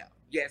nowhere.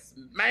 Yes,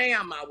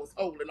 ma'am, I was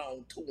holding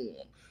on to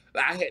him.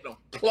 I had to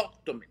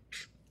pluck them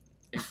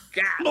and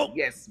got him.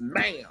 Yes,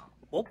 ma'am.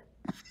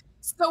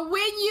 So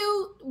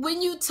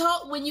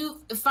when you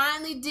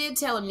finally did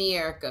tell him,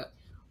 Nierica,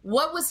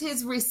 what was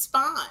his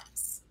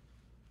response?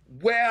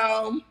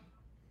 Well,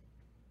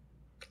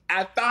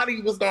 I thought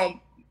he was gonna,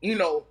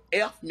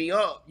 F me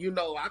up.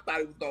 I thought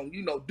he was gonna,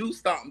 do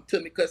something to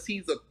me because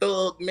he's a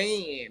thug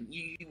man.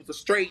 He was a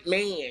straight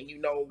man,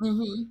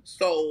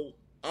 So,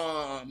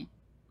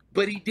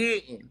 but he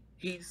didn't.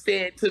 He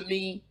said to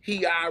me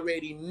he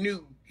already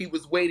knew. He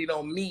was waiting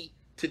on me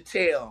to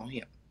tell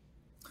him.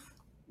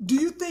 Do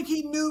you think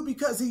he knew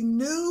because he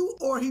knew,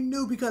 or he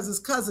knew because his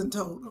cousin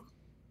told him?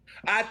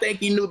 I think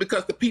he knew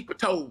because the people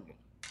told him.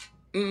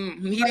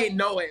 He didn't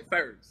know at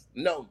first.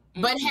 No.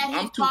 But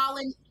had he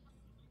fallen?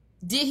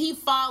 Did he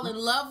fall in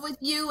love with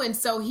you, and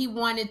so he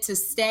wanted to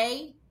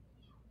stay?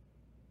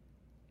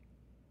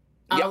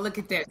 Oh, look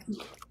at that.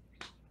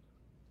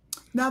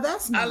 Now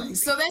that's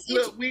nice. So that's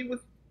look,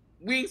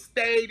 we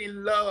stayed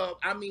in love.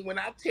 I mean, when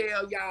I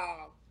tell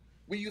y'all,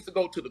 we used to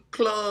go to the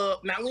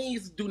club. Now, we ain't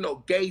used to do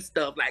no gay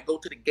stuff, like go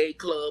to the gay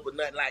club or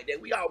nothing like that.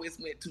 We always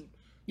went to,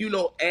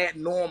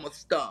 abnormal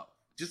stuff,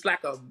 just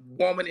like a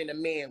woman and a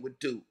man would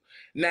do.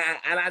 Now,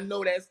 and I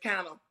know that's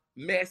kind of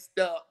messed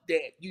up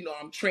that,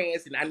 I'm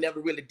trans and I never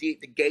really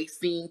did the gay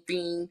scene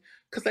thing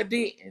because I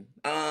didn't.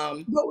 But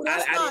I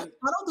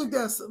don't think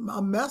that's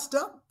a messed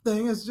up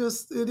thing. It's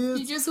just, it is.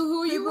 You just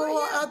who you are.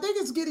 Yeah. I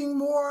think it's getting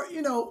more,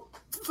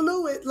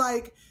 fluid.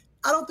 Like,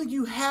 I don't think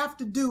you have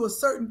to do a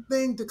certain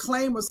thing to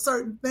claim a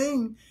certain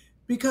thing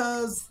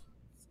because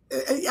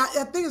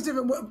I think it's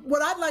different.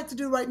 What I'd like to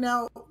do right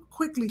now,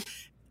 quickly,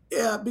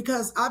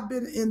 because I've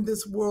been in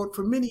this world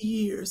for many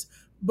years,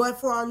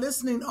 but for our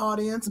listening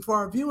audience and for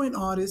our viewing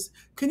audience,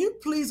 can you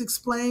please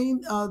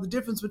explain the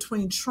difference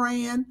between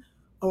trans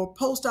or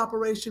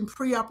post-operation,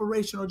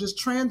 pre-operation, or just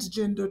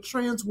transgender,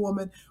 trans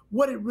woman,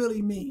 what it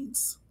really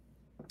means?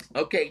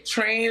 Okay,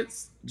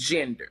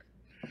 transgender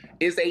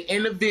is an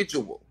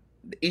individual,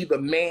 either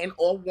man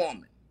or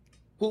woman,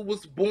 who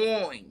was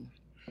born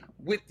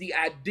with the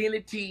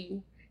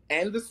identity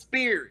and the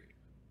spirit.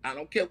 I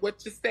don't care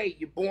what you say,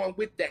 you're born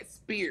with that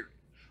spirit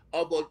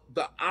of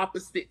the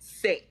opposite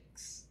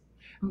sex.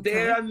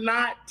 Okay.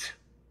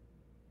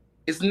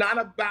 It's not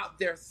about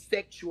their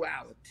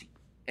sexuality.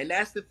 And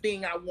that's the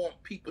thing I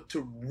want people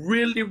to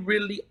really,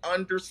 really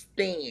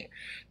understand,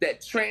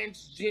 that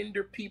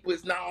transgender people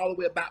is not all the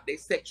way about their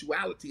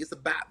sexuality. It's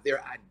about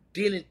their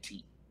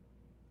identity.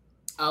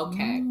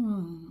 Okay.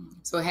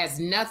 So it has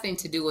nothing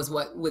to do with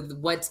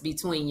what's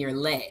between your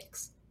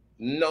legs.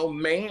 No,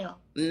 ma'am.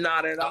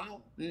 Not at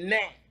all. Nah.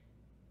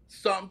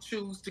 Some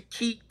choose to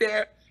keep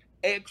their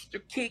extra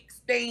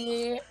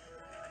kickstand,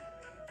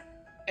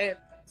 and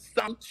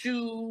some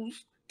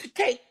choose to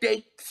take their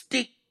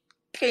stick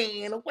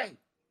can away.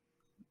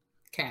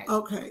 Okay.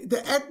 Okay.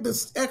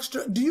 The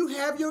extra. Do you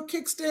have your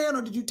kickstand,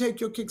 or did you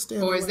take your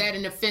kickstand Or away? is that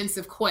an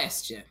offensive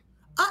question?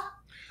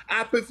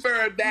 I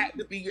prefer that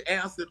to be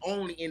answered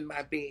only in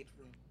my bedroom.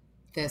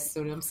 That's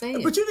what I'm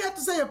saying. But you didn't have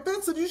to say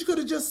offensive. You could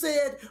have just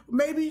said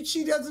maybe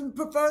she doesn't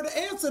prefer to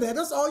answer that.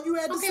 That's all you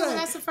had to say. Well,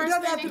 that's the first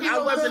thing. I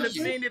wasn't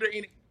offended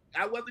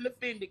I wasn't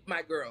offended,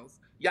 my girls.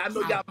 Y'all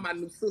know y'all my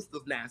new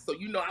sisters now, so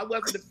I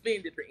wasn't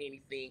offended or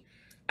anything.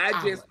 I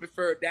just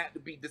prefer that to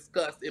be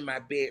discussed in my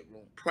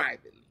bedroom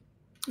privately.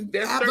 But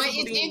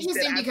it's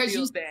interesting because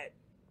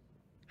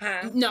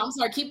No, I'm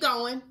sorry. Keep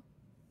going.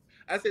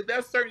 I said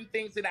there's certain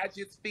things that I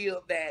just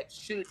feel that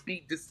should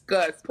be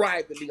discussed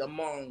privately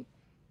among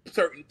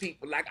certain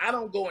people. Like, I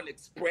don't go and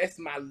express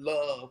my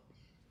love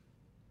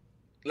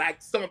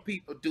like some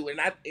people do, and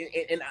I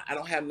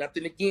don't have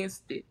nothing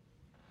against it.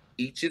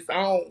 Each his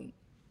own.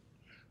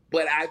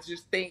 But I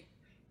just think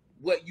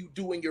what you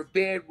do in your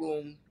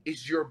bedroom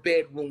is your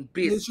bedroom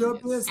business. It's your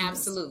business.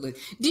 Absolutely.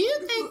 Do you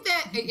think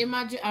that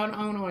I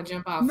don't want to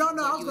jump off. No,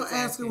 I was going to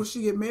ask her when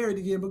she get married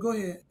again, but go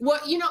ahead. Well,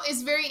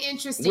 it's very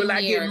interesting. Will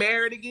I get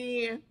married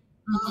again?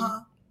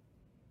 Uh-huh.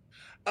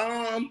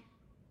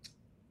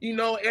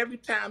 Every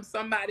time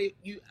somebody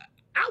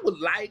I would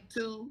like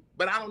to,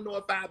 but I don't know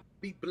if I'd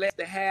be blessed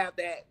to have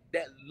that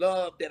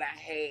love that I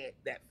had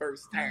that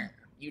first time.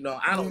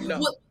 I don't know.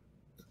 Well,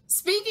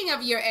 speaking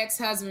of your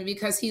ex-husband,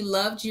 because he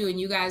loved you and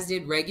you guys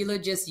did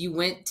you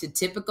went to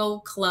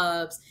typical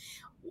clubs.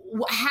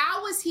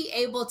 How was he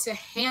able to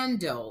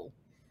handle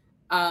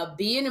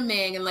being a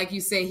man? And like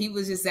you say, he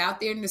was just out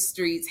there in the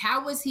streets.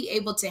 How was he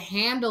able to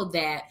handle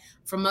that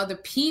from other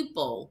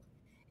people?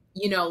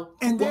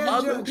 And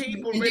other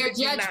people really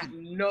did not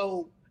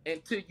know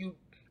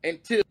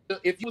until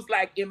if you was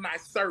like in my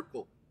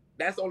circle.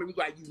 That's the only reason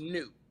why you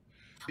knew,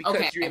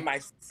 because you're in my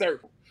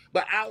circle.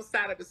 But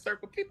outside of the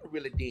circle, people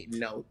really didn't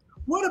know.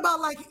 What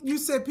about, like you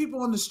said,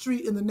 people on the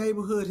street in the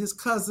neighborhood, his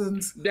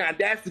cousins? Now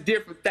that's a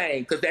different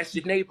thing, because that's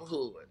your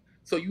neighborhood.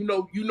 So you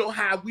know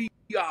how we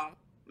are.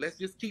 Let's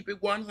just keep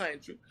it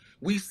 100.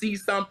 We see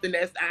something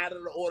that's out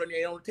of the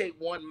ordinary. It only take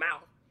one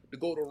mouth to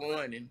go to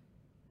running.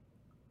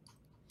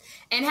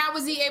 And how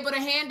was he able to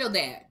handle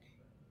that?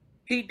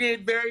 He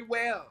did very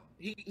well.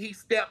 He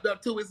stepped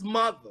up to his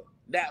mother.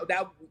 That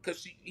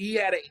because me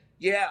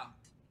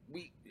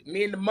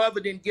and the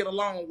mother didn't get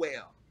along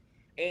well,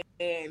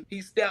 and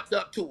he stepped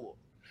up to her.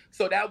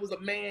 So that was a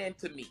man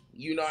to me.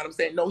 You know what I'm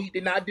saying? No, he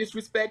did not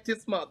disrespect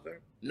his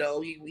mother.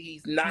 No,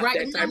 he's not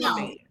that type of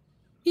man.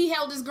 He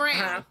held his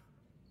ground. Uh-huh.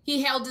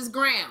 He held his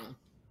ground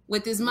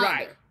with his mother.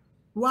 Right.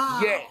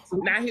 Wow. Yes.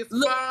 Now his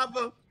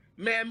father,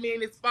 man, me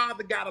and his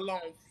father got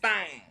along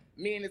fine.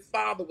 Me and his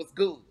father was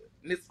good.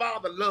 And his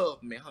father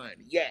loved me,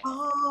 honey. Yeah.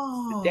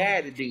 Oh. The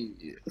daddy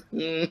did.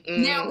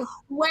 Mm-hmm. Now,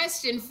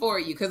 question for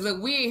you, because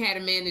look, we ain't had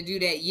a man to do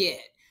that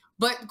yet.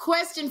 But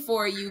question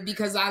for you,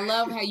 because I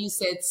love how you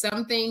said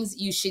some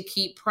things you should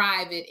keep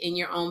private in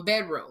your own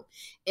bedroom.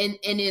 And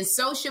in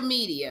social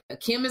media,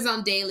 Kim is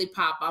on Daily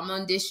Pop, I'm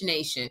on Dish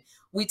Nation.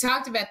 We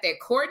talked about that.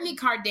 Kourtney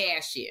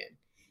Kardashian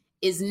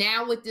is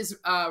now with this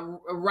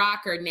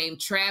rocker named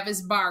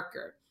Travis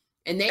Barker.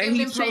 And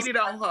he cheated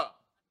on her.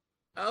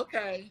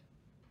 Okay.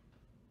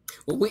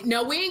 Well, we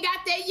ain't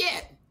got that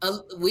yet.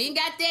 We ain't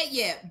got that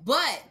yet.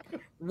 But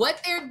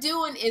what they're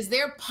doing is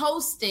they're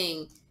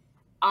posting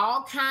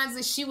all kinds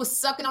of, she was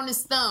sucking on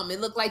his thumb.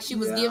 It looked like she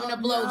was giving a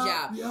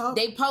blowjob. Yeah.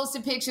 They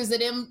posted pictures of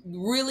them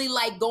really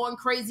like going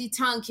crazy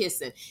tongue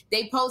kissing.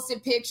 They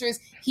posted pictures.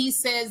 He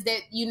says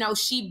that, you know,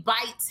 she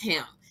bites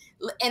him.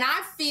 And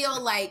I feel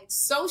like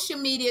social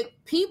media,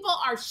 people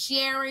are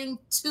sharing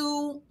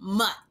too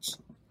much.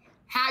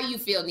 How you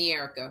feel,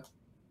 Nierica?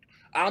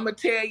 I'm gonna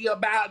tell you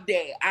about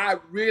that. I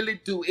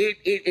really do.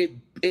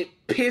 It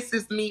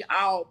pisses me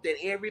off that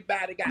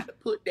everybody got to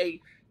put their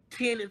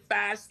 10 and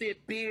 5 cent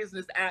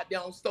business out there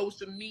on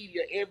social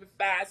media every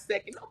 5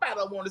 seconds. Nobody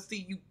don't want to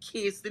see you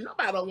kissing.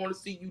 Nobody don't want to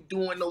see you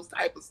doing those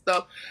type of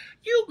stuff.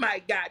 You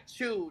might got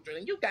children,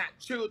 and you got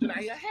children out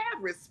here.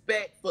 Have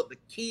respect for the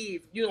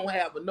kids. You don't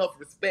have enough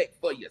respect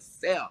for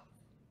yourself.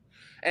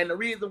 And the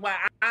reason why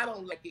I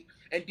don't like it,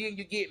 and then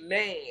you get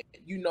mad,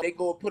 you know, they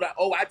go put out,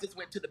 oh, I just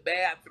went to the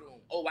bathroom.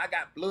 Oh, I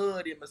got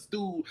blood in my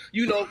stool.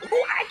 You know,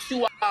 who asked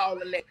you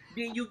all of that?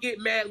 Then you get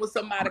mad when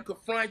somebody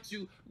confronts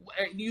you,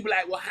 and you be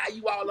like, well, how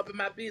you all up in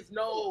my business?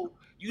 No,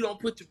 you don't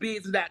put your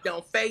business out there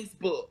on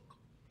Facebook.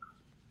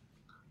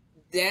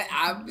 That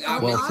I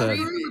Well said.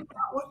 agree.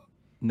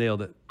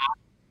 Nailed it.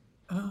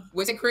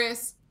 Was it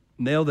Chris?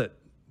 Nailed it.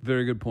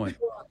 Very good point.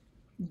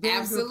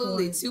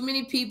 Absolutely. Too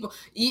many people.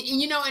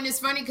 You know, and it's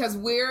funny because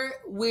we're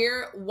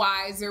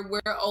wiser,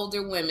 we're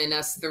older women,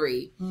 us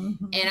three.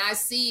 Mm-hmm. And I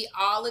see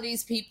all of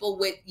these people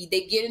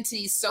they get into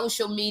these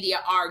social media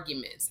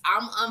arguments.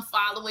 I'm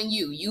unfollowing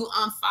you, you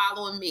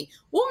unfollowing me.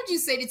 What would you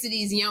say to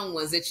these young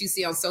ones that you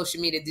see on social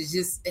media that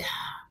just...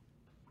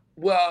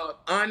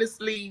 Well,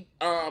 honestly,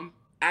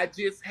 I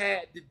just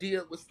had to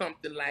deal with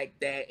something like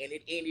that, and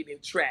it ended in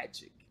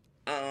tragic.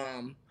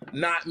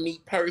 Not me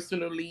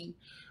personally,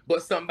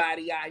 but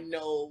somebody I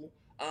know,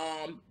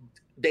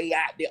 they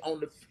out there on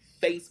the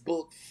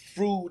Facebook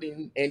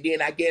fruiting, and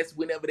then I guess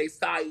whenever they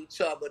saw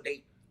each other,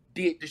 they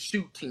did the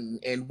shooting,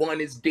 and one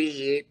is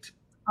dead,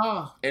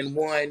 and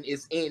one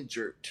is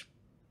injured.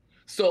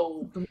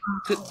 So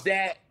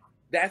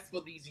that's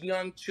for these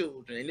young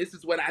children, and this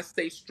is what I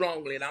say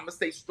strongly, and I'm gonna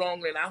say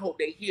strongly, and I hope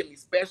they hear me,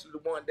 especially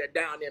the one that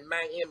down in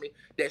Miami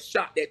that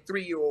shot that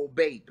 3-year-old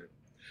baby.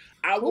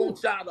 I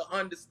want y'all to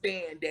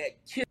understand that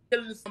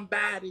killing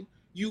somebody,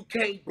 you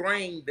can't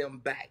bring them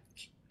back.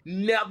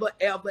 Never,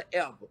 ever,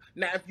 ever.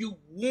 Now, if you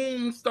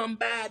wound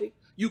somebody,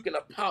 you can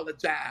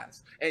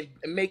apologize and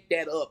make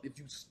that up. If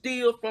you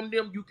steal from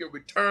them, you can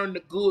return the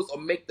goods or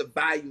make the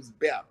values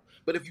better.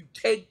 But if you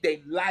take their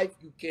life,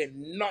 you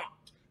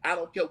cannot. I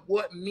don't care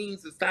what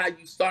means of how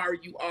sorry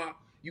you are,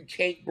 you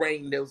can't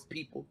bring those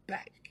people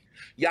back.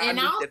 Y'all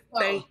need to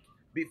think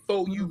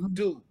before you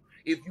do.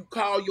 If you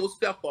call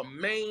yourself a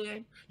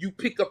man, you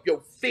pick up your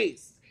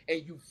fist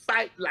and you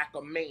fight like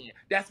a man.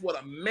 That's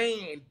what a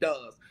man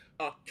does.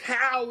 A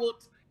coward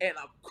and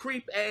a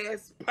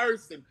creep-ass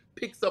person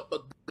picks up a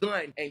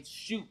gun and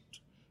shoot.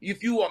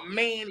 If you a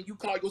man and you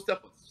call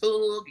yourself a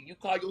thug and you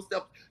call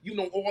yourself, you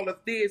know, all of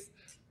this,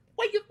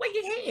 where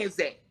your hands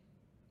at?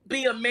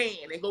 Be a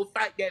man and go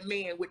fight that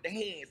man with the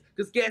hands.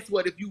 Because guess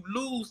what? If you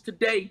lose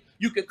today,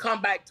 you can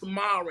come back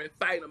tomorrow and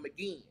fight him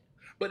again.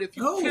 But if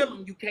you kill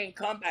him, you can't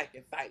come back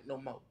and fight no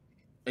more.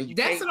 And you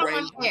That's can't what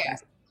I want to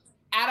ask.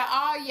 Out of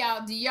all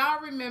y'all, do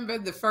y'all remember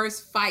the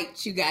first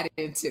fight you got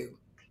into?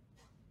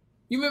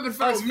 You remember the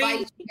first fight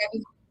you got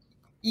into?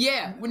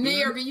 Yeah, when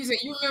Nierica, you said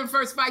you remember the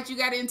first fight you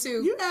got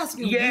into? You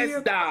asking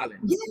Yes, darling.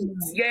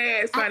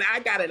 Yes, honey. I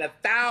got into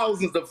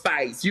thousands of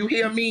fights. You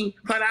hear me?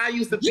 Honey, I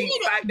used to be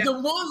fighting. The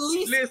one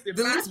least, listen,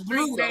 the my least street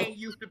brutal. name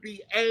used to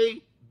be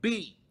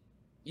AB.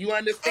 You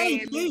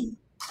understand me?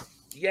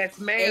 Yes,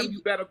 ma'am.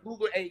 You better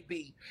Google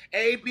AB.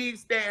 AB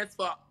stands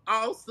for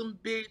Awesome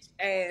Bitch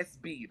Ass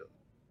Beater.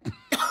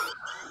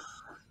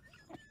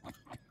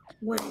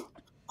 Wait,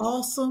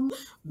 awesome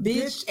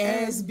bitch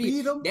ass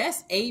beater.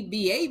 That's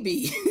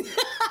ABAB.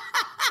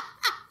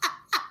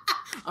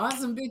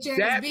 Awesome bitch ass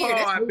That beater.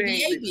 part, That's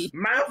baby. ABAB.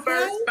 My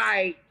first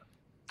fight.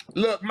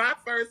 Look, my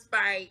first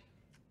fight.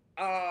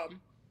 I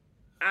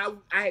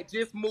had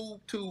just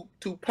moved to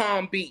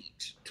Palm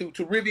Beach, to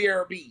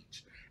Riviera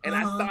Beach, and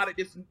I started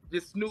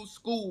this new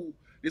school,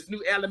 this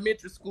new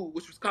elementary school,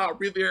 which was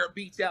called Riviera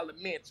Beach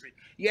Elementary.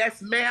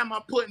 Yes, ma'am.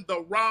 I'm putting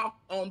the Raw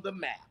on the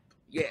map.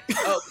 Yes.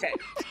 Okay.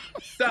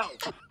 So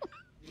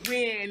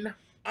when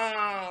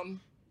I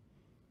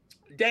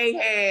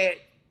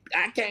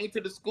came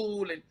to the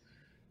school, and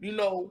you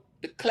know,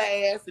 the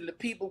class and the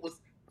people was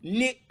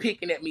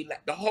nitpicking at me,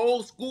 like the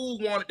whole school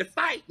wanted to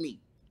fight me.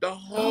 The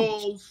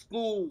whole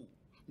school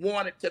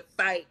wanted to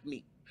fight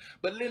me.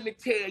 But let me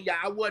tell y'all,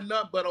 I wasn't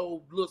nothing but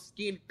old little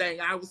skinny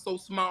thing. I was so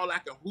small I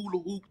could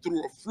hula hoop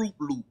through a Fruit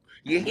Loop.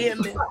 You hear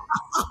me?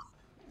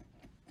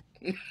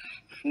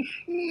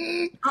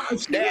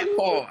 That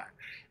part.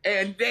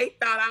 And they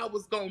thought I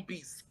was going to be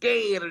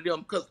scared of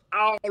them because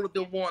all of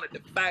them wanted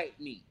to fight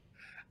me.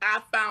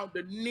 I found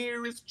the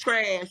nearest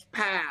trash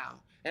pile,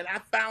 and I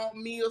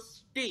found me a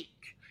stick,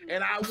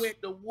 and I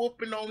went to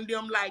whooping on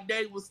them like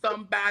they was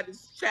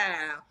somebody's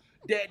child.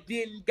 that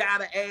didn't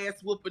got an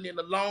ass whooping in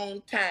a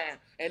long time.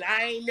 And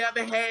I ain't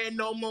never had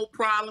no more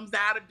problems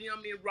out of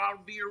them in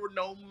Ravira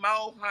no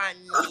more,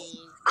 honey.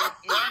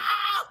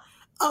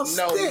 No,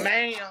 stick.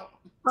 ma'am.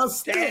 A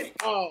stick.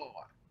 That's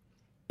all.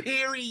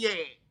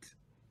 Period.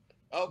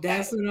 Okay.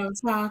 That's what I'm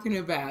talking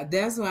about.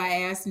 That's why I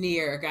asked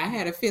Neerica. I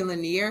had a feeling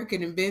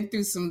Neerica had been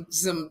through some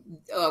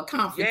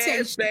confrontation.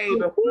 Yes, baby.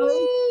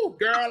 Woo,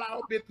 girl,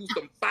 I've been through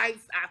some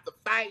fights after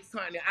fights,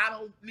 honey. I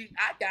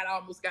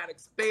almost got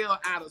expelled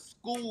out of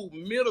school,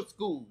 middle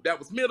school. That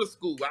was middle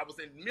school. I was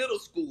in middle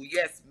school.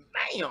 Yes,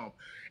 ma'am.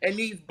 And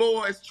these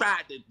boys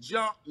tried to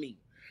jump me.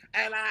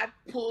 And I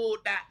pulled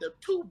out the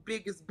 2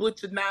 biggest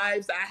butcher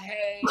knives I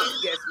had.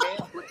 Yes,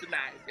 ma'am, butcher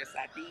knives. Yes,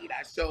 I did.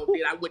 I sure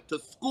did. I went to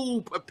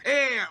school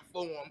prepared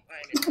for them,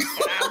 honey.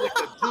 And I went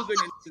to jugging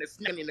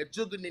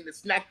and the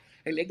snack,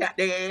 and they got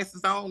their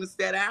asses on and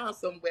sat down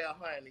somewhere,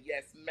 honey.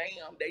 Yes,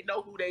 ma'am. They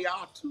know who they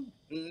are, too.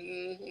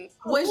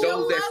 Mm-hmm. Was those your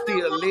mother that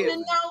still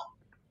live.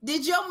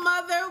 Did your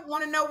mother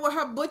want to know what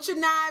her butcher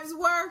knives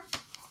were?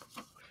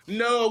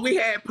 No, we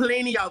had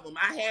plenty of them.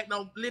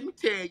 Let me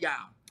tell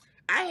y'all.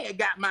 I had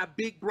got my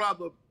big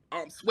brother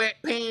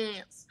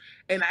sweatpants,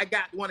 and I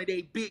got one of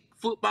their big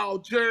football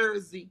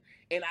jersey,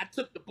 and I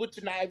took the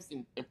butcher knives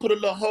and put a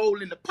little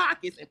hole in the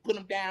pockets and put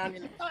them down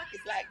in the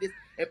pockets like this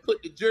and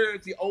put the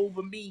jersey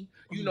over me,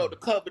 to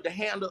cover the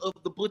handle of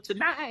the butcher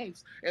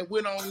knives, and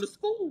went on to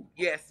school.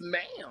 Yes,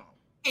 ma'am.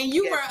 And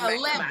you were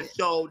 11. I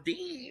sure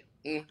did.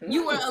 Mm-hmm.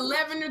 You were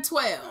 11 or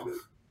 12.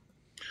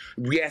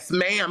 Yes,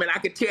 ma'am. And I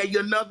can tell you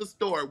another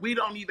story. We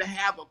don't even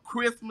have a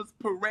Christmas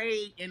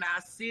parade in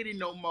our city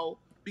no more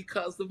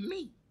because of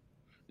me.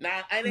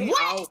 Now, it ain't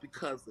all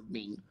because of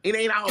me. It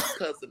ain't all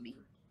because of me.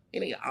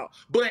 It ain't all.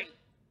 But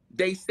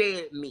they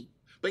said me.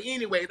 But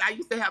anyways, I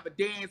used to have a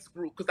dance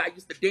group because I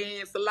used to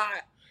dance a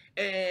lot.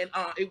 And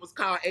it was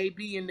called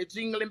AB and the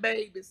Jingling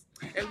Babies.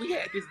 And we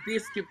had this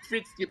Biscuit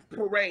Trixie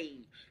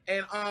parade.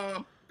 And,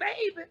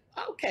 baby,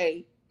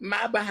 okay,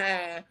 my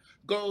behind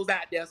goes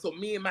out there. So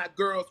me and my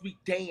girls, we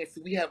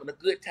dancing, we having a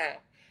good time.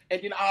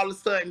 And then all of a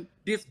sudden,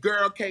 this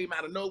girl came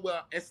out of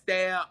nowhere and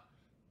stabbed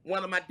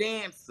one of my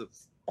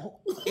dancers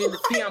in the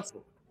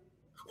temple.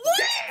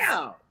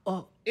 Yeah!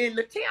 In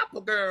the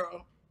temple,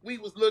 girl. We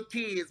was little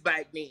kids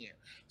back then.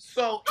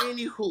 So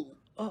anywho,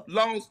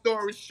 long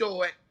story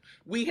short,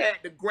 we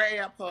had to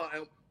grab her.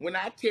 And when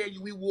I tell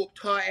you we whooped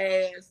her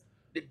ass,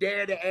 the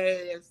daddy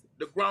ass,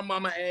 the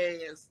grandmama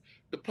ass,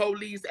 the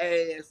police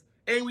ass,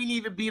 and we didn't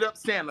even beat up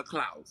Santa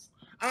Claus.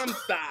 I'm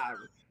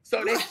sorry.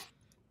 So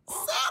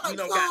we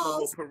don't got no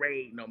more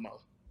parade no more.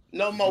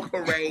 No more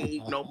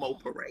parade, no more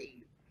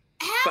parade.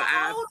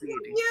 How old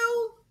were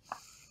you?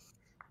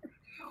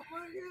 Oh my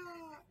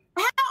God.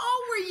 How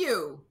old were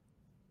you?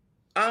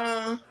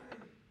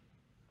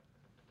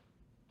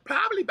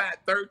 Probably about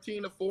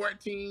 13 or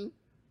 14.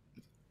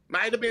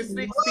 Might have been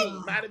 16.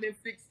 Might have been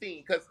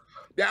 16. Because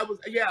that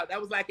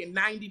was like in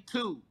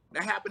 92.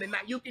 That happened in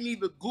you can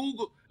either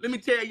Google, let me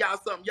tell y'all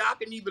something. Y'all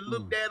can even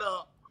look that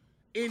up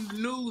in the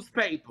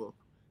newspaper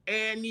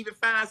and even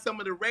find some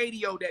of the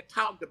radio that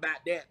talked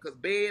about that. Because,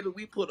 baby,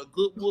 we put a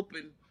good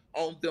whooping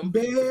on them.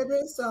 Baby,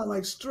 it sound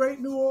like straight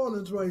New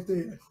Orleans right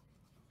there.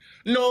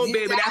 No,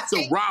 baby, that's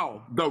the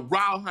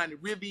raw, honey.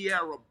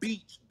 Riviera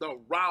Beach, the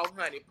raw,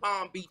 honey.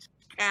 Palm Beach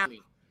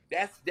County.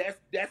 That's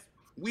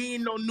we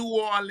ain't no New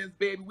Orleans,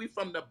 baby. We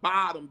from the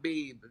bottom,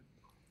 baby.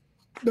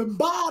 The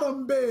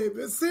bottom,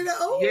 baby. See that?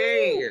 Oh.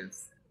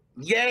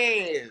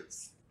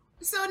 Yes.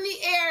 So,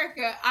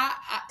 Neerica,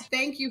 I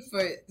thank you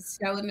for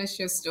telling us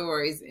your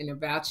stories and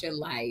about your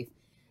life.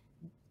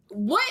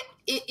 What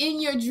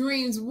in your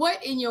dreams,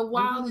 what in your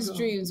wildest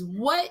dreams,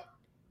 what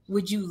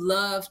would you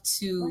love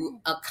to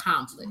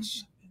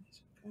accomplish?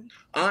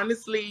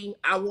 Honestly,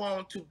 I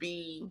want to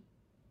be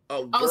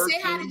a say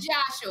hi to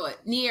Joshua.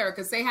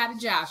 Neerica, say hi to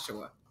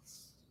Joshua.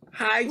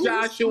 Hi,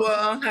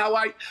 Joshua. How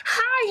are you?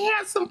 Hi,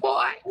 handsome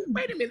boy.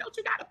 Wait a minute. Don't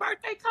you got a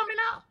birthday coming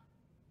up?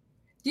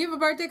 Do you have a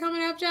birthday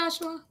coming up,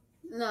 Joshua?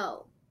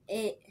 No.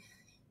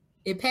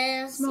 It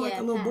passed? Smell like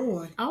a little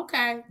boy.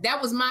 Okay. That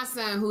was my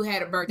son who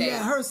had a birthday.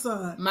 Yeah, her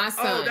son. My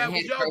son. Oh, that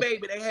was your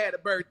baby that had a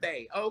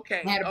birthday.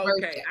 Okay.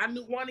 Birthday. I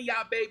knew one of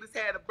y'all babies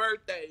had a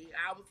birthday.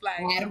 I was like,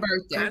 had a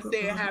birthday. I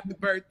said happy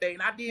birthday.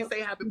 And I did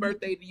say happy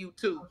birthday to you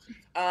too.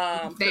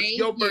 Thank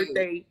your you.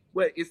 birthday,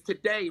 it's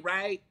today,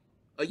 right?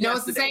 Or no, yesterday?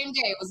 it's the same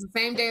day. It was the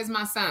same day as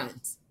my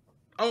son's.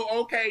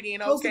 Oh, okay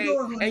then. Okay.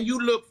 And you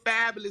look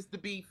fabulous to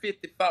be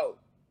 54.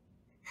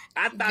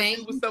 I thought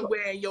you was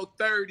somewhere in your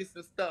 30s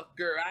and stuff,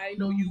 girl. I didn't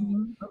know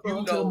you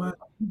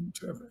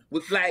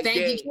was like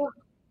Thank you.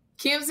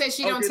 Kim said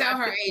she don't tell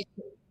her age.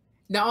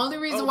 The only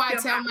reason why Kim,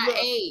 I tell my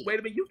age. Wait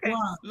a minute, you can't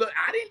look.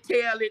 I didn't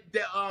tell it.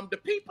 The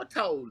people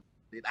told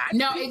it.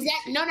 No,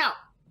 exactly. No.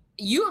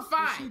 You are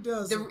fine.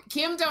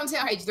 Kim don't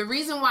tell her age. The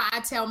reason why I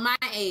tell my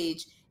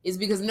age is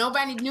because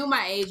nobody knew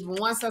my age, but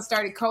once I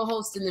started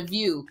co-hosting The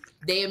View,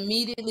 they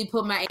immediately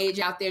put my age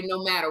out there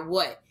no matter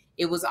what.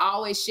 It was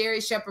always Sherri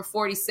Shepherd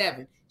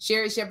 47,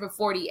 Sherri Shepherd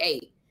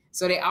 48.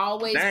 So they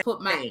always put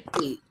my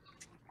age.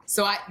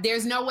 So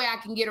there's no way I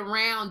can get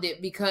around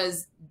it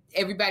because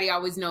everybody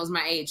always knows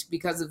my age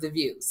because of The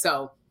View.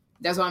 So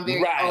that's why I'm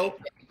very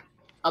open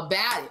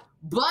about it.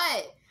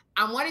 But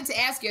I wanted to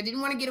ask you, I didn't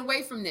want to get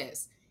away from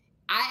this.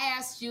 I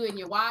asked you in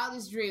your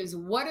wildest dreams,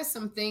 what are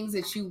some things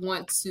that you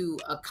want to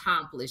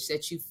accomplish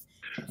that you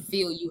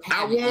feel you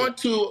have? I want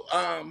to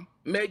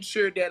make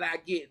sure that I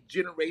get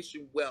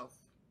generation wealth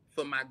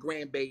for my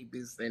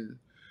grandbabies, and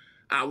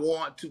I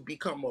want to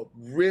become a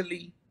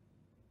really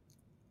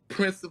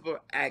principal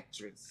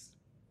actress.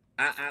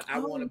 I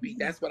want to be,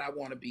 that's what I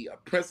want to be, a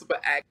principal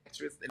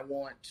actress, and I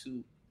want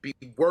to be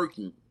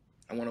working.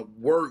 I want to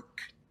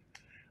work.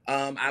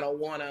 I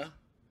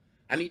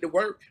need to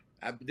work.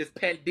 This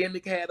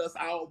pandemic had us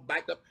all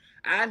backed up.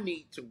 I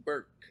need to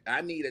work. I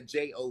need a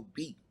job.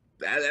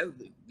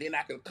 Then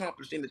I can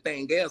accomplish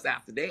anything else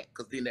after that,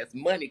 because then that's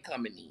money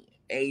coming in.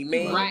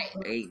 Amen. Right.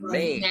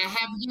 Amen. Now,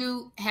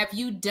 have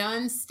you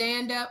done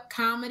stand-up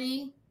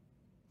comedy?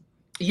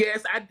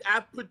 Yes, I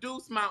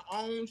produced my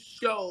own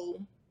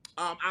show.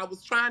 I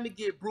was trying to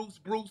get Bruce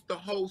to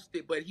host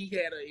it, but he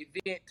had an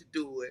event to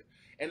do it,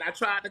 and I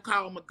tried to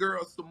call my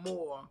girl some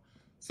more,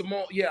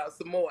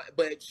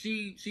 but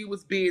she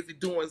was busy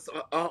doing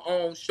her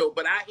own show.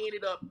 But I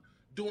ended up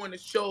doing a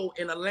show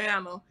in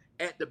Atlanta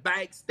at the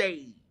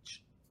Backstage.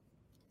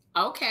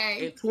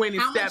 Okay. In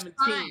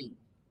 2017.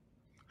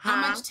 How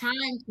much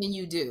time can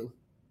you do?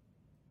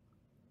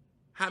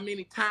 How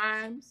many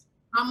times?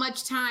 How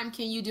much time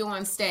can you do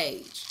on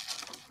stage?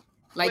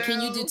 Like, can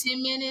you do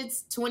 10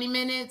 minutes, 20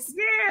 minutes?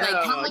 Yeah,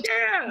 like, how much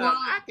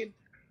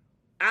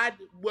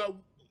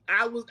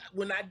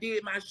when I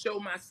did my show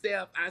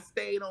myself, I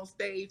stayed on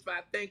stage for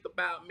I think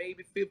about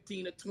maybe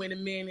 15 or 20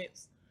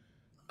 minutes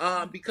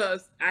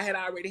because I had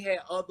already had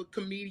other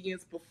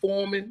comedians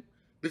performing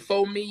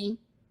before me.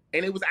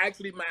 And it was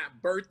actually my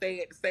birthday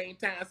at the same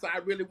time. So I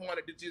really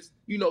wanted to just,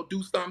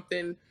 do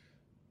something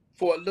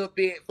for a little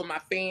bit for my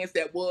fans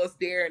that was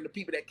there and the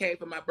people that came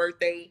for my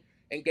birthday,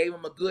 and gave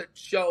them a good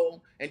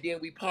show. And then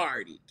we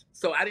partied.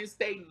 So I didn't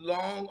stay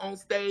long on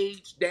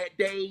stage that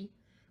day.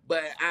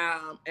 But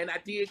and I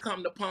did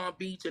come to Palm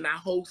Beach, and I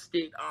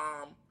hosted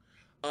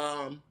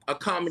a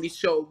comedy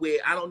show with,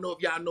 I don't know if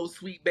y'all know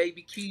Sweet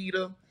Baby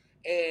Keita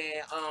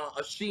and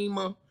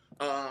Ashima.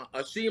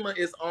 Ashima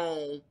is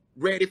on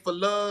Ready for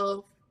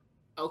Love.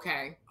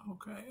 Okay.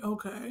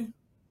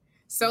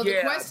 So the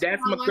question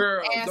that's my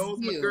girl. Those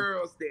my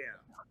girls there.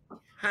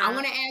 I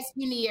want to ask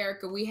you,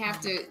 Nierica, we have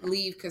to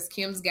leave because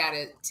Kim's got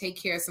to take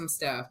care of some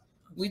stuff.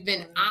 We've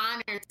been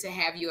honored to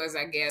have you as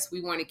our guest.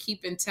 We want to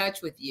keep in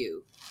touch with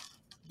you.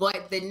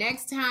 But the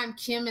next time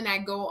Kim and I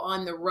go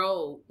on the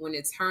road, when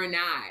it's her and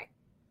I,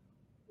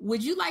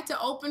 would you like to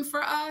open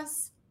for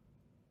us?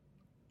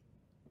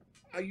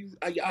 Yeah.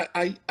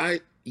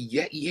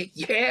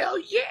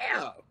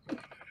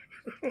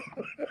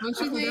 Don't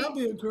you think? That'd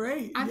be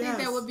great. I think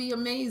that would be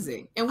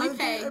amazing. And we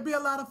pay. It'd be a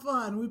lot of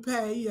fun. We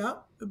pay,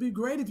 yep. It'd be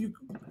great if you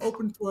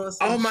open for us.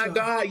 Oh my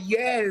God,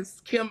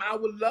 yes. Kim, I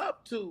would love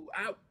to.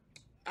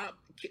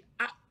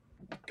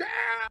 Girl,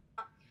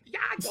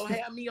 y'all gonna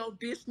have me on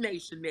Dish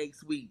Nation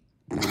next week.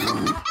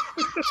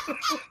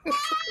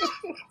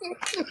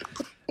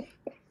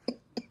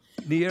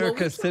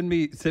 Nierica, send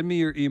me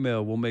your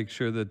email. We'll make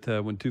sure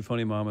that when Two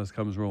Funny Mamas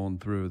comes rolling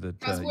through,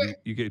 that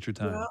you get your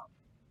time. Yeah.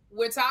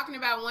 We're talking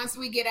about once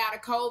we get out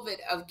of COVID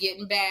of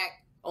getting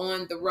back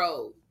on the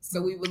road. So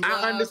we would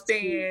love I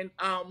understand.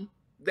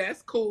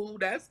 That's cool.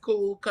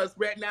 Because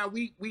right now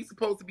we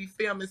supposed to be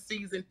filming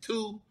season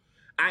 2.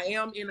 I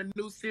am in a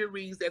new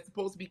series that's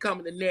supposed to be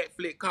coming to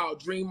Netflix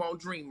called Dream on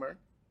Dreamer.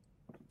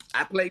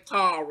 I play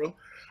Tara.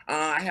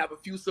 I have a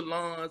few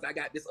salons. I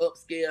got this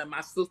upscale.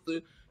 My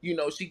sister,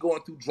 she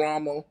going through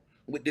drama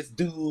with this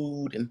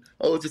dude, and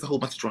just a whole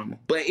bunch of drama.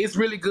 But it's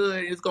really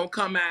good. It's gonna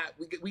come out.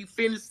 We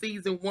finished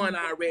season 1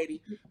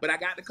 already, but I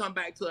got to come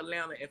back to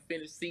Atlanta and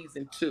finish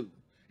season 2.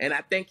 And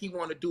I think he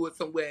want to do it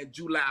somewhere in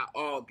July,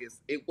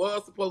 August. It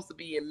was supposed to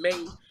be in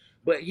May,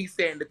 but he's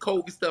saying the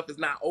COVID stuff is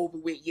not over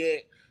with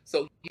yet,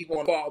 so he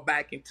want to fall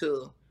back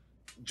into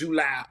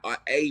July or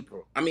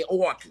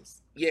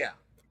August. Yeah.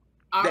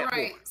 All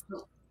right.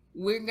 So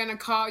we're gonna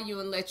call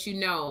you and let you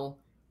know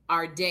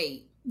our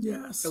date.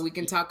 Yes. So we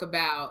can talk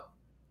about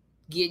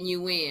getting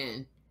you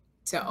in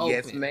to open.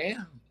 Yes,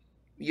 ma'am.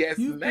 Yes,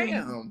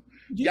 ma'am.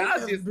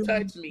 Y'all just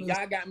touched me.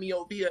 Y'all got me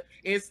over here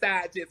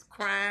inside just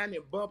crying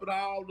and bumping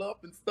all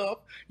up and stuff.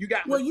 You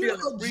got me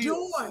feeling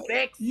real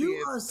sexy.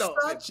 You are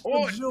such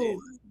a joy.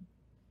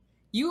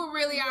 You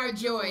really are a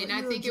joy, and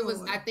I think it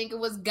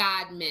was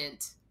God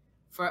meant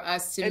for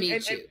us to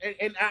meet you.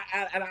 And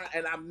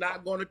I'm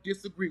not going to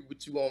disagree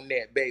with you on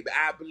that, baby.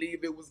 I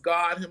believe it was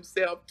God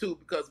himself too,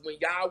 because when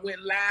y'all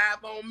went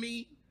live on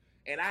me,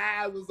 and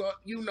I was,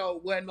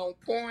 wasn't on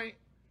point,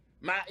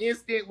 my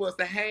instinct was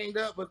to hang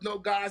up, but no,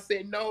 God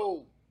said,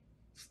 no,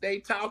 stay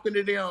talking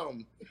to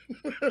them.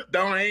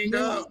 Don't hang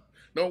up.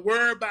 Don't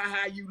worry about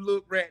how you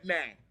look right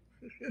now.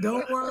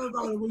 Don't worry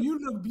about it. Well, you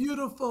look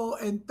beautiful,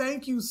 and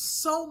thank you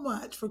so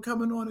much for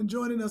coming on and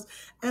joining us,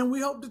 and we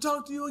hope to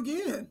talk to you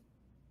again.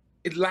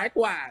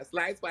 Likewise.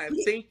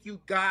 Thank you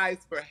guys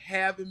for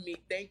having me.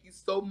 Thank you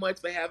so much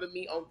for having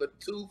me on the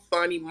Two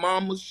Funny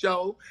Mamas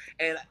show.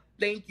 And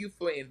thank you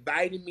for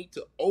inviting me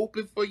to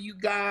open for you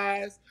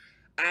guys.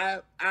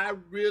 I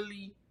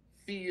really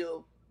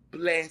feel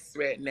blessed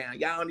right now.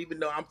 Y'all don't even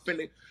know. I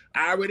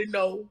already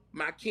know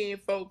my kin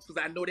folks,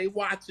 because I know they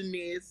watching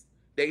this.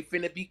 They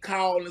finna be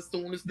calling as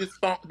soon as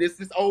this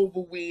is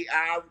over with.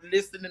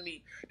 Listen to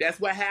me. That's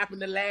what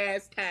happened the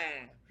last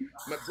time.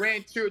 My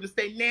grandchildren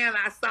say, "Nan,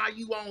 I saw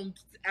you on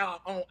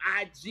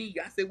IG."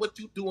 I said, "What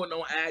you doing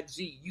on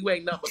IG? You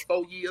ain't nothing but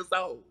 4 years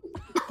old." 4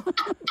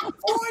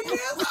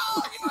 years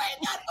old? You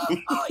ain't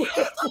nothing but 4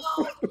 years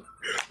old.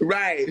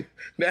 Right.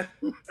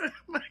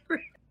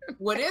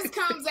 Well, this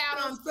comes out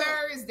on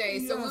Thursday,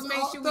 so we'll make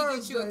sure we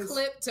get you a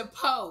clip to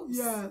post.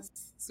 Yes.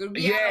 So it'll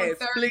be out on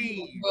Thursday.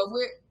 Please. But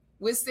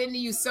we're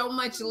sending you so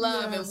much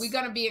love, and we're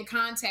going to be in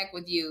contact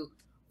with you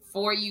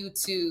for you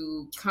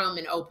to come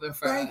and open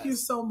for us. Thank you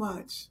so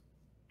much.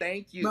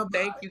 Thank you. Bye-bye.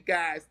 Thank you,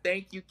 guys.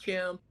 Thank you,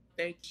 Kim.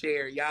 Thank you,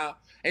 Sherry, y'all.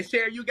 And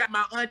Sherry, you got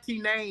my auntie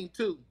name,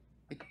 too.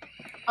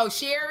 Oh,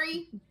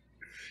 Sherry?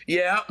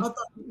 Yeah. I thought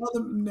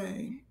another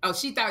name. Oh,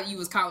 she thought you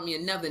was calling me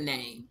another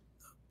name.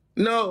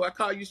 No, I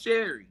call you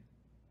Sherry.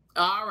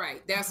 All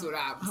right. That's what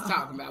I was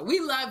talking about. We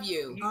love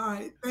you. All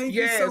right. Thank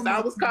you so Yes, much. I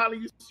was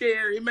calling you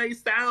Sherry. It may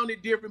sound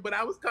different, but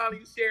I was calling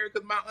you Sherry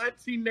because my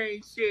auntie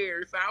named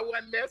Sherry, so I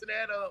wasn't messing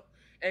that up.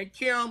 And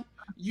Kim,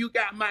 you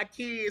got my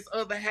kids'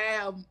 other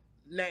half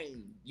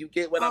name. You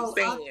get what I'm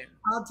saying?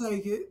 I'll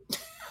take it.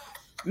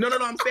 No,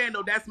 I'm saying,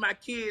 though, that's my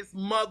kid's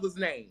mother's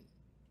name.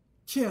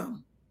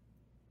 Kim.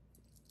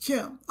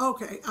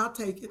 Okay, I'll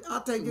take it.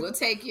 We'll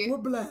take it. We're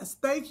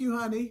blessed. Thank you,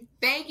 honey.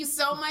 Thank you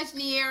so much,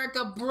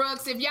 Nierica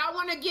Brooks. If y'all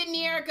want to get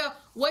Nierica,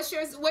 what's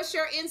your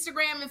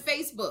Instagram and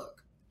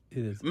Facebook? It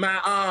is.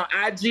 My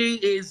IG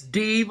is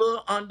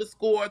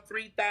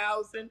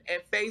diva_3000,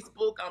 and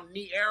Facebook I'm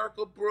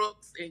Nierica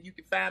Brooks, and you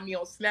can find me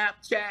on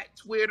Snapchat,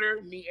 Twitter,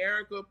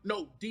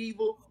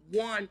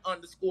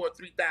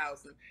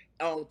 diva1_3000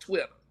 on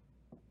Twitter.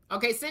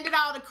 Okay, send it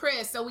all to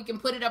Chris so we can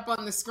put it up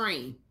on the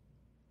screen.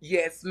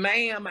 Yes,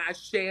 ma'am, I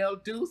shall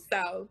do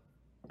so.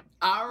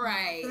 All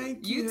right.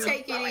 Thank you. you.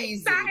 Take it I'm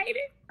easy. excited.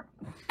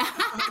 Bye,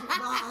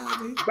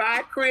 honey.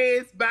 Bye,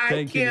 Chris. Bye,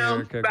 Thank you, Kim.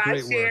 Nierica. Bye,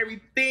 Great work.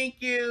 Sherry.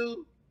 Thank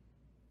you.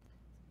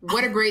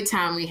 What a great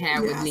time we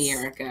had with Yes.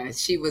 Nierica.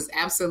 She was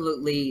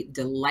absolutely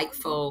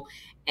delightful.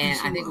 And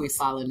She I think was. we've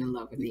fallen in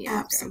love with Nierica.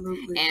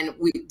 Absolutely. And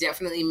we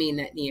definitely mean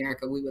that,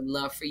 Nierica. We would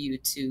love for you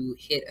to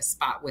hit a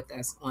spot with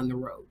us on the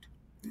road.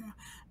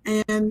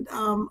 And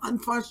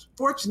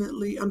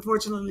unfortunately,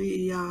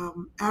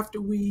 after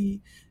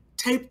we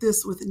taped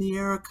this with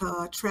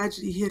Nierica,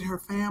 tragedy hit her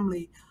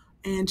family,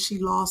 and she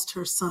lost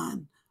her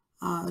son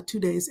 2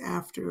 days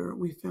after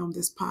we filmed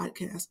this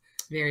podcast.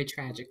 Very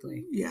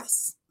tragically.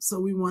 Yes. So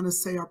we want to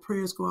say our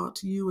prayers go out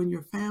to you and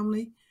your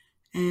family.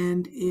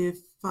 And if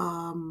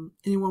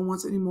anyone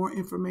wants any more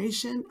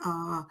information,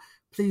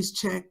 please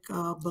check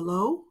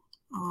below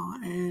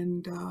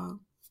and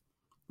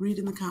read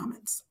in the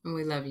comments. And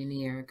we love you,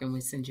 Nierica, and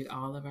we send you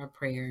all of our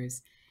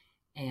prayers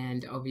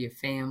and over your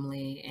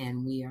family.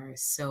 And we are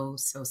so,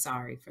 so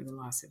sorry for the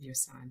loss of your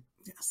son.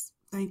 Yes.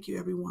 Thank you,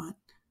 everyone.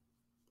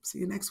 See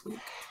you next week.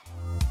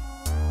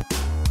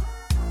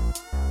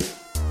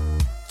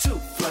 Two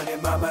funny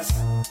mamas.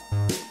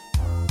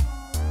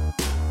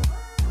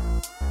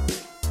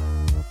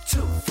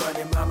 Two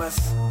funny mamas.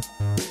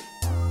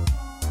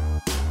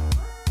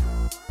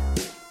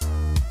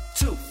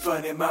 Two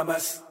funny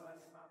mamas.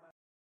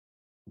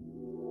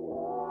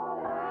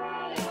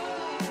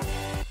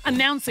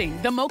 Announcing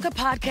the Mocha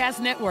Podcast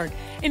Network,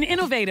 an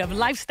innovative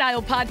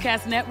lifestyle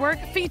podcast network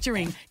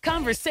featuring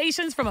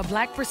conversations from a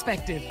Black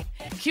perspective.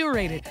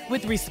 Curated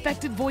with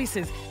respected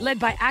voices, led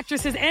by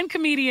actresses and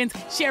comedians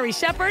Sherry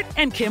Shepherd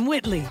and Kim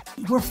Whitley.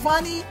 We're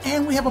funny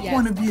and we have a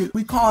point of view.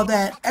 We call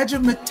that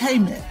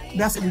edutainment.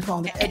 That's what we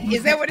call it.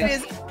 Is that what it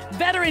is?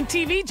 Veteran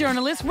TV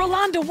journalist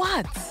Rolanda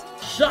Watts.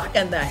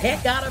 Shocking the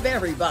heck out of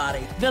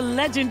everybody. The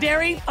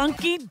legendary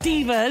Funky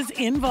Divas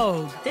in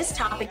Vogue. This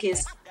topic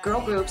is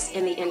girl groups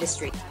in the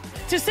industry.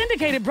 To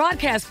syndicated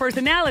broadcast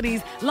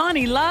personalities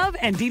Lonnie Love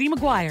and Dee Dee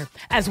McGuire,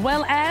 as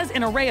well as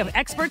an array of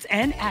experts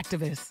and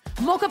activists.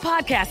 Mocha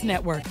Podcast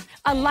Network,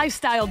 a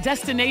lifestyle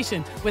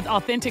destination with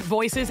authentic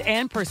voices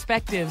and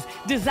perspectives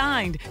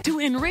designed to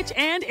enrich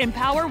and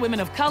empower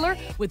women of color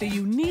with a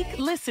unique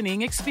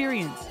listening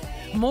experience.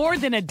 More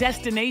than a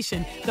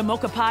destination, the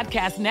Mocha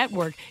Podcast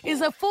Network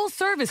is a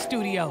full-service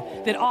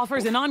studio that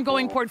offers an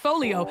ongoing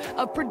portfolio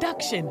of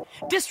production,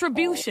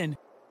 distribution,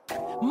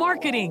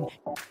 marketing,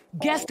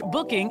 guest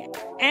booking,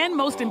 and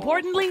most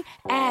importantly,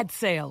 ad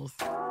sales.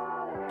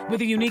 With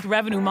a unique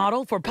revenue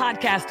model for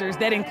podcasters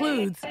that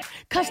includes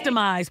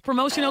customized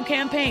promotional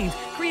campaigns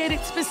created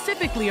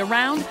specifically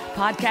around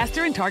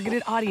podcaster and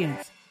targeted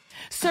audience,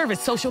 service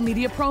social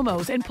media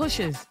promos and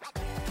pushes,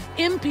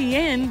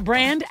 MPN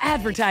brand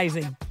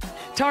advertising,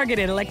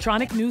 targeted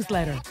electronic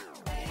newsletter,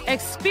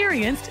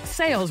 experienced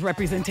sales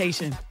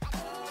representation.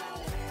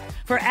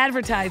 For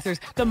advertisers,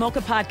 the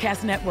Mocha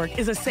Podcast Network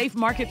is a safe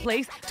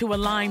marketplace to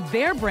align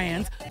their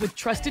brands with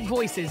trusted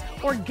voices,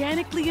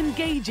 organically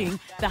engaging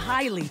the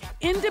highly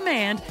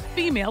in-demand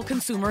female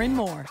consumer and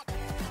more.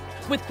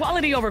 With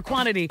quality over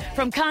quantity,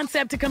 from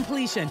concept to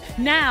completion,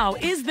 now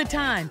is the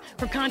time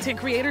for content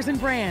creators and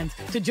brands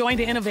to join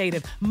the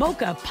innovative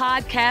Mocha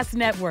Podcast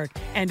Network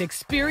and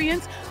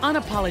experience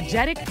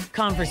unapologetic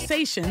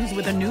conversations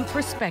with a new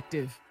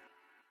perspective.